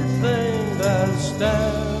everything that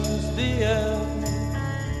stands. The end,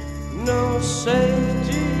 no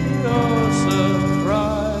safety or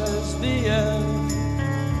surprise. The end,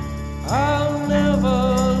 I'll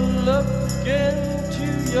never look into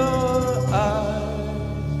your eyes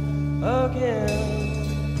again.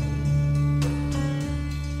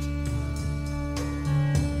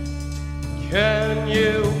 Can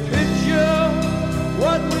you picture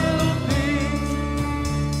what will be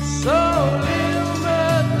so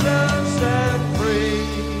limitless and free,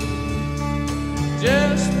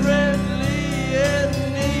 desperately in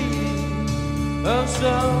need of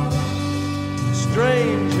some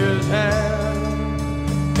stranger's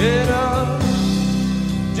hand in a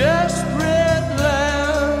desperate land?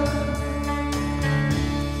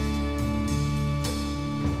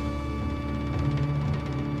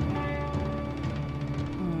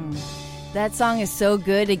 That song is so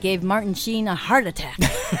good, it gave Martin Sheen a heart attack.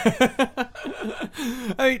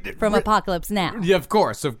 From Apocalypse Now. Yeah, of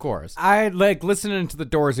course. I like listening to the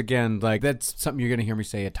Doors again. Like that's something you're gonna hear me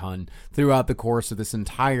say a ton throughout the course of this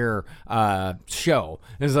entire show.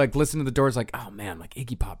 It's like listening to the Doors, like, oh man, like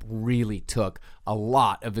Iggy Pop really took a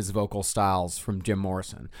lot of his vocal styles from Jim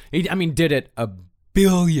Morrison. He did it a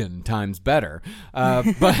billion times better. But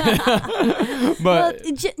well,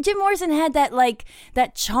 Jim Morrison had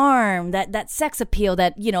that charm, that sex appeal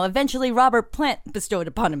that, eventually Robert Plant bestowed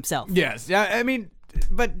upon himself. Yes. Yeah.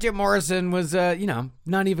 But Jim Morrison was,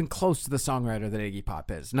 not even close to the songwriter that Iggy Pop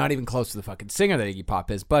is. Not even close to the fucking singer that Iggy Pop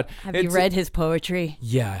is. But have you read his poetry?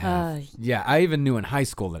 Yeah, I have. Yeah, I even knew in high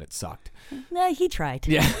school that it sucked. Nah, he tried.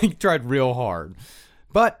 Yeah, he tried real hard.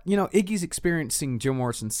 But, Iggy's experiencing Jim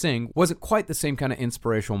Morrison sing wasn't quite the same kind of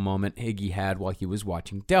inspirational moment Iggy had while he was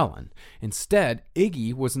watching Dylan. Instead,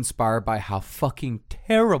 Iggy was inspired by how fucking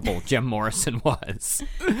terrible Jim Morrison was.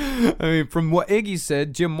 From what Iggy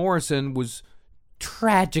said, Jim Morrison was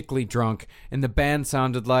tragically drunk, and the band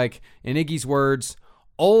sounded like, in Iggy's words,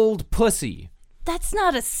 old pussy. That's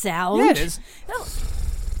not a sound. Yeah, it is. No.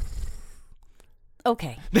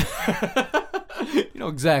 Okay. You know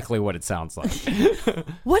exactly what it sounds like.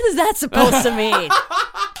 What is that supposed to mean?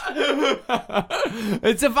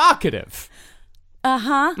 It's evocative.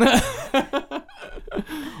 Uh-huh.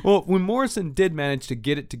 Well, when Morrison did manage to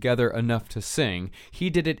get it together enough to sing, he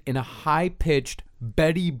did it in a high-pitched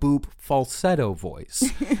Betty Boop falsetto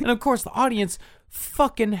voice. And of course, the audience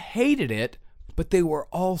fucking hated it, but they were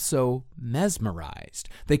also mesmerized.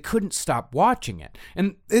 They couldn't stop watching it.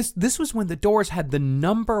 And this was when the Doors had the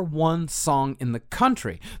 #1 song in the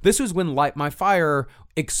country. This was when Light My Fire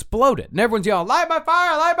exploded. And everyone's yelling, light my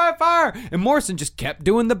fire, light my fire. And Morrison just kept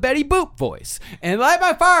doing the Betty Boop voice. And light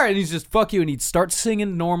my fire. And he's just, fuck you. And he'd start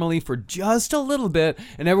singing normally for just a little bit.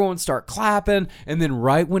 And everyone would start clapping. And then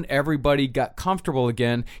right when everybody got comfortable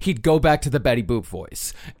again, he'd go back to the Betty Boop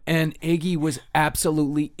voice. And Iggy was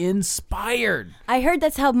absolutely inspired. I heard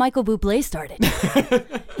that's how Michael Bublé started.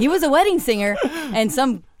 He was a wedding singer, and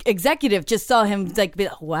some executive just saw him like, be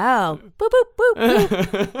like, wow, boop, boop,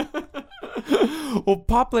 boop, boop. Well,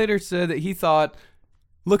 Pop later said that he thought,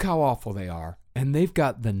 look how awful they are. And they've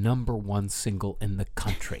got the #1 single in the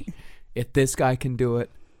country. If this guy can do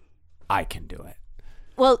it, I can do it.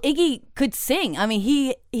 Well, Iggy could sing. I mean,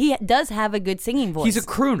 he does have a good singing voice. He's a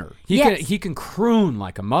crooner. He can croon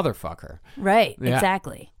like a motherfucker. Right, Yeah.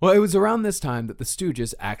 exactly. Well, it was around this time that the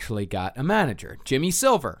Stooges actually got a manager. Jimmy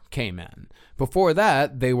Silver came in. Before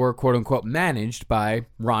that, they were quote-unquote managed by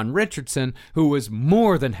Ron Richardson, who was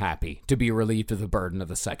more than happy to be relieved of the burden of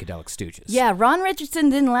the Psychedelic Stooges. Yeah, Ron Richardson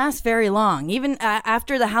didn't last very long. Even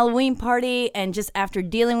after the Halloween party and just after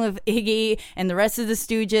dealing with Iggy and the rest of the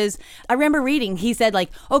Stooges, I remember reading, he said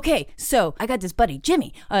like, okay, so I got this buddy,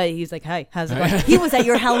 Jimmy. He's like, hi, how's it going? He was at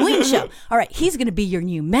your Halloween show. All right, he's going to be your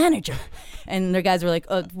new manager. And the guys were like,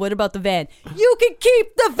 what about the van? You can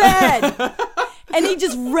keep the van! And he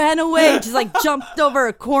just ran away, just like jumped over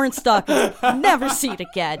a cornstalk and never see it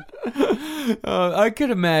again. I could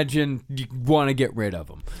imagine you want to get rid of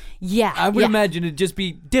him. Yeah. I would yeah. imagine it'd just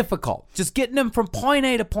be difficult. Just getting him from point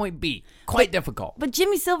A to point B. Quite difficult. But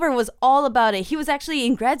Jimmy Silver was all about it. He was actually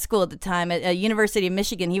in grad school at the time at University of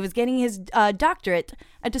Michigan. He was getting his doctorate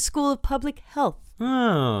at the School of Public Health.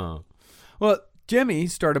 Oh. Well, Jimmy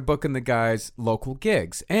started booking the guys local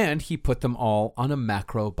gigs, and he put them all on a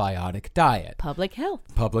macrobiotic diet. Public health.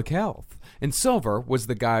 Public health. And Silver was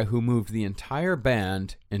the guy who moved the entire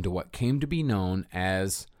band into what came to be known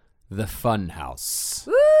as the Fun House.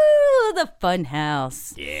 Ooh, the Fun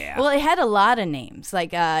House. Yeah. Well, it had a lot of names.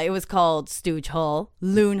 Like, it was called Stooge Hall,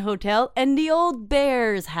 Loon Hotel, and the Old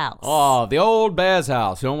Bear's House. Oh, the Old Bear's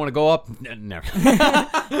House. You don't want to go up... Never.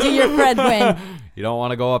 Do your Fred Wynn. You don't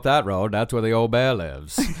want to go up that road. That's where the old bear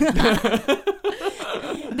lives.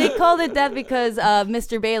 They called it that because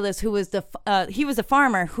Mr. Bayless, who was he was a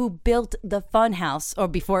farmer who built the Fun House, or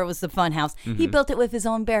before it was the Fun House, he built it with his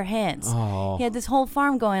own bare hands. Oh. He had this whole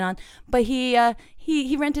farm going on, but he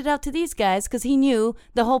rented it out to these guys because he knew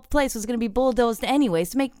the whole place was going to be bulldozed anyways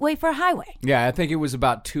to make way for a highway. Yeah, I think it was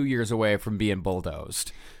about 2 years away from being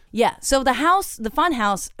bulldozed. Yeah, so the Fun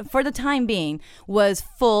House, for the time being, was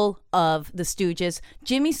full of the Stooges.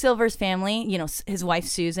 Jimmy Silver's family, you know, his wife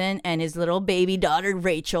Susan and his little baby daughter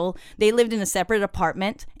Rachel, they lived in a separate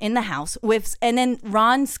apartment in the house and then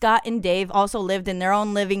Ron, Scott, and Dave also lived in their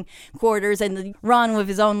own living quarters, and Ron with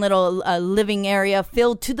his own little living area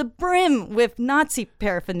filled to the brim with Nazi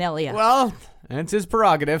paraphernalia. Well, that's his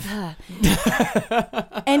prerogative. And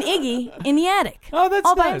Iggy in the attic. Oh, that's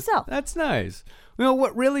all nice. by himself. That's nice. Well,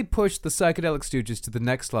 what really pushed the Psychedelic Stooges to the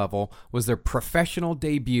next level was their professional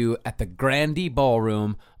debut at the Grandee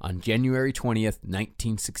Ballroom on January 20th,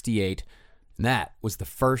 1968. And that was the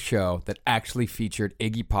first show that actually featured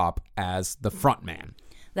Iggy Pop as the frontman.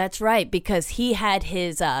 That's right, because he had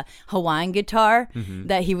his Hawaiian guitar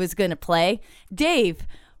that he was going to play. Dave,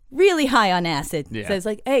 really high on acid, says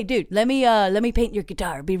like, "Hey, dude, let me paint your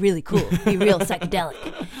guitar. It'd be really cool. Be real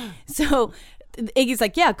psychedelic." So Iggy's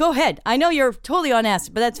like, "Yeah, go ahead. I know you're totally on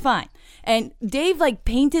acid, but that's fine." And Dave like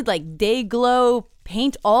painted like day glow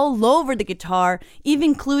paint all over the guitar,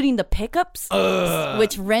 even including the pickups,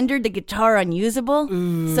 which rendered the guitar unusable.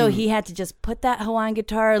 So he had to just put that Hawaiian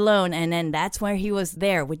guitar alone, and then that's where he was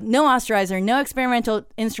there with no osterizer, no experimental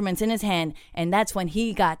instruments in his hand, and that's when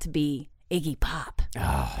he got to be Iggy Pop.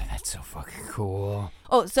 Oh, that's so fucking cool.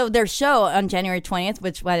 Oh, so their show on January 20th,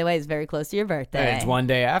 which, by the way, is very close to your birthday. It's one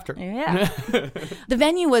day after. Yeah. The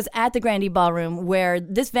venue was at the Grandee Ballroom, where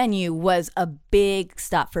this venue was a big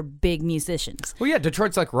stop for big musicians. Well, yeah,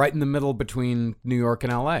 Detroit's like right in the middle between New York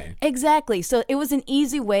and L.A. Exactly. So it was an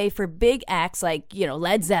easy way for big acts like, you know,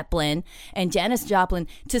 Led Zeppelin and Janis Joplin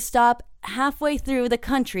to stop halfway through the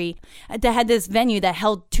country that had this venue that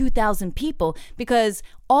held 2,000 people, because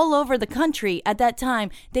all over the country at that time,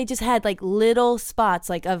 they just had like little spots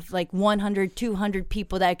like of like 100, 200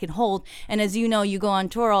 people that it could hold. And as you know, you go on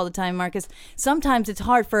tour all the time, Marcus, sometimes it's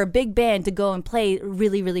hard for a big band to go and play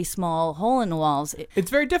really, really small hole in the walls. It's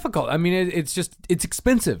very difficult. I mean, it's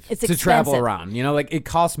expensive It's to travel expensive. around. You know, like it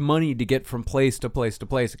costs money to get from place to place to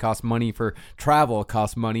place. It costs money for travel. It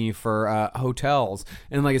costs money for hotels.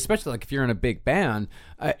 And like, especially like if you're in a big band,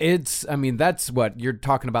 that's what you're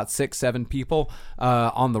talking about, 6-7 people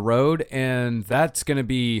on the road. And that's going to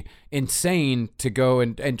be insane to go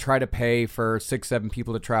and try to pay for 6-7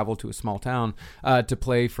 people to travel to a small town to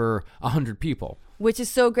play for 100 people. Which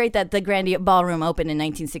is so great that the Grandy Ballroom opened in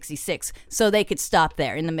 1966, so they could stop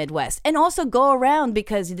there in the Midwest and also go around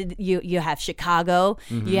because you have Chicago,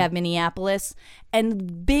 you have Minneapolis,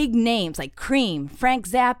 and big names like Cream, Frank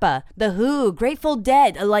Zappa, The Who, Grateful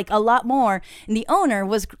Dead, like a lot more. And the owner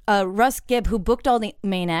was Russ Gibb, who booked all the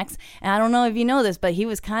main acts. And I don't know if you know this, but he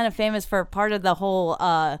was kind of famous for part of the whole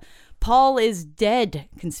Paul is dead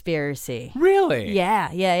conspiracy. Really?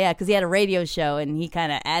 Yeah, because he had a radio show and he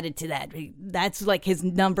kind of added to that. That's like his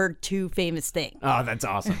number 2 famous thing. Oh, that's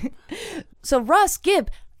awesome. So Russ Gibb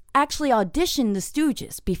actually auditioned the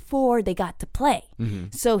Stooges before they got to play.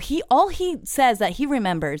 So all he says that he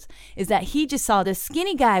remembers is that he just saw this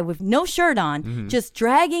skinny guy with no shirt on just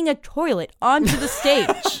dragging a toilet onto the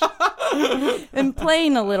stage and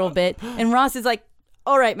playing a little bit. And Ross is like,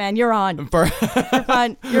 all right, man, you're on. You're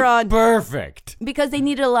fine. You're on. Perfect. Because they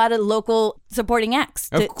needed a lot of local supporting acts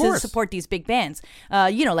to support these big bands.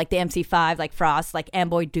 Like the MC5, like Frost, like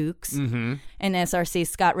Amboy Dukes, and SRC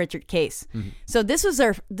Scott Richard Case. So this is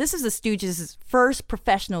the Stooges' first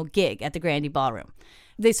professional gig at the Grandy Ballroom.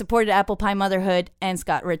 They supported Apple Pie Motherhood and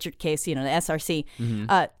Scott Richard Case, the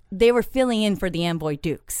SRC. They were filling in for the Amboy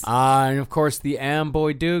Dukes. And of course, the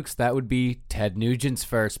Amboy Dukes, that would be Ted Nugent's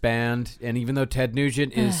first band. And even though Ted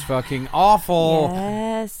Nugent is fucking awful,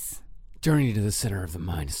 Yes. Journey to the Center of the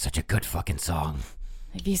Mind is such a good fucking song.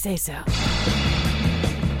 If you say so.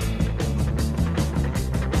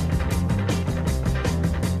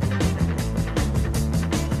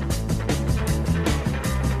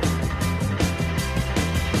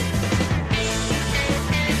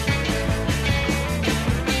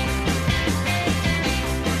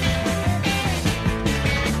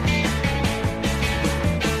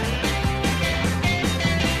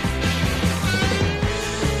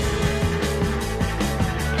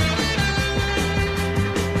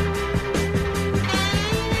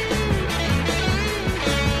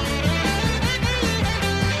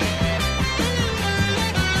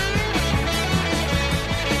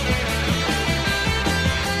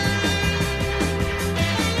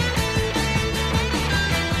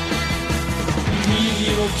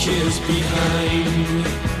 Kids behind,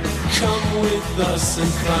 come with us and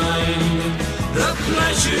find the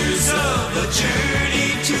pleasures of a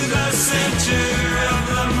journey to the center of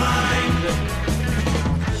the mind.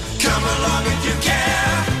 Come along if you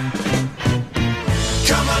care,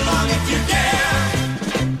 come along if you dare.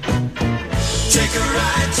 Take a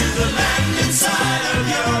ride to the land inside of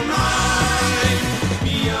your mind,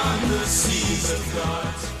 beyond the seas of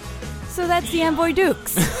thought. So that's the Amboy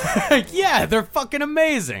Dukes. Yeah, they're fucking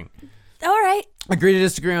amazing. All right. Agree to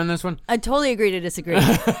disagree on this one? I totally agree to disagree.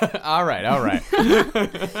 All right.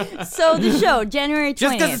 So the show, January 20th.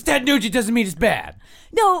 Just because it's Ted Nugent doesn't mean it's bad.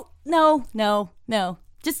 No.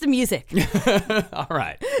 Just the music. All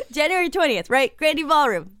right. January 20th, right? Grandy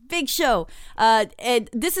Ballroom. Big show. And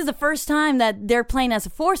this is the first time that they're playing as a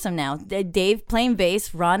foursome now. Dave playing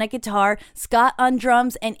bass, Ron at guitar, Scott on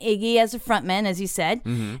drums, and Iggy as a frontman, as you said.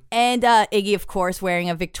 And Iggy, of course, wearing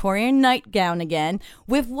a Victorian nightgown again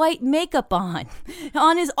with white makeup on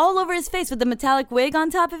all over his face with the metallic wig on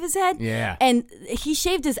top of his head. Yeah. And he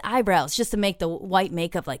shaved his eyebrows just to make the white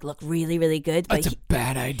makeup look really, really good. But That's a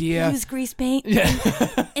bad idea. He used grease paint.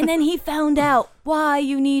 And then he found out why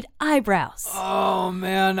you need eyebrows. Oh,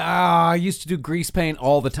 man. I used to do grease paint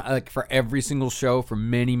all the time, like for every single show for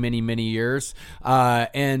many, many, many years.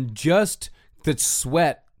 And just the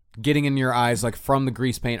sweat getting in your eyes, like from the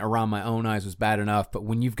grease paint around my own eyes, was bad enough. But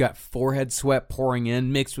when you've got forehead sweat pouring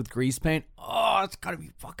in mixed with grease paint, oh, it's gotta be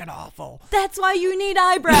fucking awful. That's why you need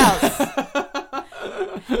eyebrows.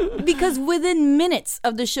 Because within minutes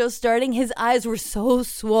of the show starting, his eyes were so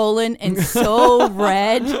swollen and so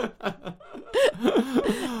red.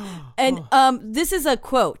 And this is a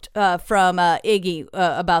quote from Iggy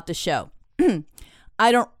about the show.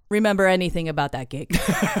 I don't remember anything about that gig.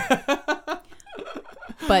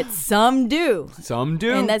 But some do. Some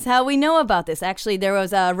do. And that's how we know about this. Actually, there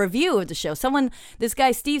was a review of the show. This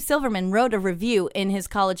guy, Steve Silverman, wrote a review in his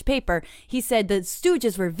college paper. He said the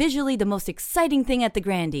Stooges were visually the most exciting thing at the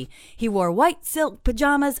Grandy. He wore white silk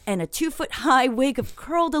pajamas and a 2-foot-high wig of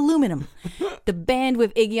curled aluminum. The band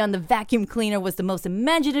with Iggy on the vacuum cleaner was the most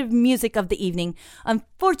imaginative music of the evening.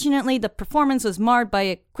 Unfortunately, the performance was marred by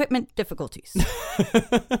equipment difficulties.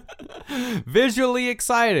 Visually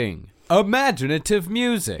exciting. Imaginative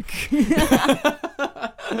music.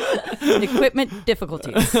 Equipment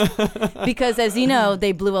difficulties. Because as you know,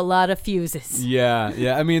 they blew a lot of fuses.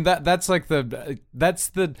 Yeah. I mean that's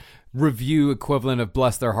the review equivalent of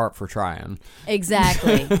bless their heart for trying.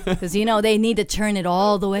 Exactly. Because, they need to turn it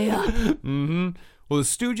all the way up. Mm-hmm. Well, the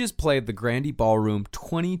Stooges played the Grandy Ballroom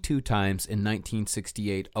 22 times in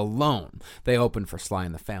 1968 alone. They opened for Sly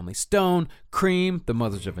and the Family Stone, Cream, the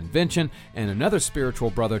Mothers of Invention, and another spiritual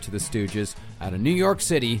brother to the Stooges out of New York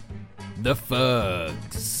City, the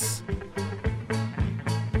Fugs.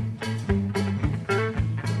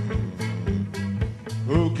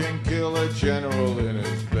 Who can kill a general in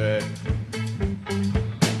his bed?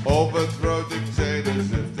 Overthrow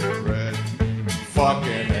dictators if they're red. Fucking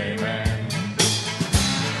amen.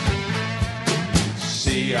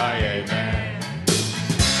 CIA man.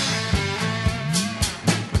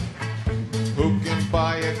 Who can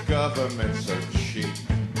buy a government so cheap?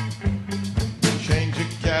 Change a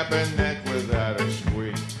cabinet without a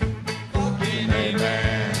squeak. Fucking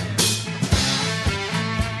amen.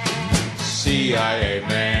 CIA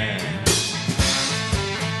man.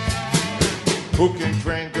 Who can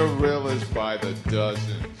train gorillas by the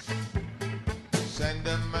dozens? Send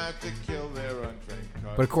them out to kill their untrained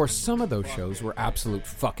cousins. But of course, some of those shows were absolute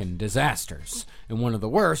fucking disasters. And one of the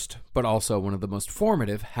worst, but also one of the most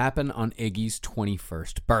formative, happened on Iggy's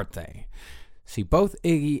 21st birthday. See, both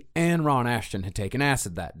Iggy and Ron Ashton had taken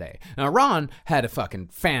acid that day. Now, Ron had a fucking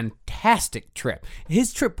fantastic trip.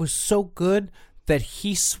 His trip was so good that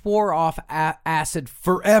he swore off acid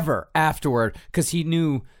forever afterward because he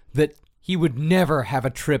knew that he would never have a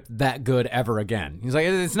trip that good ever again. He's like,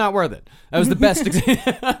 it's not worth it. That was the best.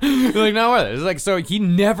 Like, not worth it. It's like, so he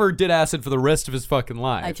never did acid for the rest of his fucking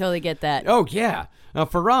life. I totally get that. Oh, yeah. Now,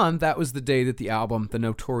 for Ron, that was the day that the album, The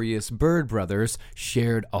Notorious Bird Brothers,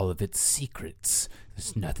 shared all of its secrets.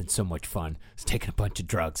 There's nothing so much fun as taking a bunch of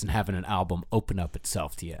drugs and having an album open up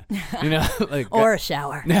itself to you. Or a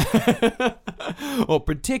shower. Well,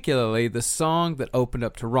 particularly, the song that opened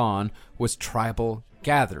up to Ron was Tribal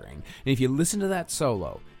Gathering. And if you listen to that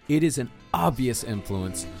solo, it is an obvious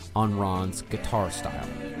influence on Ron's guitar style.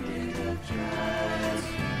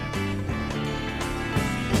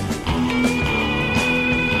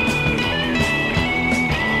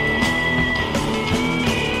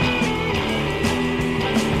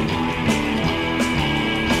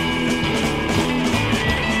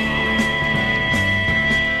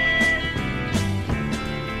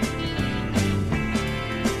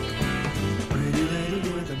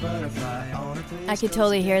 I could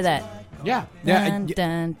totally hear that. Yeah. Dun,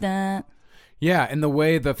 dun, dun. Yeah, and the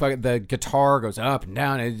way the guitar goes up and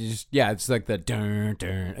down, it's like the dun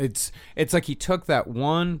dun. It's like he took that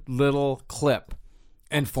one little clip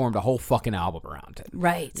and formed a whole fucking album around it.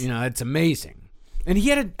 Right. It's amazing. And he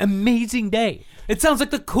had an amazing day. It sounds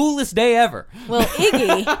like the coolest day ever. Well,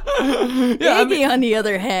 Iggy, on the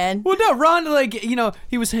other hand. Well, no, Ron,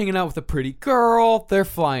 he was hanging out with a pretty girl. They're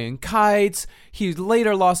flying kites. He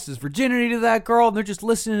later lost his virginity to that girl. And they're just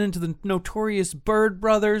listening to the Notorious Bird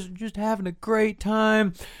Brothers, just having a great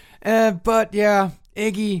time. But, yeah,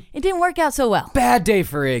 Iggy. It didn't work out so well. Bad day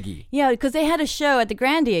for Iggy. Yeah, because they had a show at the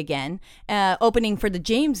Grandy again, opening for the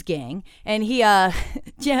James Gang, and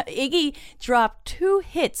Iggy dropped 2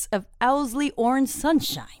 hits of Owsley Orange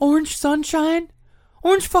Sunshine. Orange Sunshine?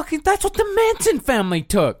 That's what the Manson family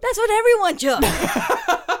took. That's what everyone took.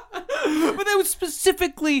 But that was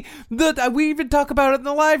specifically we even talk about it in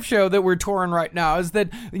the live show that we're touring right now, is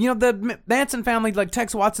that, the Manson family, like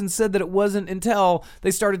Tex Watson said, that it wasn't until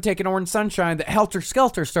they started taking Orange Sunshine that Helter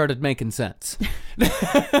Skelter started making sense.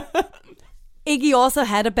 Iggy also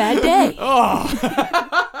had a bad day.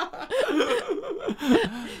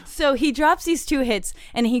 So he drops these 2 hits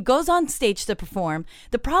and he goes on stage to perform.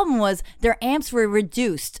 The problem was their amps were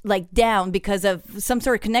reduced, down, because of some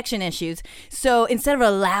sort of connection issues. So instead of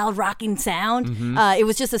a loud rocking sound, it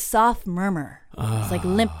was just a soft murmur. It's like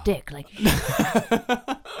Limp Dick.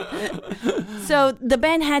 So the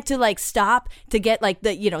band had to stop to get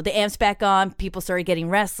the amps back on. People started getting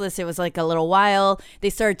restless. It was a little while.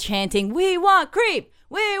 They started chanting, "We want creep!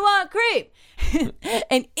 We want creep!"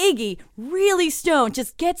 And Iggy, really stoned,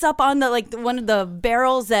 just gets up on the one of the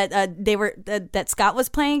barrels that that Scott was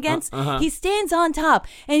playing against. He stands on top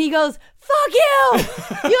and he goes, "Fuck you!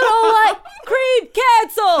 You know what? Cream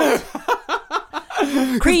canceled."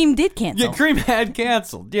 Cream did cancel. Yeah, Cream had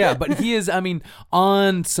canceled. Yeah, but he is,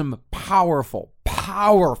 on some powerful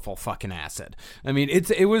fucking acid.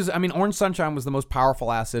 Orange Sunshine was the most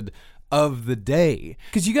powerful acid of the day.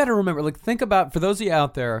 Because you got to remember, think about, for those of you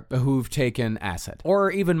out there who've taken acid,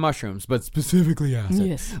 or even mushrooms, but specifically acid.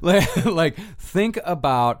 Yes. Think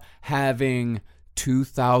about having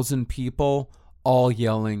 2,000 people all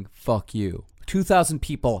yelling, "Fuck you." 2,000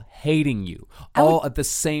 people hating you all at the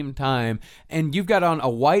same time. And you've got on a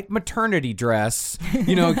white maternity dress,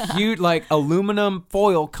 huge, like aluminum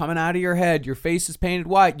foil coming out of your head. Your face is painted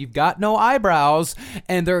white. You've got no eyebrows.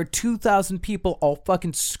 And there are 2,000 people all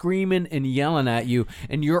fucking screaming and yelling at you.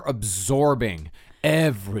 And you're absorbing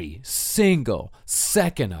every single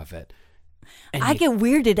second of it. And I get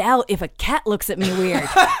weirded out if a cat looks at me weird.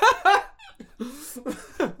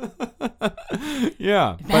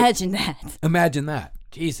 Yeah. Imagine that. Imagine that.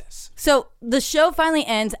 Jesus. So the show finally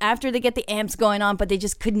ends after they get the amps going on, but they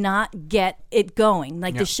just could not get it going.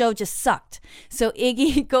 Like the show just sucked. So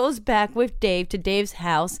Iggy goes back with Dave to Dave's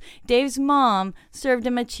house. Dave's mom served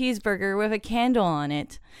him a cheeseburger with a candle on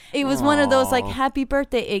it. It was one of those like, happy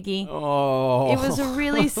birthday, Iggy. Oh. It was a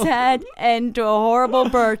really sad end to a horrible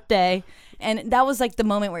birthday. And that was like the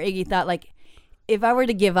moment where Iggy thought, like, if I were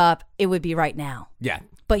to give up, it would be right now. Yeah.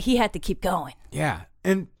 But he had to keep going. Yeah.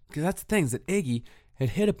 And that's the thing, is that Iggy had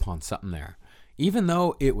hit upon something there. Even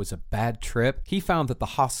though it was a bad trip, he found that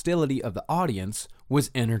the hostility of the audience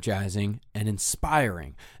was energizing and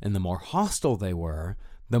inspiring. And the more hostile they were,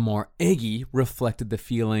 the more Iggy reflected the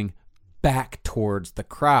feeling back towards the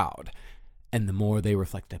crowd. And the more they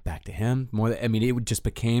reflected back to him, it just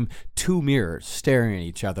became two mirrors staring at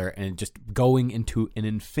each other and just going into an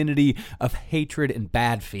infinity of hatred and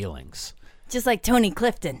bad feelings. Just like Tony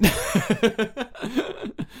Clifton.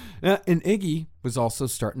 And Iggy was also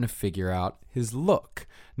starting to figure out his look.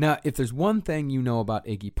 Now, if there's one thing you know about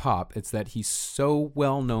Iggy Pop, it's that he's so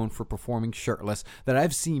well known for performing shirtless that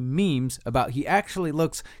I've seen memes about he actually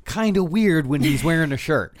looks kind of weird when he's wearing a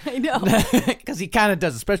shirt. I know. Because he kind of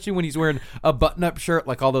does, especially when he's wearing a button-up shirt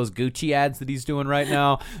like all those Gucci ads that he's doing right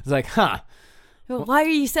now. It's like, Well, why are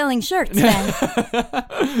you selling shirts then?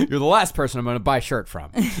 You're the last person I'm going to buy a shirt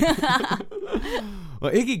from.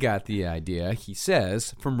 Well, Iggy got the idea, he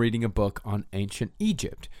says, from reading a book on ancient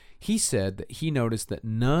Egypt. He said that he noticed that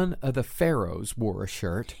none of the pharaohs wore a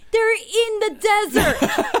shirt. They're in the desert.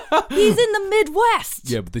 He's in the Midwest.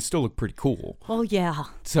 Yeah, but they still look pretty cool. Oh, yeah.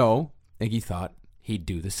 So Iggy thought he'd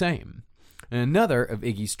do the same. And another of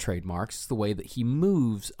Iggy's trademarks is the way that he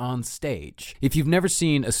moves on stage. If you've never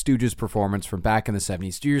seen a Stooges performance from back in the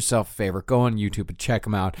 70s, do yourself a favor, go on YouTube and check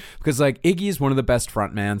them out. Because, Iggy is one of the best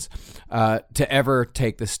frontmans to ever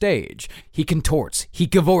take the stage. He contorts, he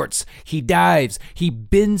cavorts, he dives, he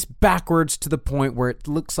bends backwards to the point where it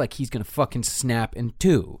looks like he's going to fucking snap in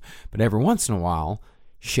two. But every once in a while,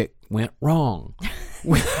 shit went wrong.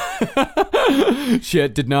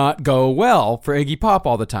 Shit did not go well for Iggy Pop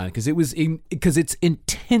all the time because it's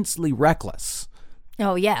intensely reckless.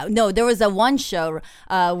 Oh, yeah. No, there was a one show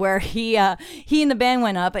where he and the band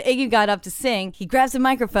went up. Iggy got up to sing. He grabs the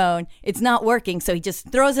microphone. It's not working, so he just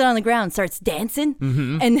throws it on the ground and starts dancing.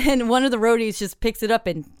 Mm-hmm. And then one of the roadies just picks it up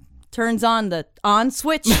and turns on the on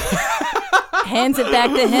switch. Hands it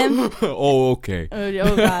back to him. Oh, okay.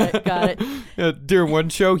 Oh, got it. During one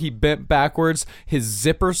show, he bent backwards, his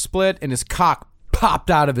zipper split, and his cock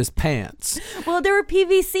popped out of his pants. Well, they were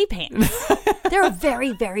PVC pants. They were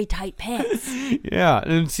very, very tight pants. Yeah,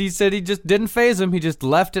 and he said he just didn't faze him. He just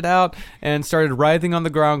left it out and started writhing on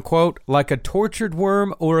the ground, quote, like a tortured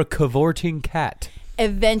worm or a cavorting cat.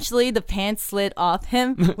 Eventually, the pants slid off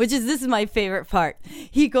him, this is my favorite part.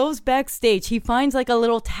 He goes backstage. He finds like a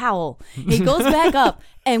little towel. He goes back up,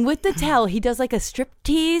 and with the towel, he does like a strip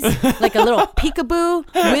tease, like a little peekaboo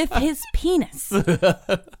with his penis.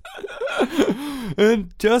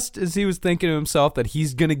 And just as he was thinking to himself that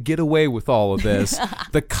he's going to get away with all of this,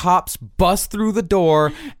 the cops bust through the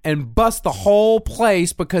door and bust the whole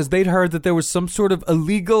place because they'd heard that there was some sort of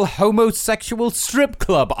illegal homosexual strip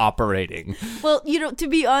club operating. Well, to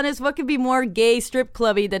be honest, what could be more gay strip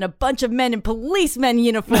clubby than a bunch of men in policemen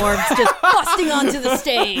uniforms just busting onto the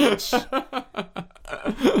stage?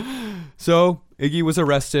 So Iggy was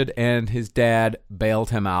arrested and his dad bailed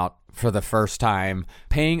him out for the first time,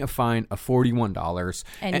 paying a fine of $41.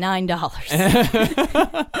 And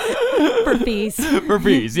 $9. For fees. For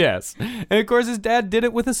fees, yes. And of course, his dad did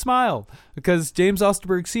it with a smile because James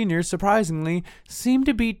Osterberg Sr., surprisingly, seemed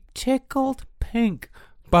to be tickled pink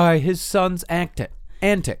by his son's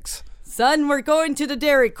antics. Son, we're going to the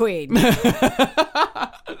Dairy Queen.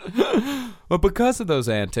 But because of those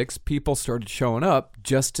antics, people started showing up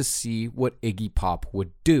just to see what Iggy Pop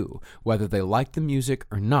would do, whether they liked the music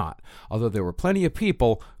or not, although there were plenty of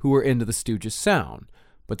people who were into the Stooges sound.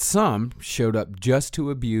 But some showed up just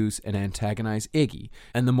to abuse and antagonize Iggy,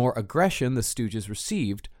 and the more aggression the Stooges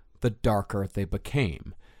received, the darker they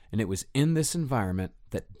became. And it was in this environment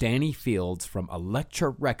that Danny Fields from Elektra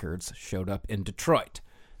Records showed up in Detroit.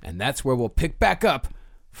 And that's where we'll pick back up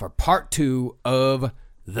for part 2 of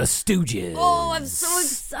The Stooges. Oh, I'm so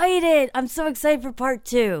excited. I'm so excited for part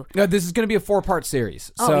 2. This is going to be a 4-part series.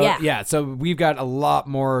 Oh, So, yeah. So we've got a lot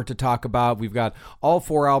more to talk about. We've got all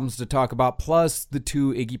 4 albums to talk about, plus the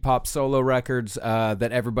 2 Iggy Pop solo records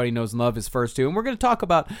that everybody knows and love, his first 2. And we're going to talk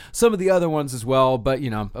about some of the other ones as well. But,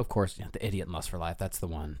 of course, The Idiot and Lust for Life, that's the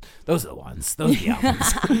one. Those are the ones. Those are the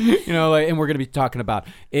albums. And we're going to be talking about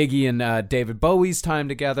Iggy and David Bowie's time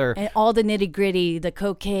together. And all the nitty-gritty, the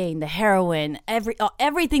cocaine, the heroin,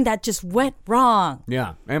 everything that just went wrong.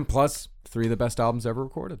 Yeah, and plus 3 of the best albums ever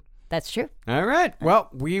recorded. That's true. All right. Well,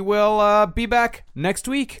 we will be back next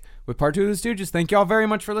week with part 2 of The Stooges. Thank you all very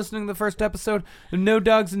much for listening to the first episode of No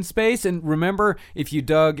Dogs in Space. And remember, if you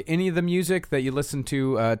dug any of the music that you listened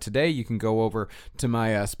to today, you can go over to my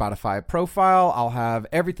Spotify profile. I'll have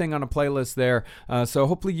everything on a playlist there. So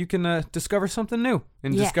hopefully you can discover something new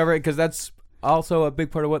and discover it, because that's also a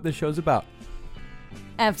big part of what this show's about.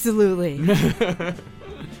 Absolutely.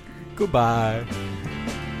 Goodbye.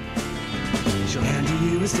 She'll hand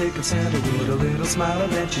you a stick of sandalwood, a little smile,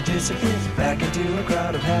 and then she disappears back into a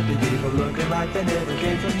crowd of happy people looking like they never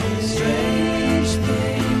came from here. Strange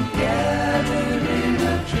thing gathering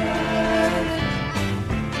of tribe.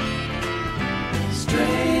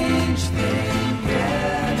 Strange thing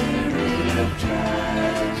gathering of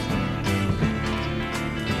tribe.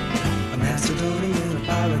 A Macedonian, a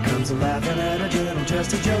pirate comes a laughing at a gentle,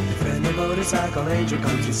 just a joke. The friend, the motorcycle angel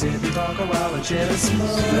comes to sit and talk a while and share a smoke.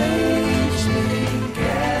 Strange thing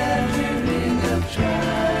gathering of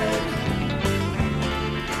tribe.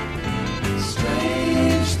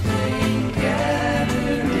 Strange thing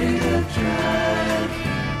gathering of tribe.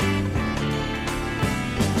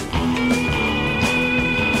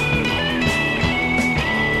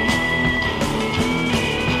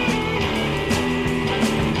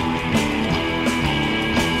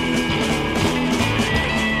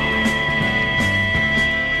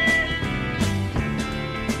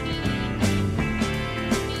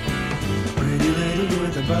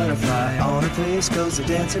 Butterfly on her face goes a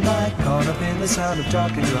dancing light, caught up in the sound of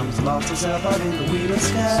talking drums, lost herself out in the wheel of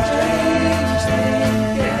sky. Strange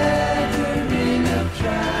thing gathering of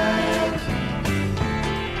tribe.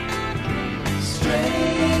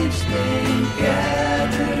 Strange thing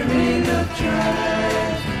gathering of tribe.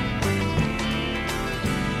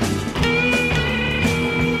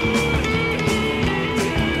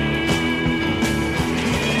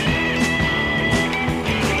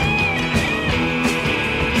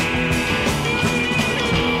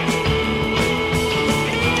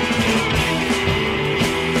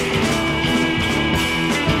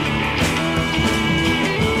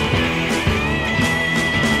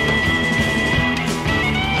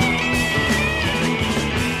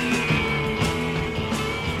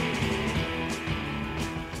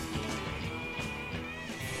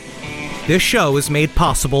 This show is made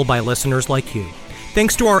possible by listeners like you.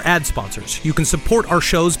 Thanks to our ad sponsors, you can support our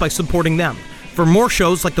shows by supporting them. For more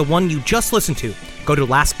shows like the one you just listened to, go to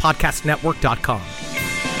lastpodcastnetwork.com.